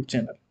my YouTube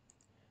channel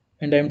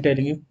and I am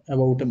telling you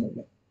about a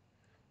movie.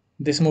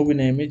 This movie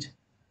name is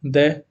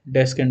The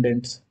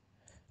Descendants.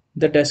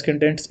 The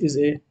Descendants is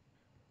a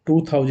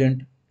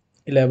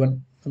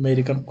 2011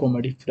 American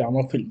comedy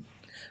drama film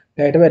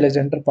directed by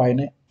Alexander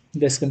Pine,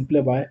 the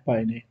screenplay by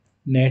Pine,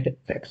 Nate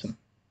Faxon,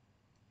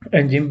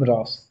 and Jim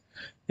Ross.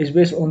 Is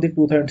based on the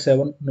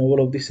 2007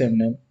 novel of the same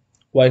name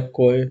by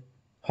Coy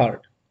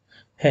Hart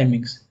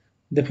Hemmings.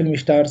 The film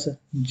stars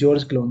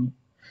George Clooney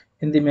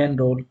in the main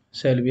role,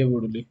 Sylvia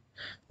Woodley,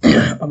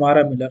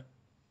 Amara Miller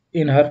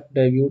in her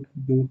debut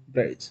Blue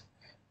Brides,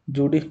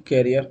 Judy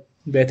Carrier,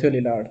 Bethel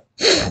Lillard,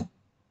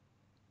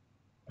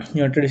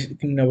 United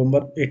in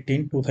November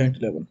 18,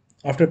 2011,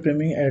 after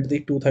premiering at the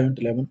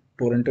 2011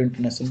 Toronto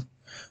International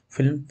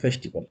Film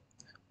Festival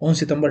on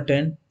September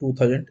 10,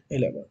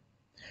 2011.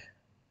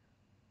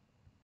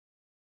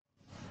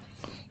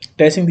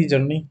 Tracing the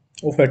journey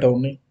of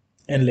attorney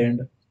and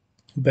land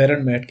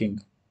Baron Matt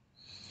King,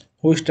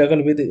 who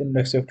struggled with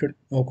unaccepted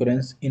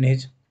occurrence in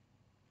his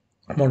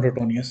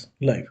monotonous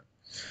life.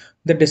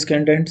 The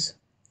Descendants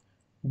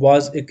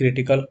was a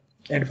critical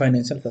and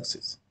financial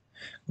success,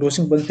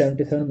 grossing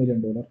 $177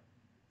 million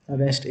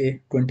against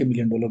a $20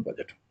 million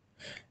budget,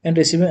 and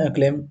receiving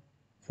acclaim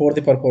for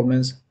the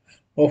performance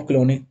of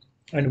Clooney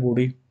and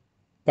Woody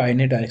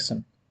Pine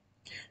direction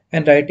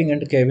and writing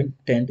and Kevin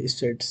Tent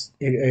States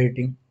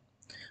editing.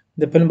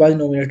 The film was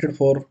nominated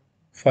for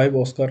 5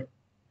 Oscars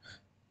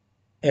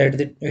at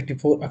the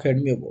 84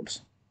 Academy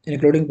Awards,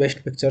 including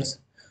Best Pictures,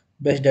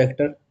 Best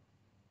Director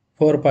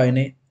for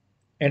Pine,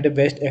 and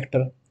Best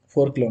Actor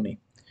for Clooney,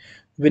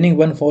 winning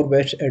one for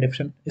Best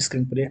Adaptation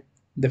Screenplay.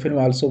 The film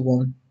also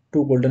won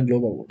two Golden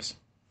Globe Awards.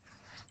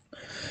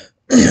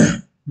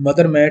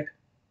 Mother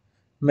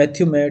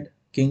Matthew Matt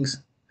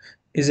Kings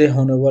is a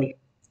honorable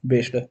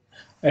based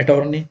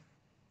attorney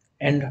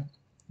and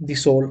the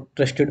sole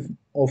trusted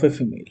of a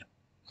female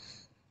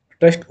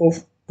trust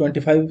of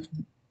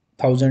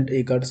 25,000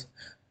 acres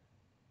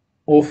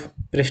of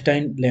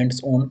pristine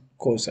lands on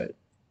coastside.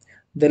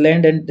 The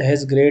land and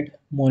has great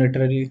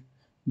monetary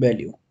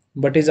value,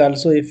 but is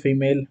also a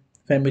female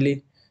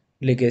family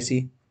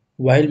legacy.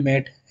 While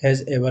Matt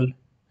has able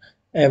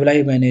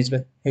managed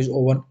his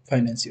own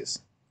finances,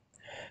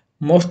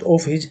 most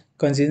of his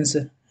cousins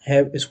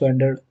have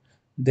squandered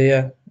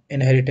their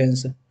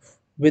inheritance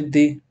with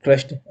the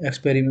trust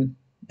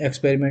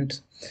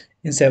experiments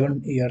in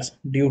 7 years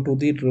due to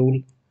the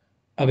rule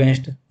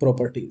against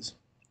properties.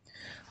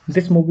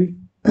 This movie,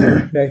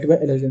 directed by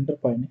Alexander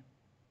Pine,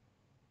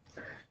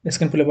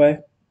 screenplay by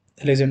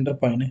Alexander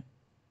Pine,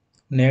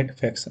 Ned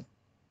Faxon,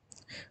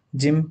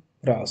 Jim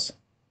Ross,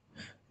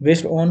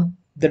 based on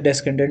The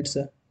Descendants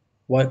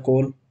by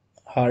Cole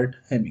Hart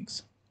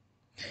Hemmings,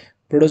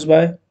 produced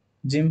by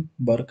Jim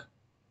Burke,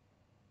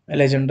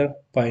 Alexander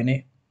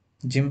Pine,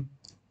 Jim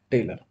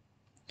Taylor,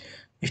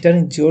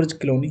 starring George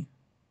Clooney,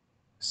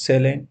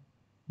 Shailene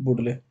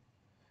Woodley,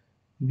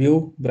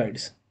 Beau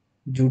Brides,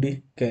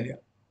 Judy Carrier.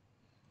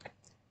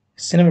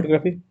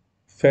 Cinematography,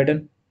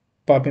 Fedon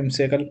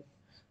Papimsekal,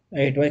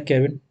 edited by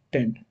Kevin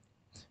Tent.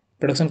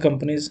 Production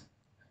companies,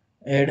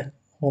 Ad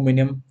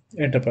Hominem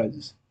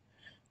Enterprises.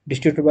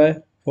 Distributed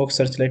by Fox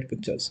Searchlight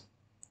Pictures.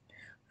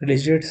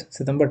 Release dates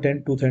September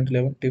 10,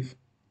 2011 to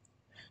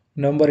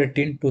November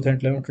 18,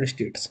 2011 to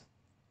states.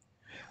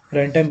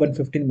 Runtime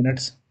 115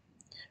 minutes.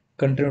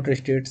 Country United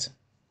States.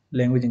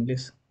 Language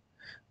English.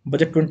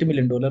 Budget $20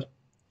 million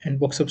and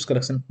box office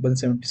collection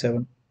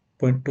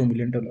 $177.2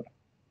 million.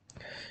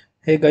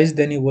 Hey guys,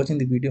 then you watching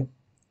the video,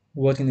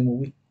 watching the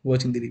movie,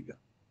 watching the review.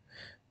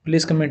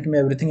 Please comment me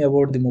everything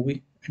about the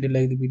movie and you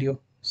like the video,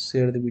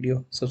 share the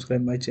video,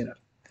 subscribe my channel.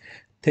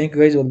 Thank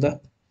you guys all the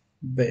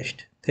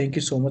best. Thank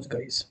you so much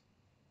guys.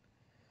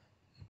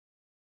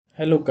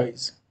 Hello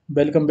guys,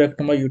 welcome back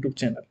to my YouTube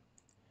channel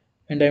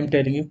and I am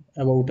telling you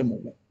about a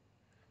movie.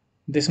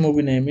 This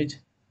movie name is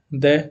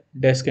The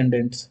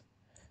Descendants.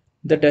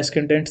 The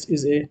Descendants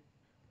is a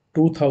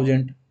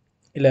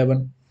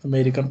 2011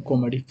 American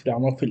comedy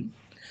drama film.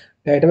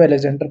 Directed by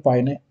Alexander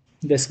Payne,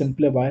 the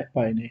screenplay by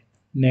Payne,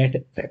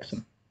 Nate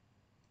Faxon,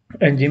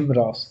 and Jim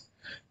Ross.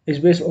 Is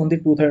based on the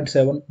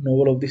 2007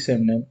 novel of the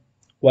same name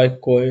by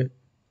Coy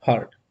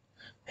Hart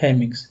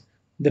Hemmings.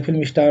 The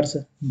film stars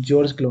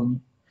George Clooney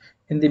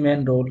in the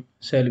main role,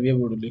 Sylvia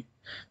Woodley,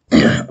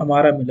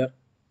 Amara Miller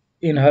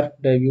in her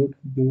debut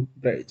Blue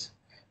Brides,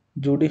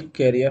 Judy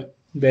Carrier,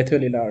 Bethel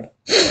Lillard,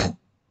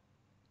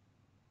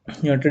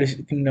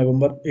 United in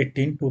November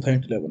 18,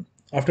 2011,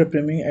 after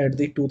premiering at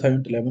the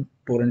 2011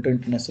 Toronto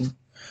International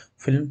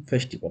Film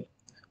Festival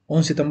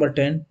on September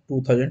 10,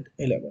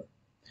 2011.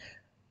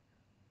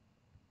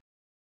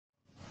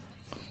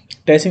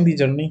 Tracing the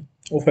journey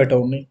of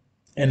attorney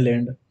and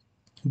land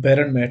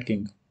Baron Matt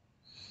King,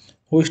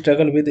 who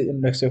struggled with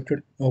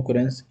unaccepted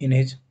occurrence in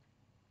his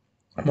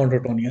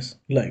monotonous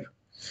life.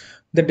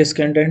 The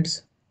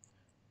Descendants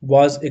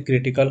was a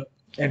critical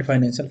and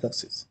financial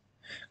success,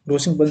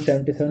 grossing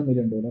 $177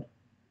 million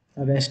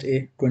against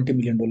a $20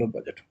 million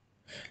budget,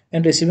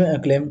 and receiving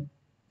acclaim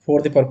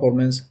for the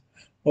performance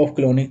of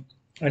Clooney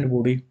and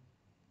Woody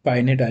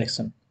Pine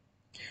direction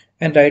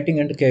and writing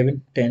and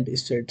Kevin Tent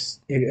States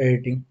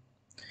editing.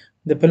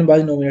 The film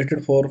was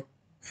nominated for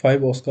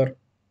 5 Oscars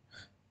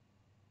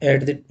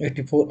at the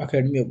 84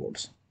 Academy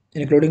Awards,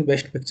 including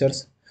Best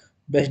Pictures,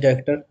 Best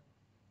Director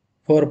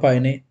for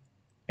Pine,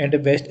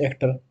 and Best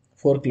Actor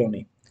for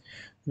Clooney,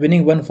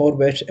 winning one for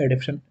Best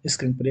Adaptation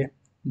Screenplay.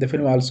 The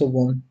film also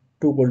won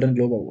 2 Golden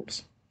Globe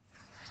Awards.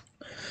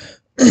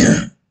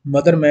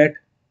 Mother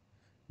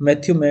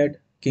Matthew Matt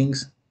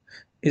Kings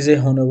is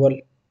a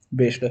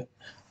Hannibal-based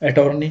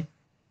attorney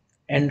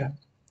and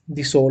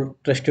the sole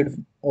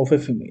trusted of a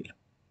female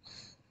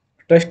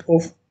trust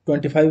of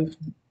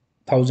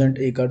 25,000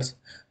 acres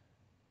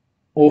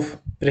of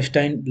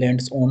pristine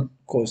lands on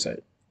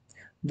coastside.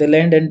 The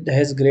land and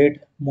has great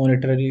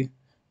monetary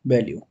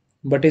value,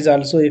 but is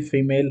also a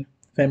female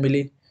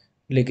family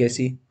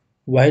legacy,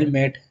 while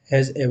Matt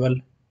has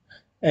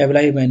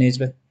ably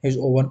managed his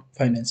own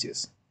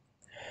finances.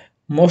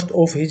 Most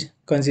of his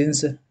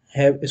cousins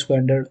have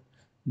squandered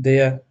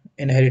their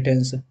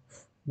inheritance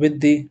with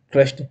the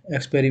trust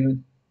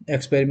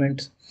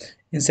experiments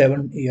in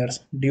 7 years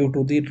due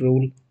to the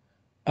rule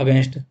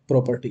against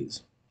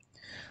properties.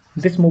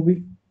 This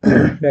movie,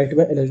 directed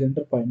by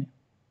Alexander Payne,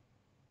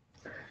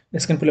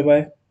 screenplay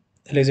by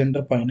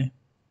Alexander Payne,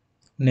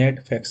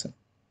 Nate Faxon,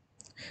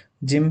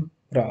 Jim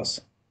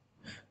Ross,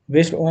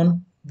 based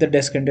on The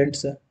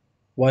Descendants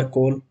by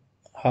Cole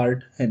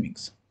Hart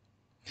Hemmings,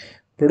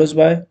 produced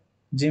by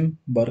Jim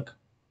Burke,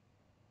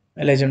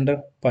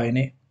 Alexander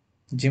Payne,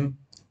 Jim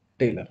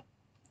Taylor,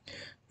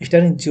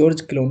 starring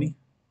George Clooney,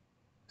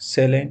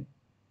 Shailene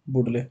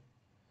Woodley,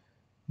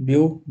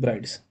 Beau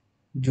Brides,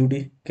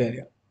 Judy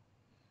Carrier.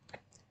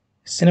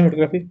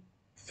 Cinematography,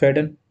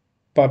 Fedon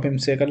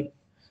Papimsekal,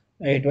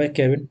 edited by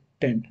Kevin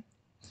Tent.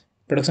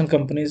 Production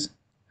companies,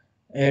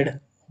 Ad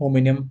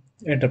Hominem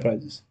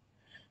Enterprises.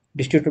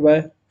 Distributed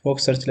by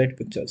Fox Searchlight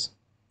Pictures.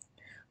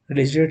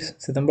 Release dates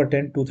September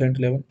 10,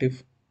 2011 to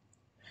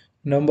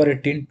November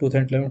 18,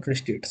 2011 to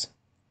states.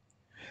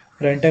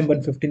 Runtime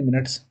 115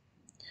 minutes.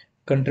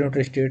 Country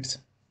United States.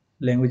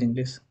 Language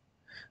English.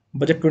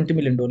 Budget $20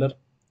 million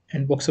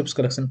and box office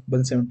collection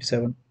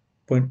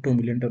 $177.2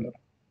 million.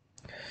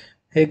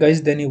 Hey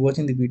guys, then you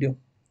watching the video,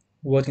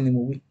 watching the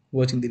movie,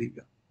 watching the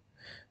review.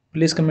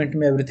 Please comment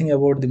me everything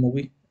about the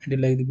movie and you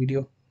like the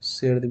video,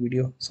 share the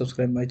video,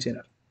 subscribe my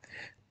channel.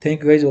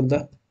 Thank you guys all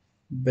the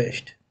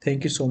best.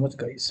 Thank you so much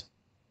guys.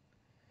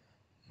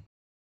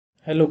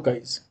 Hello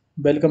guys,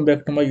 welcome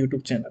back to my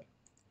YouTube channel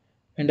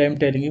and I am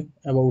telling you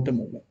about a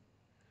movie.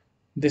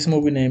 This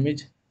movie name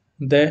is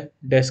The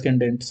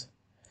Descendants.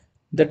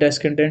 The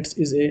Descendants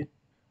is a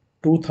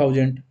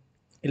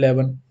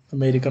 2011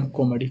 American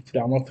comedy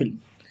drama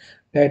film.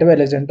 Directed by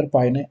Alexander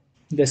Payne,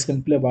 the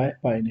screenplay by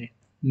Payne,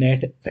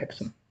 Nate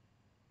Faxon,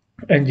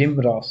 and Jim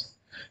Ross.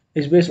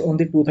 Is based on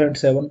the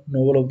 2007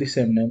 novel of the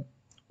same name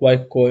by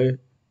Coy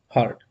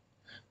Heart,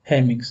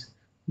 Hemmings.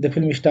 The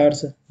film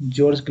stars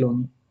George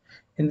Clooney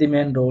in the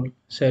main role,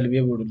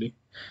 Sylvia Woodley,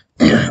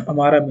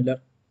 Amara Miller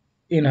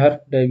in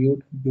her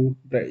debut, Blue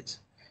Brides,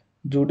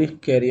 Judy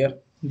Carrier,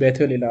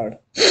 Bethel Lillard,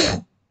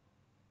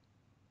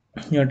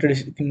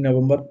 introduced in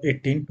November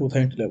 18,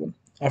 2011,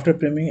 after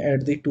premiering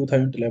at the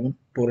 2011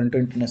 Toronto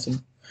International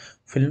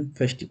Film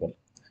Festival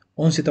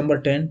on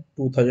September 10,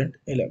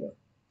 2011.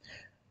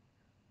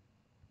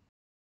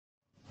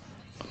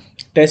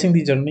 Tracing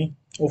the journey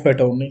of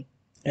attorney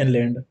and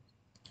land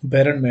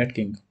Baron Matt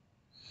King,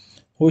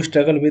 who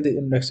struggled with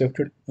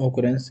unaccepted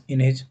occurrence in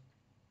his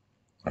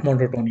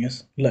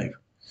monotonous life.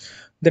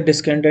 The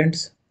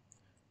Descendants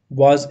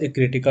was a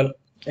critical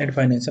and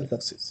financial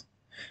success,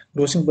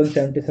 grossing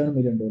 $177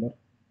 million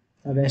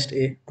against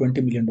a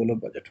 $20 million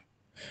budget,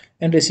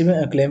 and receiving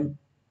acclaim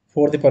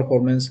for the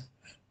performance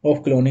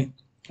of Clooney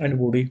and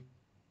Woody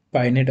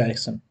Pine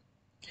direction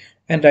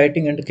and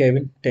writing and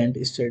Kevin Tent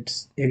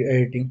States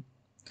editing.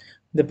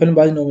 The film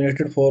was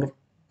nominated for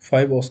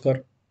 5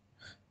 Oscars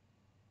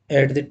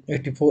at the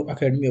 84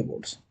 Academy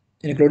Awards,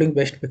 including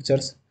Best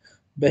Pictures,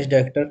 Best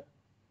Director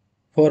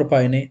for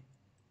Pine,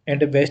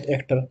 and Best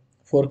Actor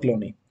for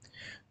Clooney,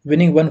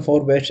 winning one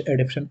for Best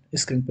Adaptation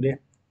Screenplay.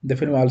 The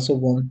film also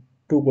won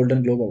 2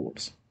 Golden Globe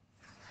Awards.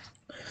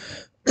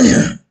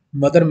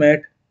 Mother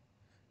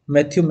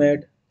Matthew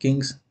Matt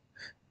Kings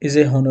is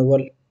a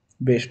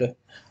Hannibal-based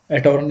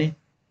attorney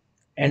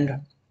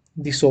and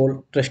the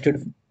sole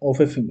trusted of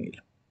a female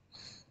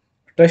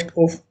trust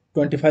of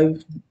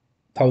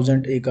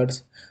 25,000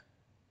 acres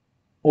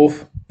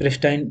of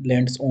pristine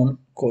lands on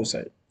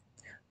Kosai.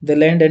 The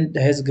land and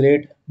has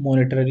great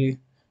monetary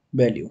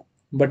value,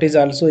 but is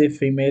also a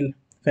female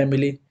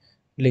family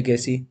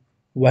legacy.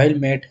 While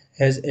Matt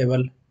has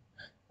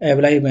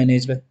ably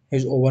managed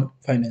his own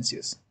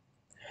finances,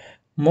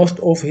 most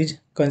of his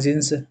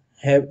cousins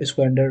have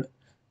squandered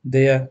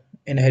their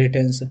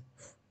inheritance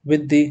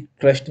with the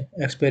trust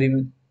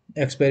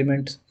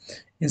experiments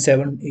in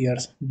 7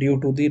 years due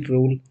to the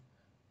rule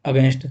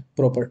against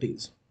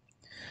properties.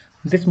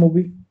 This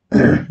movie,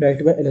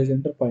 directed by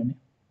Alexander Pine,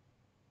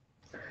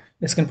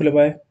 screenplay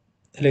by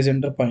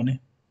Alexander Pine,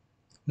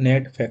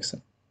 Ned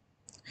Faxon,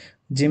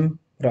 Jim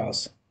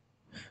Ross,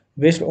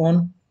 based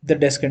on The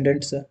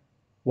Descendants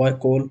by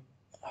Cole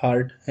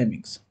Hart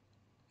Hemmings,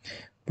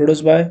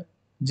 produced by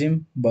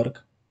Jim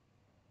Burke,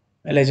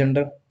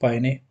 Alexander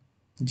Pine,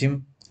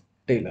 Jim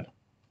Taylor,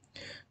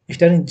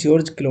 starring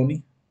George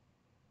Clooney,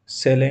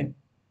 Shailene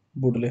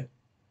Woodley,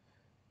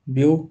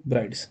 Beau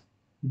Brides,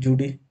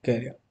 Judy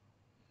Carrier.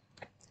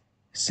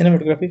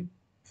 Cinematography,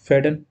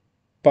 Fedon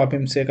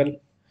Papimsekal,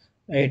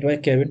 edited by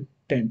Kevin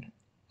Tent.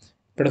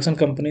 Production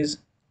companies,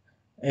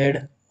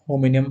 Ad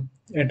Hominem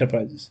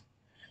Enterprises.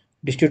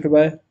 Distributed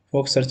by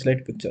Fox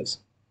Searchlight Pictures.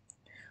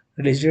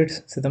 Release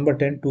date September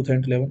 10,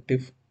 2011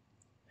 TIFF.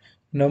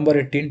 November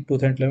 18,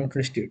 2011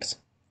 United States.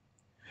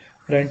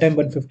 Runtime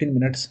 115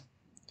 minutes.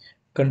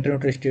 Country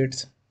United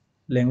States.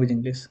 Language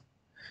English.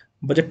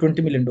 Budget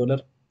 $20 million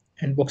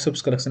and box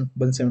office collection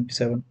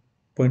 $177.2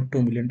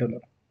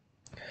 million.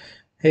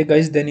 Hey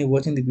guys, then you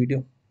watching the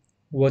video,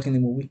 watching the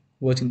movie,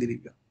 watching the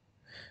review.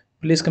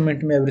 Please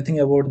comment me everything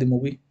about the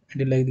movie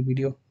and you like the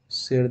video,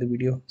 share the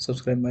video,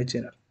 subscribe my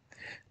channel.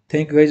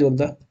 Thank you guys all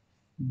the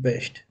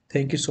best.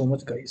 Thank you so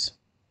much guys.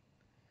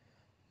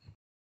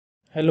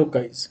 Hello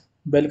guys,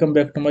 welcome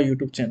back to my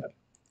YouTube channel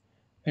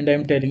and I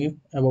am telling you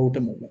about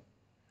a movie.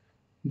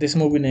 This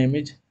movie name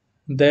is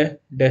The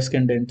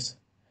Descendants.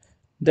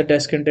 The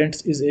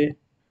Descendants is a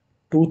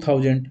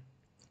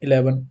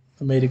 2011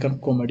 American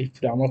comedy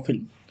drama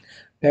film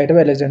directed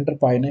by Alexander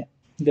Pine,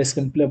 the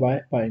screenplay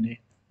by Pine,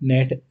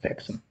 Nate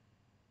Faxon,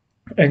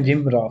 and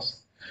Jim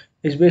Ross.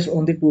 Is based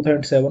on the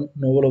 2007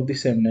 novel of the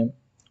same name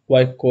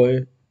by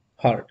Coy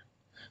Hart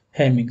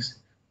Hemmings.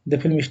 The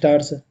film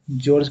stars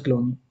George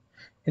Clooney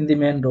in the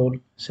main role,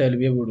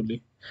 Sylvia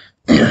Woodley,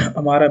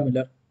 Amara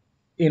Miller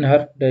in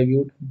her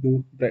debut,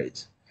 Blue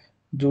Brides,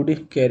 Judy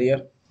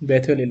Carrier,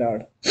 Bethel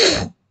Lillard,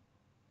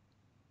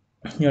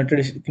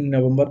 introduced in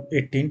November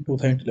 18,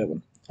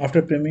 2011,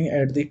 after premiering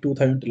at the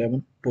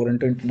 2011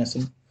 Toronto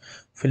International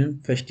Film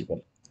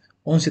Festival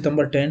on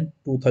September 10,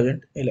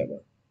 2011.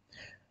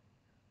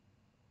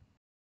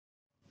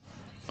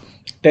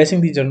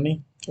 Tracing the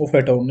journey of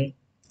attorney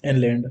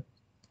and land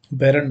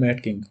Baron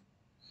Matt King,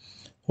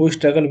 who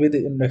struggled with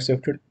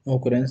unaccepted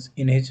occurrence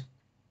in his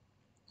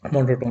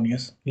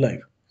monotonous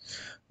life.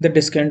 The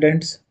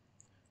Descendants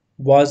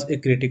was a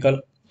critical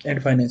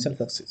and financial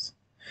success,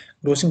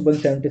 grossing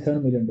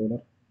 $177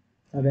 million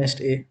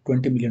against a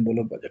 $20 million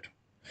budget,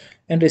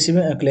 and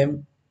receiving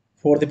acclaim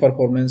for the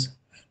performance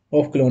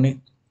of Clooney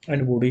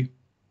and Woody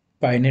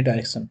Pine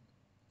direction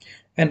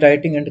and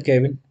writing and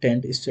Kevin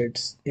Tent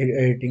States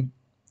editing.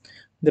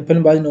 The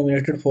film was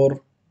nominated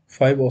for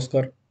 5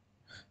 Oscars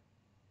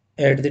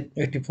at the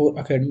 84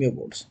 Academy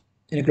Awards,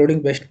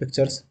 including Best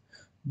Pictures,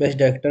 Best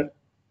Director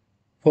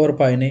for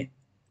Pine,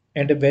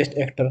 and Best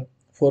Actor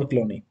for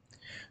Clooney,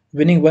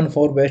 winning one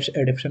for Best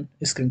Adaptation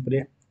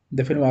Screenplay.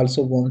 The film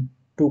also won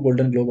 2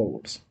 Golden Globe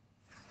Awards.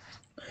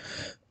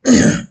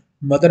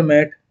 Mother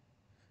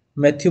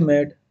Matthew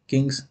Mad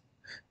Kings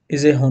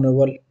is a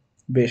honorable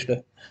based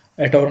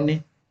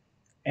attorney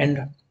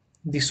and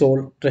the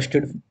sole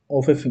trusted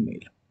of a female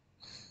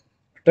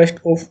trust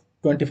of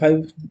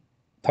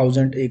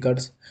 25,000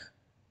 acres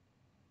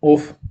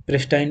of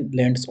pristine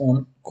lands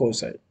on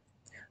coastside.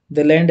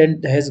 The land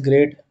and has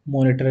great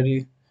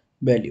monetary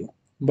value,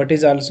 but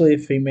is also a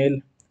female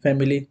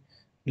family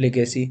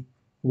legacy,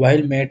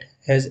 while Matt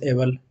has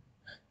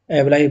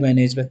ably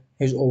managed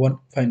his own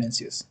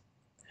finances.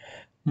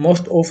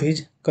 Most of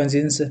his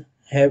cousins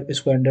have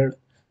squandered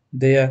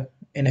their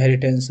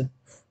inheritance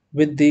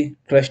with the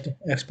trust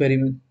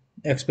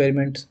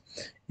experiments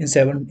in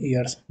 7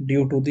 years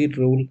due to the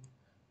rule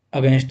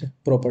against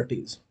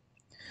properties.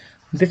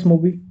 This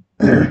movie,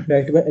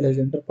 directed by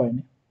Alexander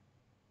Pine,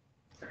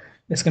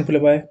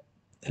 screenplay by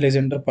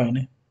Alexander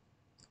Pine,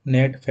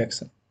 Ned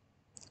Faxon,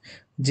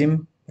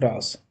 Jim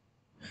Ross,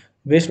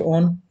 based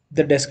on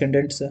The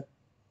Descendants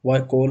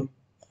by Cole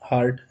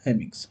Hart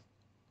Hemmings,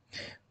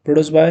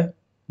 produced by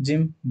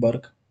Jim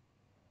Burke,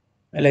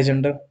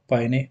 Alexander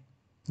Pine,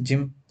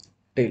 Jim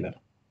Taylor,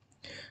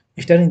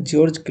 starring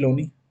George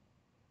Clooney,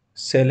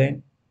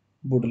 Shailene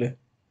Woodley,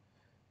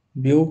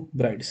 Beau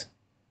Brides,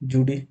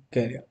 Judy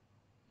Carrier.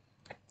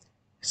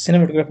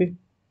 Cinematography,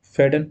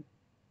 Fedon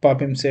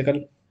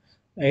Papimsekal,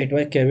 edited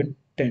by Kevin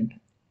Tent.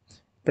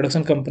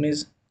 Production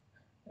companies,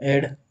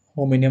 Ad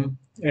Hominem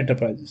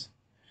Enterprises.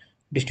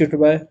 Distributed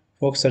by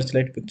Fox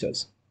Searchlight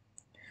Pictures.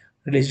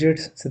 Release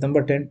date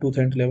September 10,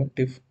 2011,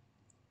 TIFF.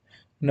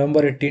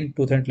 November 18,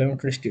 2011,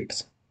 United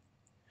States.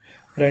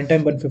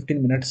 Runtime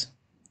 115 minutes.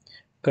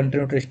 Country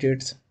United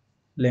States.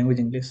 Language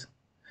English.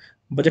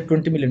 Budget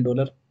 $20 million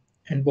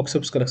and box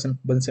office collection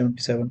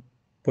 $177.2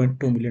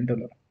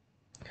 million.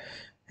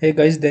 Hey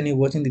guys, then you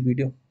watching the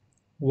video,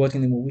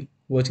 watching the movie,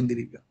 watching the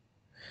review.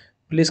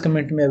 Please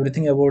comment me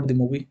everything about the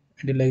movie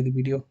and you like the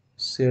video,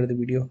 share the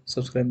video,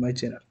 subscribe my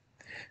channel.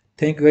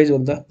 Thank you guys all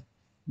the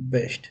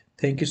best.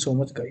 Thank you so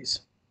much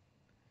guys.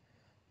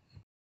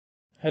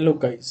 Hello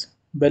guys,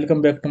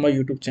 welcome back to my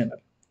YouTube channel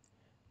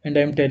and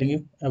I am telling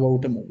you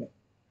about a movie.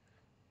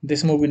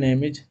 This movie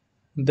name is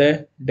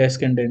The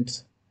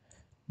Descendants.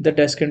 The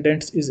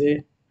Descendants is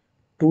a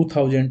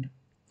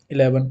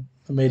 2011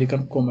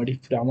 American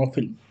comedy drama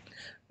film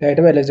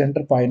directed by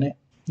Alexander Pine,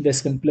 the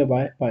screenplay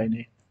by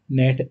Pine,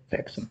 Nate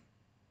Faxon,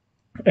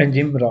 and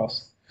Jim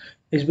Ross.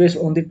 Is based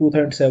on the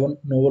 2007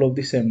 novel of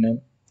the same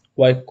name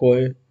by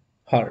Coy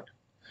Hart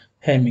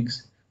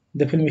Hemmings.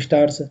 The film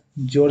stars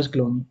George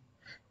Clooney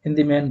in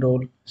the main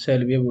role,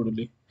 Sylvia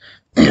Woodley,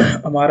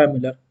 Amara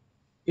Miller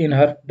in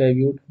her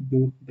debut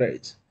Blue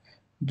Brides,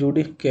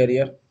 Judy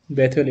Carrier,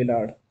 Bethel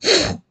Lillard,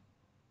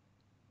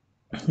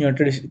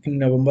 United States in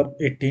November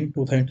 18,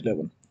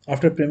 2011,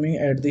 after premiering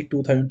at the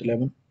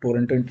 2011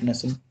 Toronto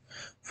International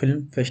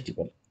Film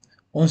Festival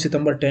on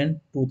September 10,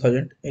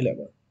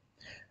 2011.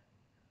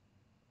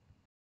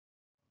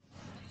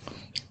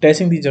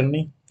 Tracing the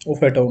journey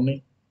of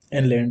attorney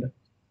and land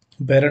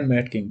Baron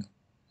Matt King,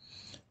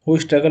 who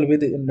struggled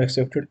with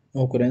unexpected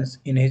occurrence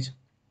in his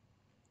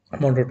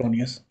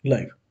monotonous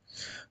life.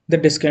 The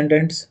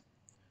Descendants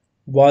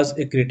was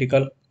a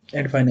critical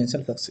and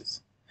financial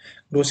success,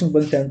 grossing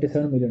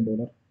 $177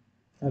 million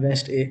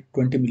against a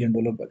 $20 million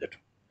budget,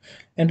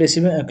 and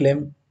receiving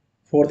acclaim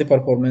for the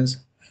performance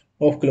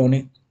of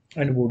Clooney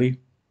and Woody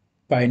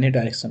Pine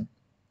direction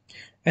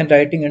and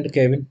writing and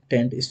Kevin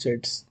Tent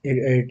states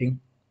editing.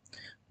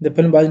 The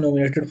film was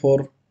nominated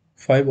for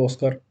 5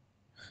 Oscars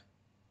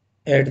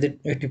at the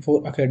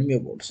 84 Academy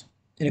Awards,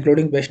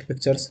 including Best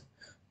Pictures,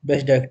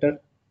 Best Director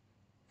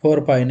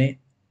for Pine,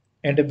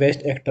 and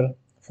Best Actor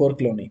for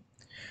Clooney,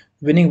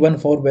 winning one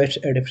for Best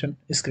Adaptation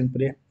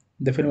Screenplay.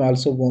 The film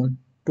also won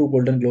 2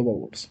 Golden Globe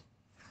Awards.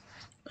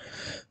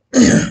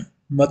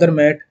 Mother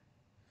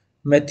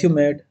Matthew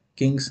Mad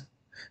Kings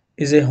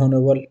is a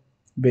honorable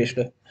based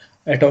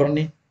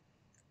attorney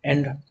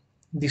and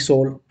the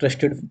sole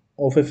trusted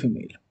of a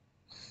female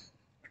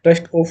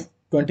trust of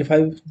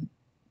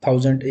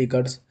 25,000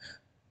 acres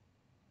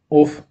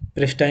of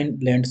pristine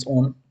lands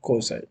on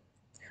coastside.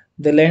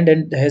 The land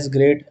and has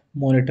great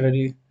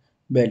monetary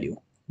value,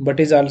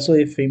 but is also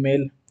a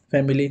female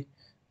family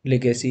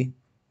legacy,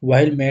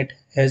 while Matt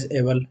has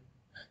ably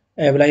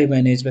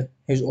managed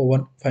his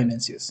own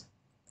finances.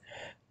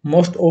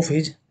 Most of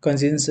his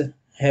cousins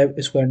have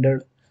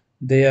squandered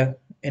their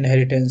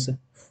inheritance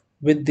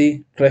with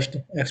the trust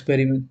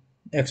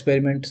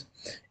experiments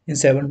in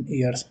 7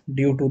 years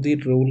due to the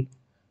rule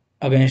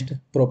against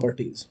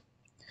properties.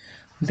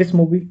 This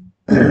movie,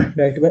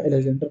 directed by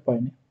Alexander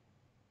Pine,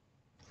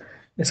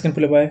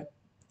 screenplay by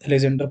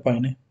Alexander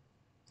Pine,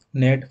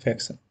 Ned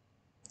Faxon,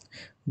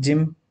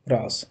 Jim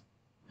Ross,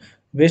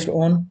 based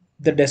on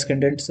The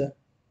Descendants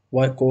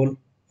by Cole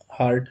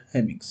Hart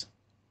Hemmings,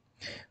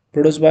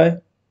 produced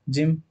by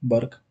Jim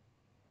Burke,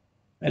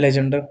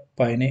 Alexander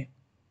Pine,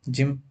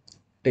 Jim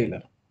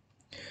Taylor,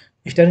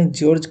 starring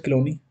George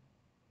Clooney,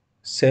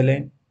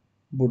 Shailene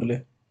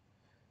Woodley,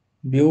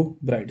 Beau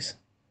Brides,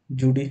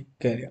 Judy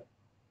Carrier.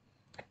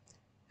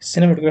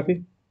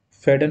 Cinematography,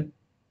 Fedon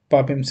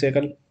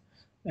Papimsekal,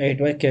 edited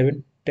by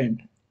Kevin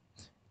Tent.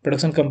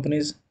 Production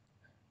companies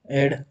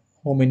Ad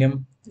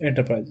Hominem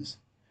Enterprises.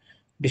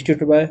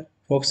 Distributed by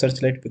Fox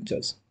Searchlight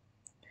Pictures.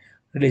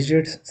 Release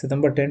dates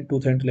September 10,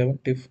 2011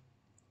 TIFF.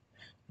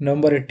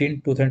 November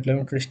 18, 2011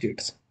 United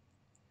States.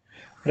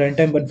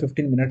 Runtime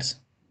 115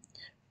 minutes.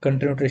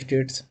 Country United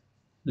States.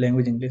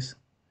 Language English.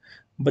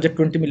 Budget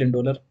 $20 million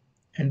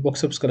and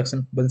box office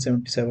collection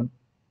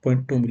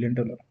 $177.2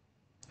 million.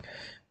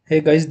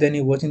 Hey guys, then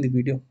you watching the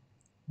video,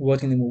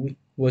 watching the movie,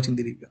 watching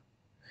the review.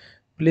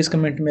 Please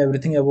comment me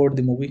everything about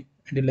the movie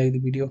and you like the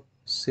video,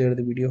 share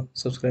the video,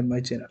 subscribe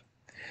my channel.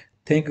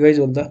 Thank you guys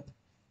all the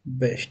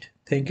best.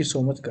 Thank you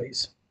so much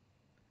guys.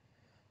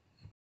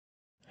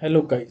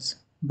 Hello guys,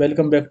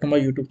 welcome back to my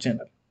YouTube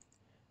channel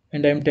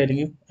and I am telling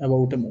you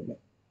about a movie.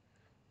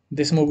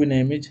 This movie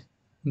name is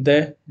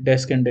The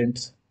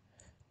Descendants.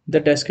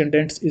 The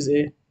Descendants is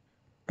a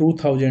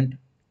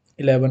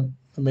 2011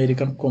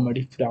 American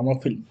comedy drama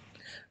film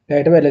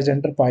directed by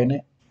Alexander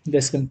Payne, the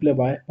screenplay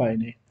by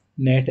Payne,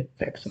 Nate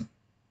Faxon,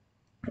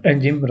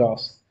 and Jim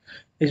Ross.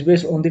 It's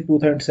based on the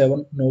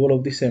 2007 novel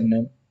of the same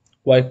name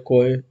by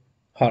Coy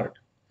Hart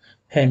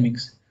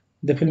Hemmings.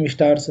 The film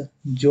stars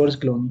George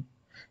Clooney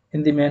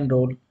in the main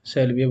role,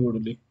 Sylvia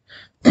Woodley,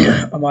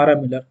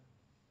 Amara Miller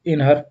in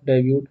her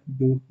debut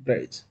Blue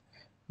Brides,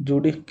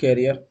 Judy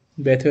Carrier,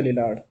 Bethel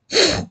Lillard,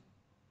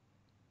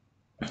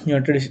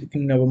 United States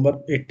in November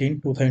 18,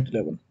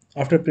 2011,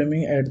 after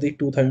premiering at the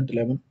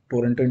 2011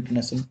 Toronto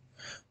International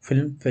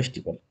Film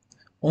Festival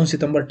on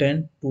September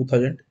 10,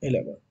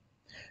 2011.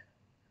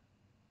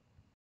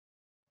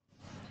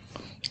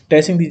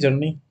 Tracing the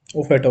journey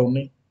of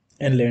attorney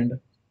and land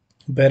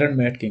Baron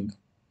Matt King,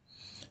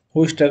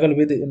 who struggled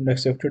with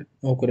unexpected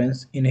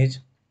occurrence in his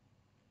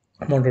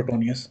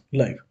monotonous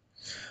life.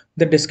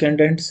 The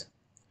Descendants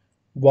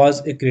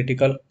was a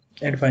critical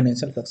and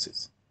financial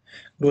success,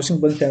 grossing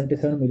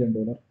 $177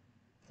 million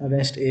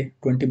against a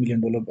 $20 million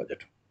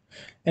budget,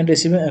 and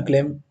receiving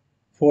acclaim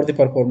for the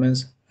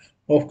performance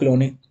of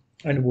Clooney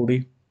and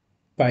Woody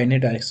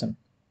Pine direction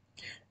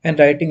and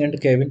writing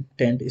and Kevin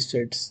Tent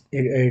States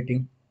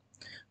editing.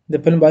 The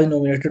film was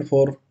nominated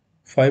for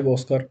 5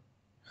 Oscars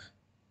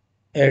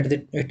at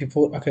the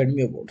 84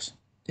 Academy Awards,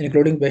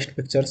 including Best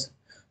Pictures,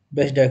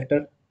 Best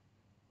Director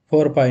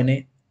for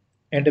Pine,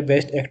 and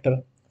Best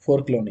Actor for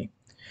Clooney,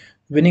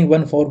 winning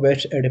one for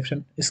Best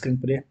Adaptation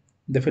Screenplay.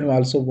 The film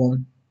also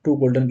won 2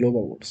 Golden Globe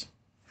Awards.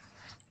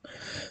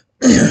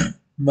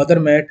 Mother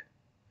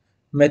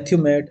Matthew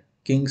Matt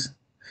Kings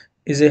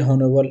is a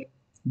honorable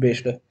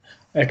based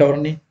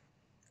attorney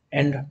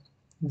and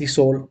the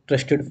sole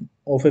trusted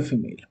of a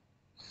female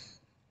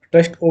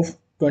trust of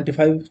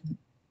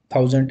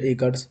 25,000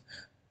 acres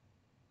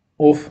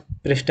of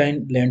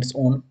pristine lands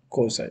on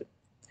coastside.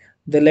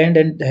 The land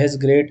and has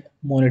great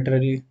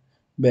monetary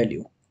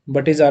value,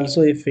 but is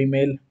also a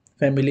female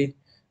family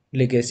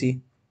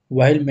legacy.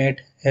 While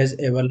Matt has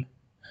able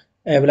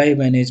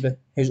managed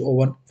his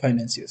own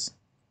finances,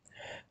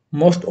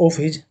 most of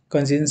his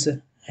cousins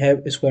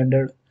have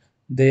squandered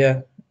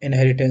their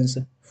inheritance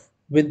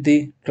with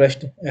the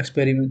trust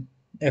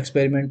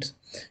experiments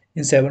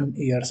in 7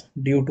 years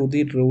due to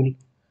the rule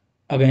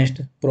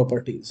against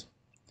properties.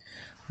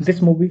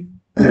 This movie,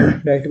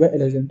 directed by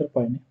Alexander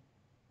Payne,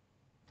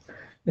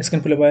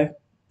 screenplay by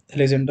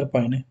Alexander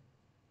Payne,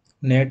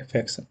 Nate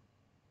Faxon,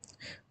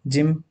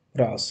 Jim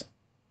Ross,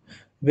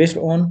 based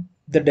on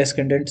The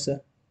Descendants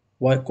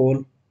by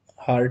Cole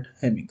Hart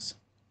Hemmings,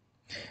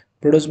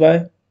 produced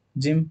by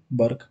Jim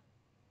Burke,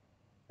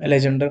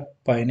 Alexander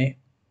Payne,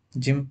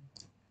 Jim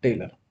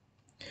Taylor,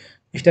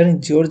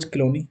 starring George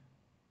Clooney,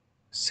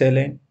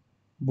 Shailene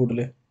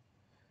Woodley,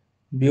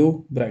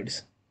 Beau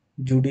Brides,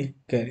 Judy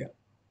Carrier.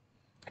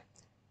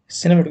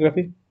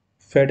 Cinematography,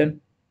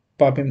 Fedon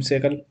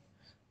Papimsekal,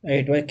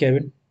 edited by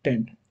Kevin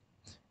Tent.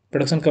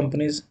 Production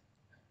companies,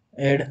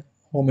 Ad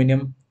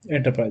Hominem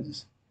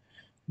Enterprises.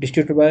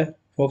 Distributed by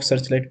Fox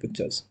Searchlight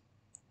Pictures.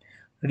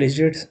 Release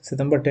dates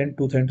September 10,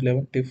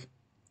 2011 TIFF.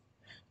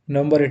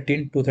 November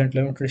 18,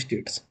 2011 United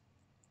States.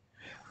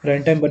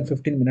 Runtime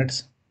 115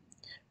 minutes.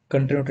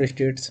 Country United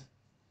States.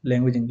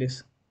 Language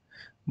English.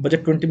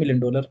 Budget $20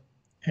 million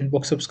and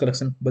box office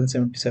collection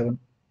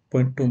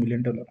 $177.2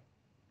 million.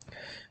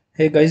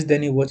 Hey guys,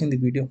 then you watching the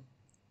video,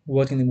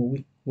 watching the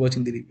movie,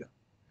 watching the review.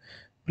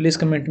 Please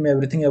comment me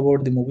everything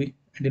about the movie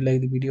and you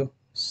like the video,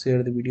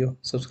 share the video,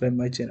 subscribe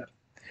my channel.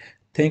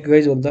 Thank you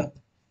guys all the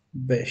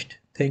best.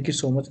 Thank you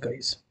so much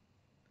guys.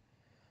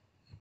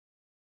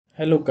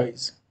 Hello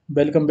guys,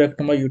 welcome back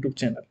to my YouTube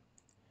channel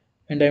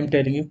and I am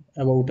telling you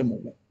about a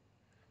movie.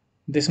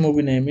 This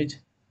movie name is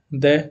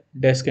The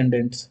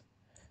Descendants.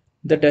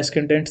 The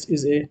Descendants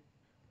is a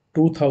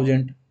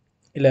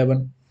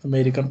 2011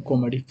 American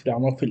comedy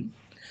drama film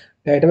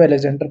directed by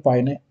Alexander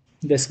Payne,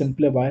 the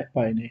screenplay by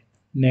Payne,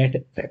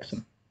 Nate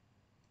Faxon,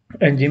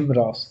 and Jim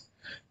Ross.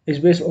 Is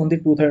based on the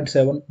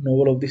 2007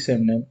 novel of the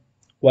same name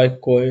by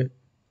Coy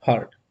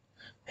Hart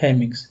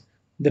Hemmings.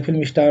 The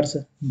film stars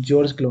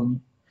George Clooney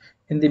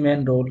in the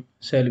main role,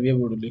 Sylvia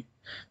Woodley,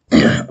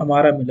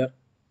 Amara Miller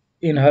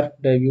in her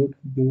debut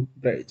Blue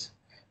Brides,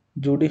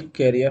 Judy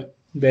Carrier,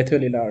 Bethel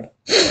Lillard,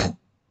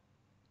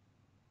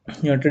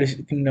 He entered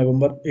in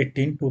November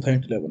 18,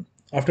 2011,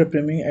 after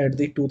premiering at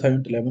the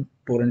 2011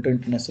 Toronto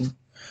International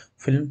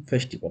Film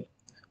Festival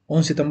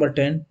on September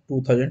 10,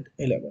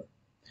 2011.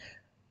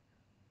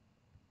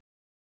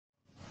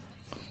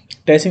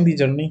 Tracing the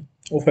journey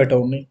of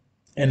attorney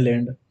and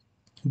land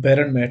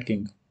Baron Matt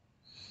King,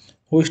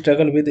 who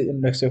struggled with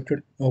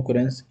unaccepted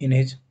occurrence in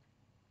his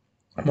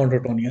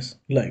monotonous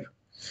life.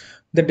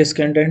 The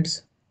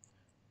Descendants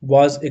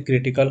was a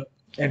critical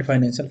and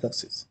financial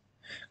success,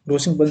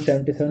 grossing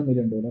 $177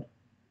 million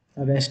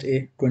against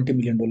a $20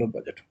 million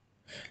budget,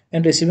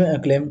 and receiving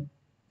acclaim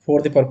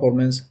for the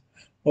performance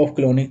of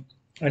Clooney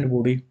and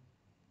Woody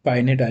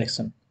Pine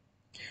direction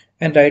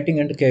and writing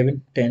and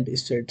Kevin Tent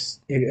States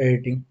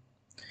editing.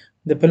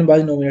 The film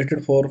was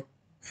nominated for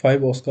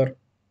 5 Oscars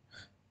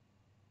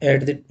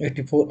at the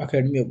 84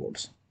 Academy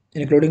Awards,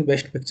 including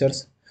Best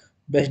Pictures,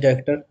 Best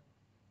Actor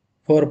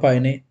for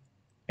Pine,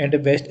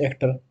 and Best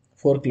Actor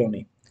for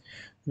Clooney,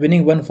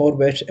 winning one for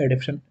Best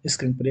Adaptation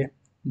Screenplay.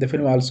 The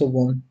film also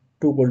won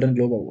 2 Golden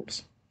Globe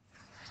Awards.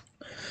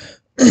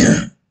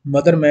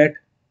 Mother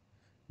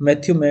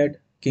Matthew Matt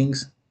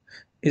Kings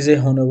is a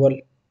honorable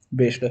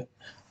based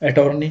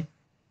attorney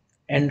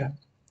and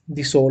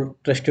the sole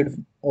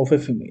trusted of a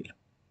female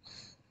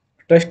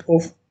trust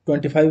of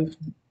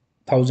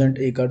 25,000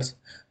 acres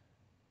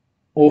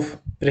of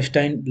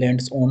pristine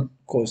lands on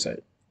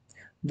coastside.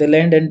 The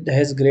land and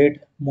has great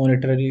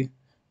monetary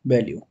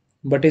value,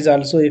 but is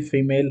also a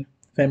female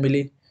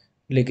family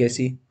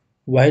legacy,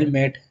 while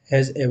Matt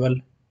has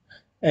ably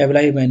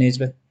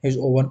managed his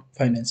own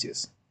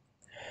finances.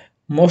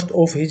 Most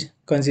of his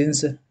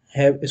cousins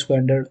have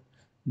squandered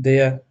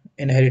their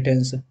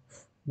inheritance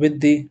with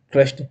the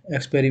trust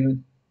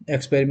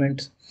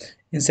experiments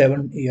in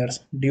 7 years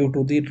due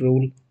to the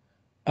rule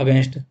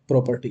against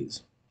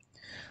properties.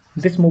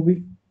 This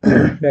movie,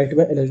 directed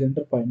by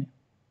Alexander Pine,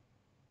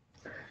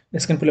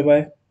 screenplay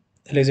by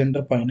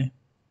Alexander Pine,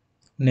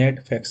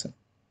 Ned Faxon,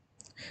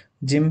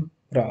 Jim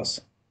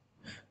Ross,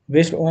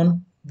 based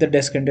on The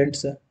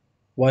Descendants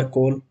by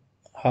Cole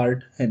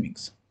Hart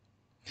Hemmings,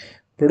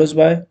 produced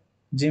by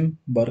Jim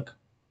Burke,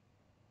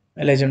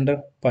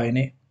 Alexander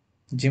Pine,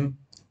 Jim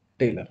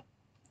Taylor,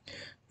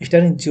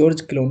 starring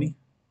George Clooney,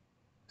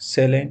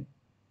 Shailene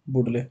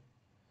Woodley,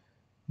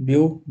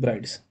 Beau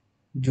Brides,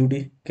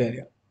 Judy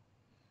Carrier.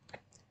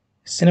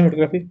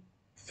 Cinematography,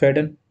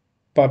 Fedon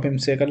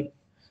Papimsekal,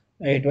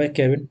 edited by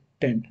Kevin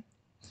Tent.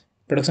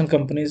 Production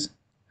companies,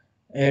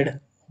 Ad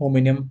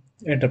Hominem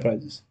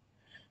Enterprises.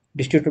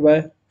 Distributed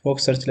by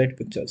Fox Searchlight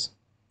Pictures.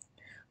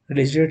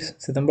 Release dates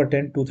September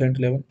 10,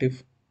 2011,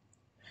 TIFF.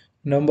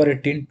 November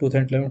 18,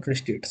 2011, United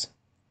States.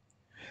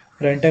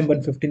 Runtime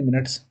 115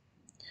 minutes.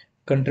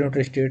 Country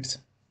United States.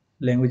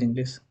 Language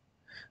English.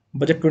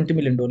 Budget $20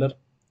 million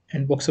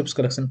and box office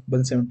collection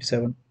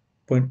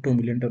 $177.2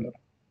 million.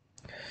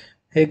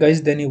 Hey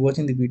guys, then you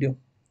watching the video,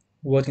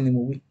 watching the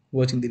movie,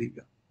 watching the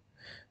review.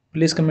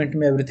 Please comment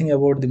me everything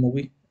about the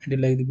movie and you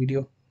like the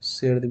video,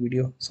 share the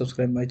video,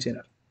 subscribe my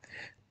channel.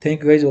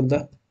 Thank you guys all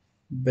the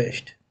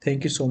best.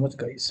 Thank you so much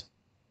guys.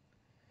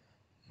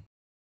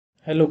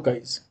 Hello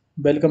guys,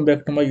 welcome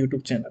back to my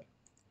YouTube channel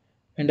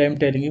and I am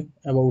telling you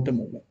about a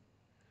movie.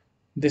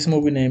 This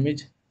movie name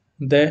is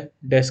The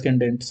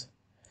Descendants.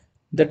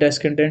 The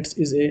Descendants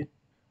is a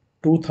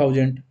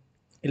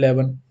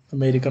 2011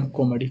 American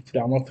comedy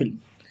drama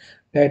film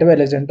directed by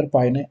Alexander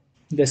Pine,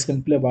 the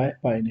screenplay by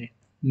Pine,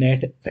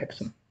 Nate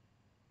Faxon,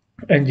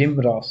 and Jim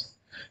Ross.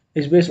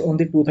 Is based on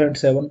the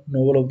 2007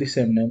 novel of the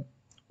same name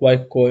by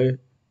Coy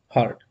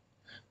Hart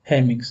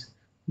Hemmings.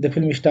 The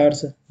film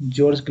stars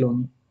George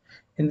Clooney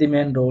in the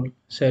main role,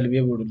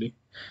 Sylvia Woodley,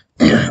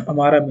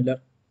 Amara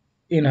Miller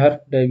in her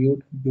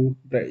debut Blue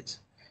Brides,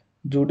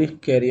 Judy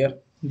Carrier,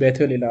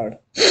 Bethel Lillard.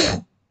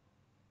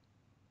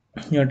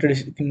 He entered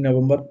in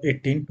November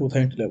 18,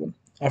 2011,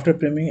 after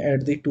premiering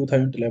at the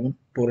 2011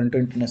 Toronto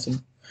International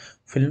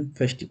Film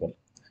Festival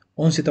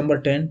on September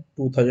 10,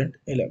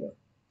 2011.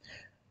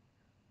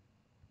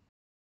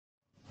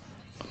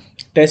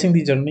 Tracing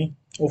the journey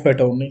of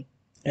attorney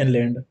and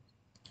land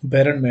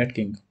Baron Matt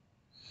King,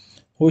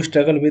 who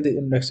struggled with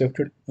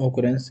unaccepted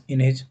occurrence in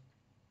his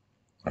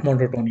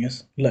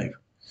monotonous life.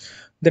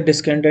 The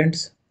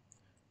Descendants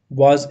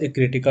was a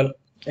critical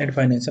and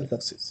financial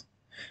success,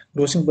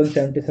 grossing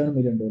 $177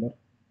 million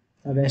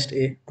against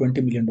a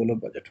 $20 million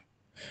budget,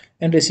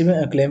 and receiving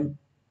acclaim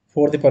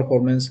for the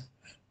performance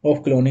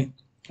of Clooney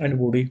and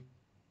Woody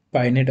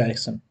Pine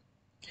direction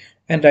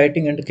and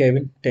writing and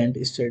Kevin Tent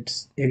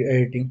States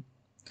editing.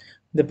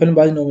 The film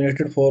was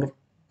nominated for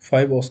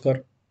 5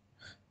 Oscars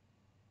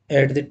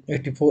at the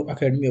 84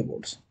 Academy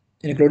Awards,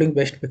 including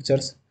Best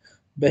Pictures,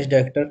 Best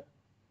Actor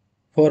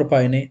for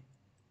Pine,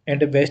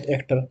 and Best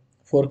Actor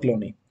for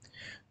Clooney,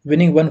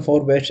 winning one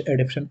for Best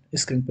Adaptation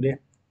Screenplay.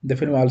 The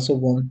film also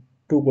won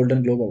 2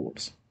 Golden Globe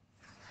Awards.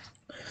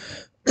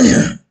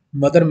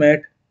 Mother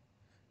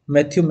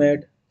Matthew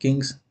Matt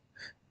Kings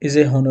is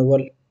a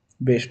honorable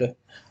based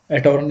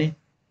attorney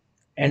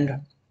and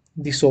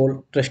the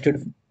sole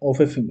trusted of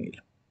a female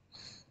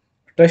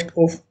trust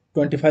of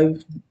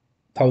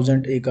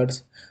 25,000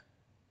 acres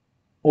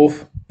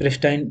of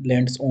pristine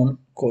lands on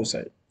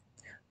coastside.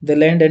 The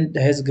land and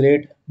has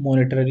great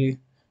monetary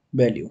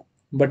value,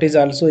 but is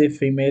also a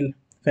female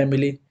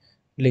family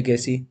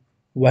legacy.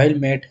 While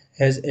Matt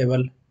has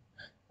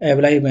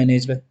ably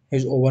managed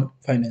his own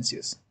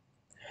finances.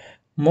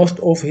 Most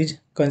of his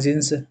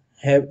cousins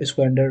have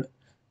squandered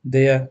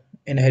their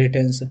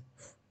inheritance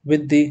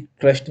with the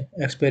trust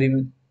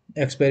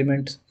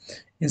experiments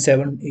in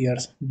 7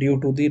 years due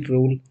to the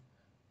rule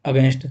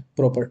against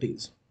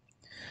properties.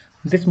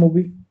 This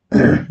movie,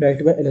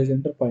 directed by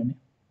Alexander Payne,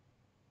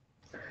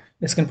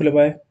 screenplay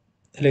by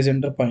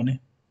Alexander Payne,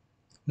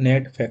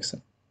 Ned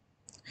Faxon,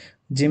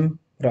 Jim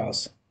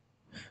Ross,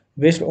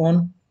 based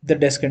on The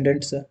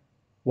Descendants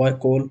by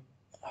Cole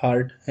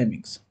Hart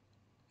Hemmings,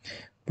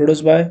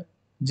 produced by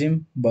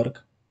Jim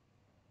Burke,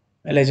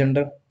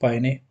 Alexander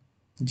Payne,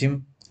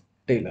 Jim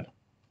Taylor,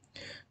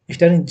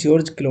 starring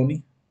George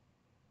Clooney,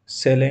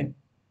 Shailene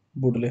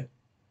Woodley,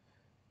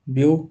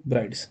 Beau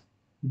Brides,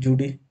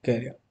 Judy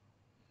Carrier.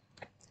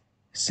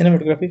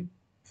 Cinematography,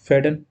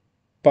 Fedon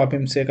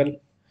Papimsekal,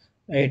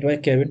 edited by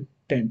Kevin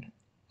Tent.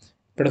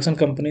 Production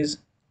companies,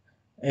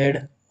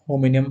 Ad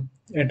Hominem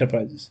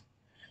Enterprises.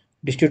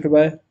 Distributed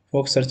by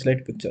Fox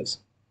Searchlight Pictures.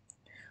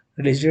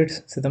 Release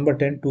date September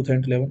 10,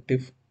 2011,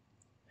 TIFF.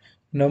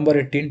 November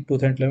 18,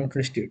 2011,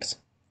 United States.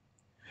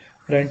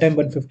 Runtime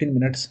 115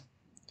 minutes.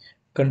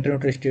 Country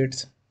United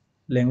States.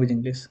 Language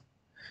English.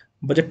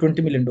 Budget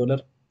 $20 million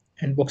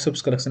and box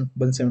office collection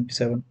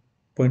 $177.2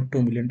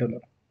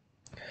 million.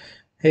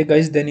 Hey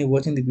guys, then you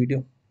watching the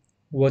video,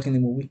 watching the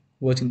movie,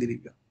 watching the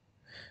review.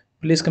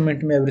 Please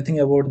comment me everything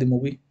about the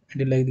movie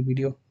and you like the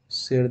video,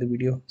 share the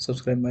video,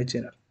 subscribe my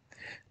channel.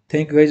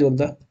 Thank you guys all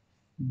the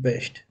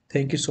best.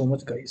 Thank you so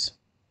much guys.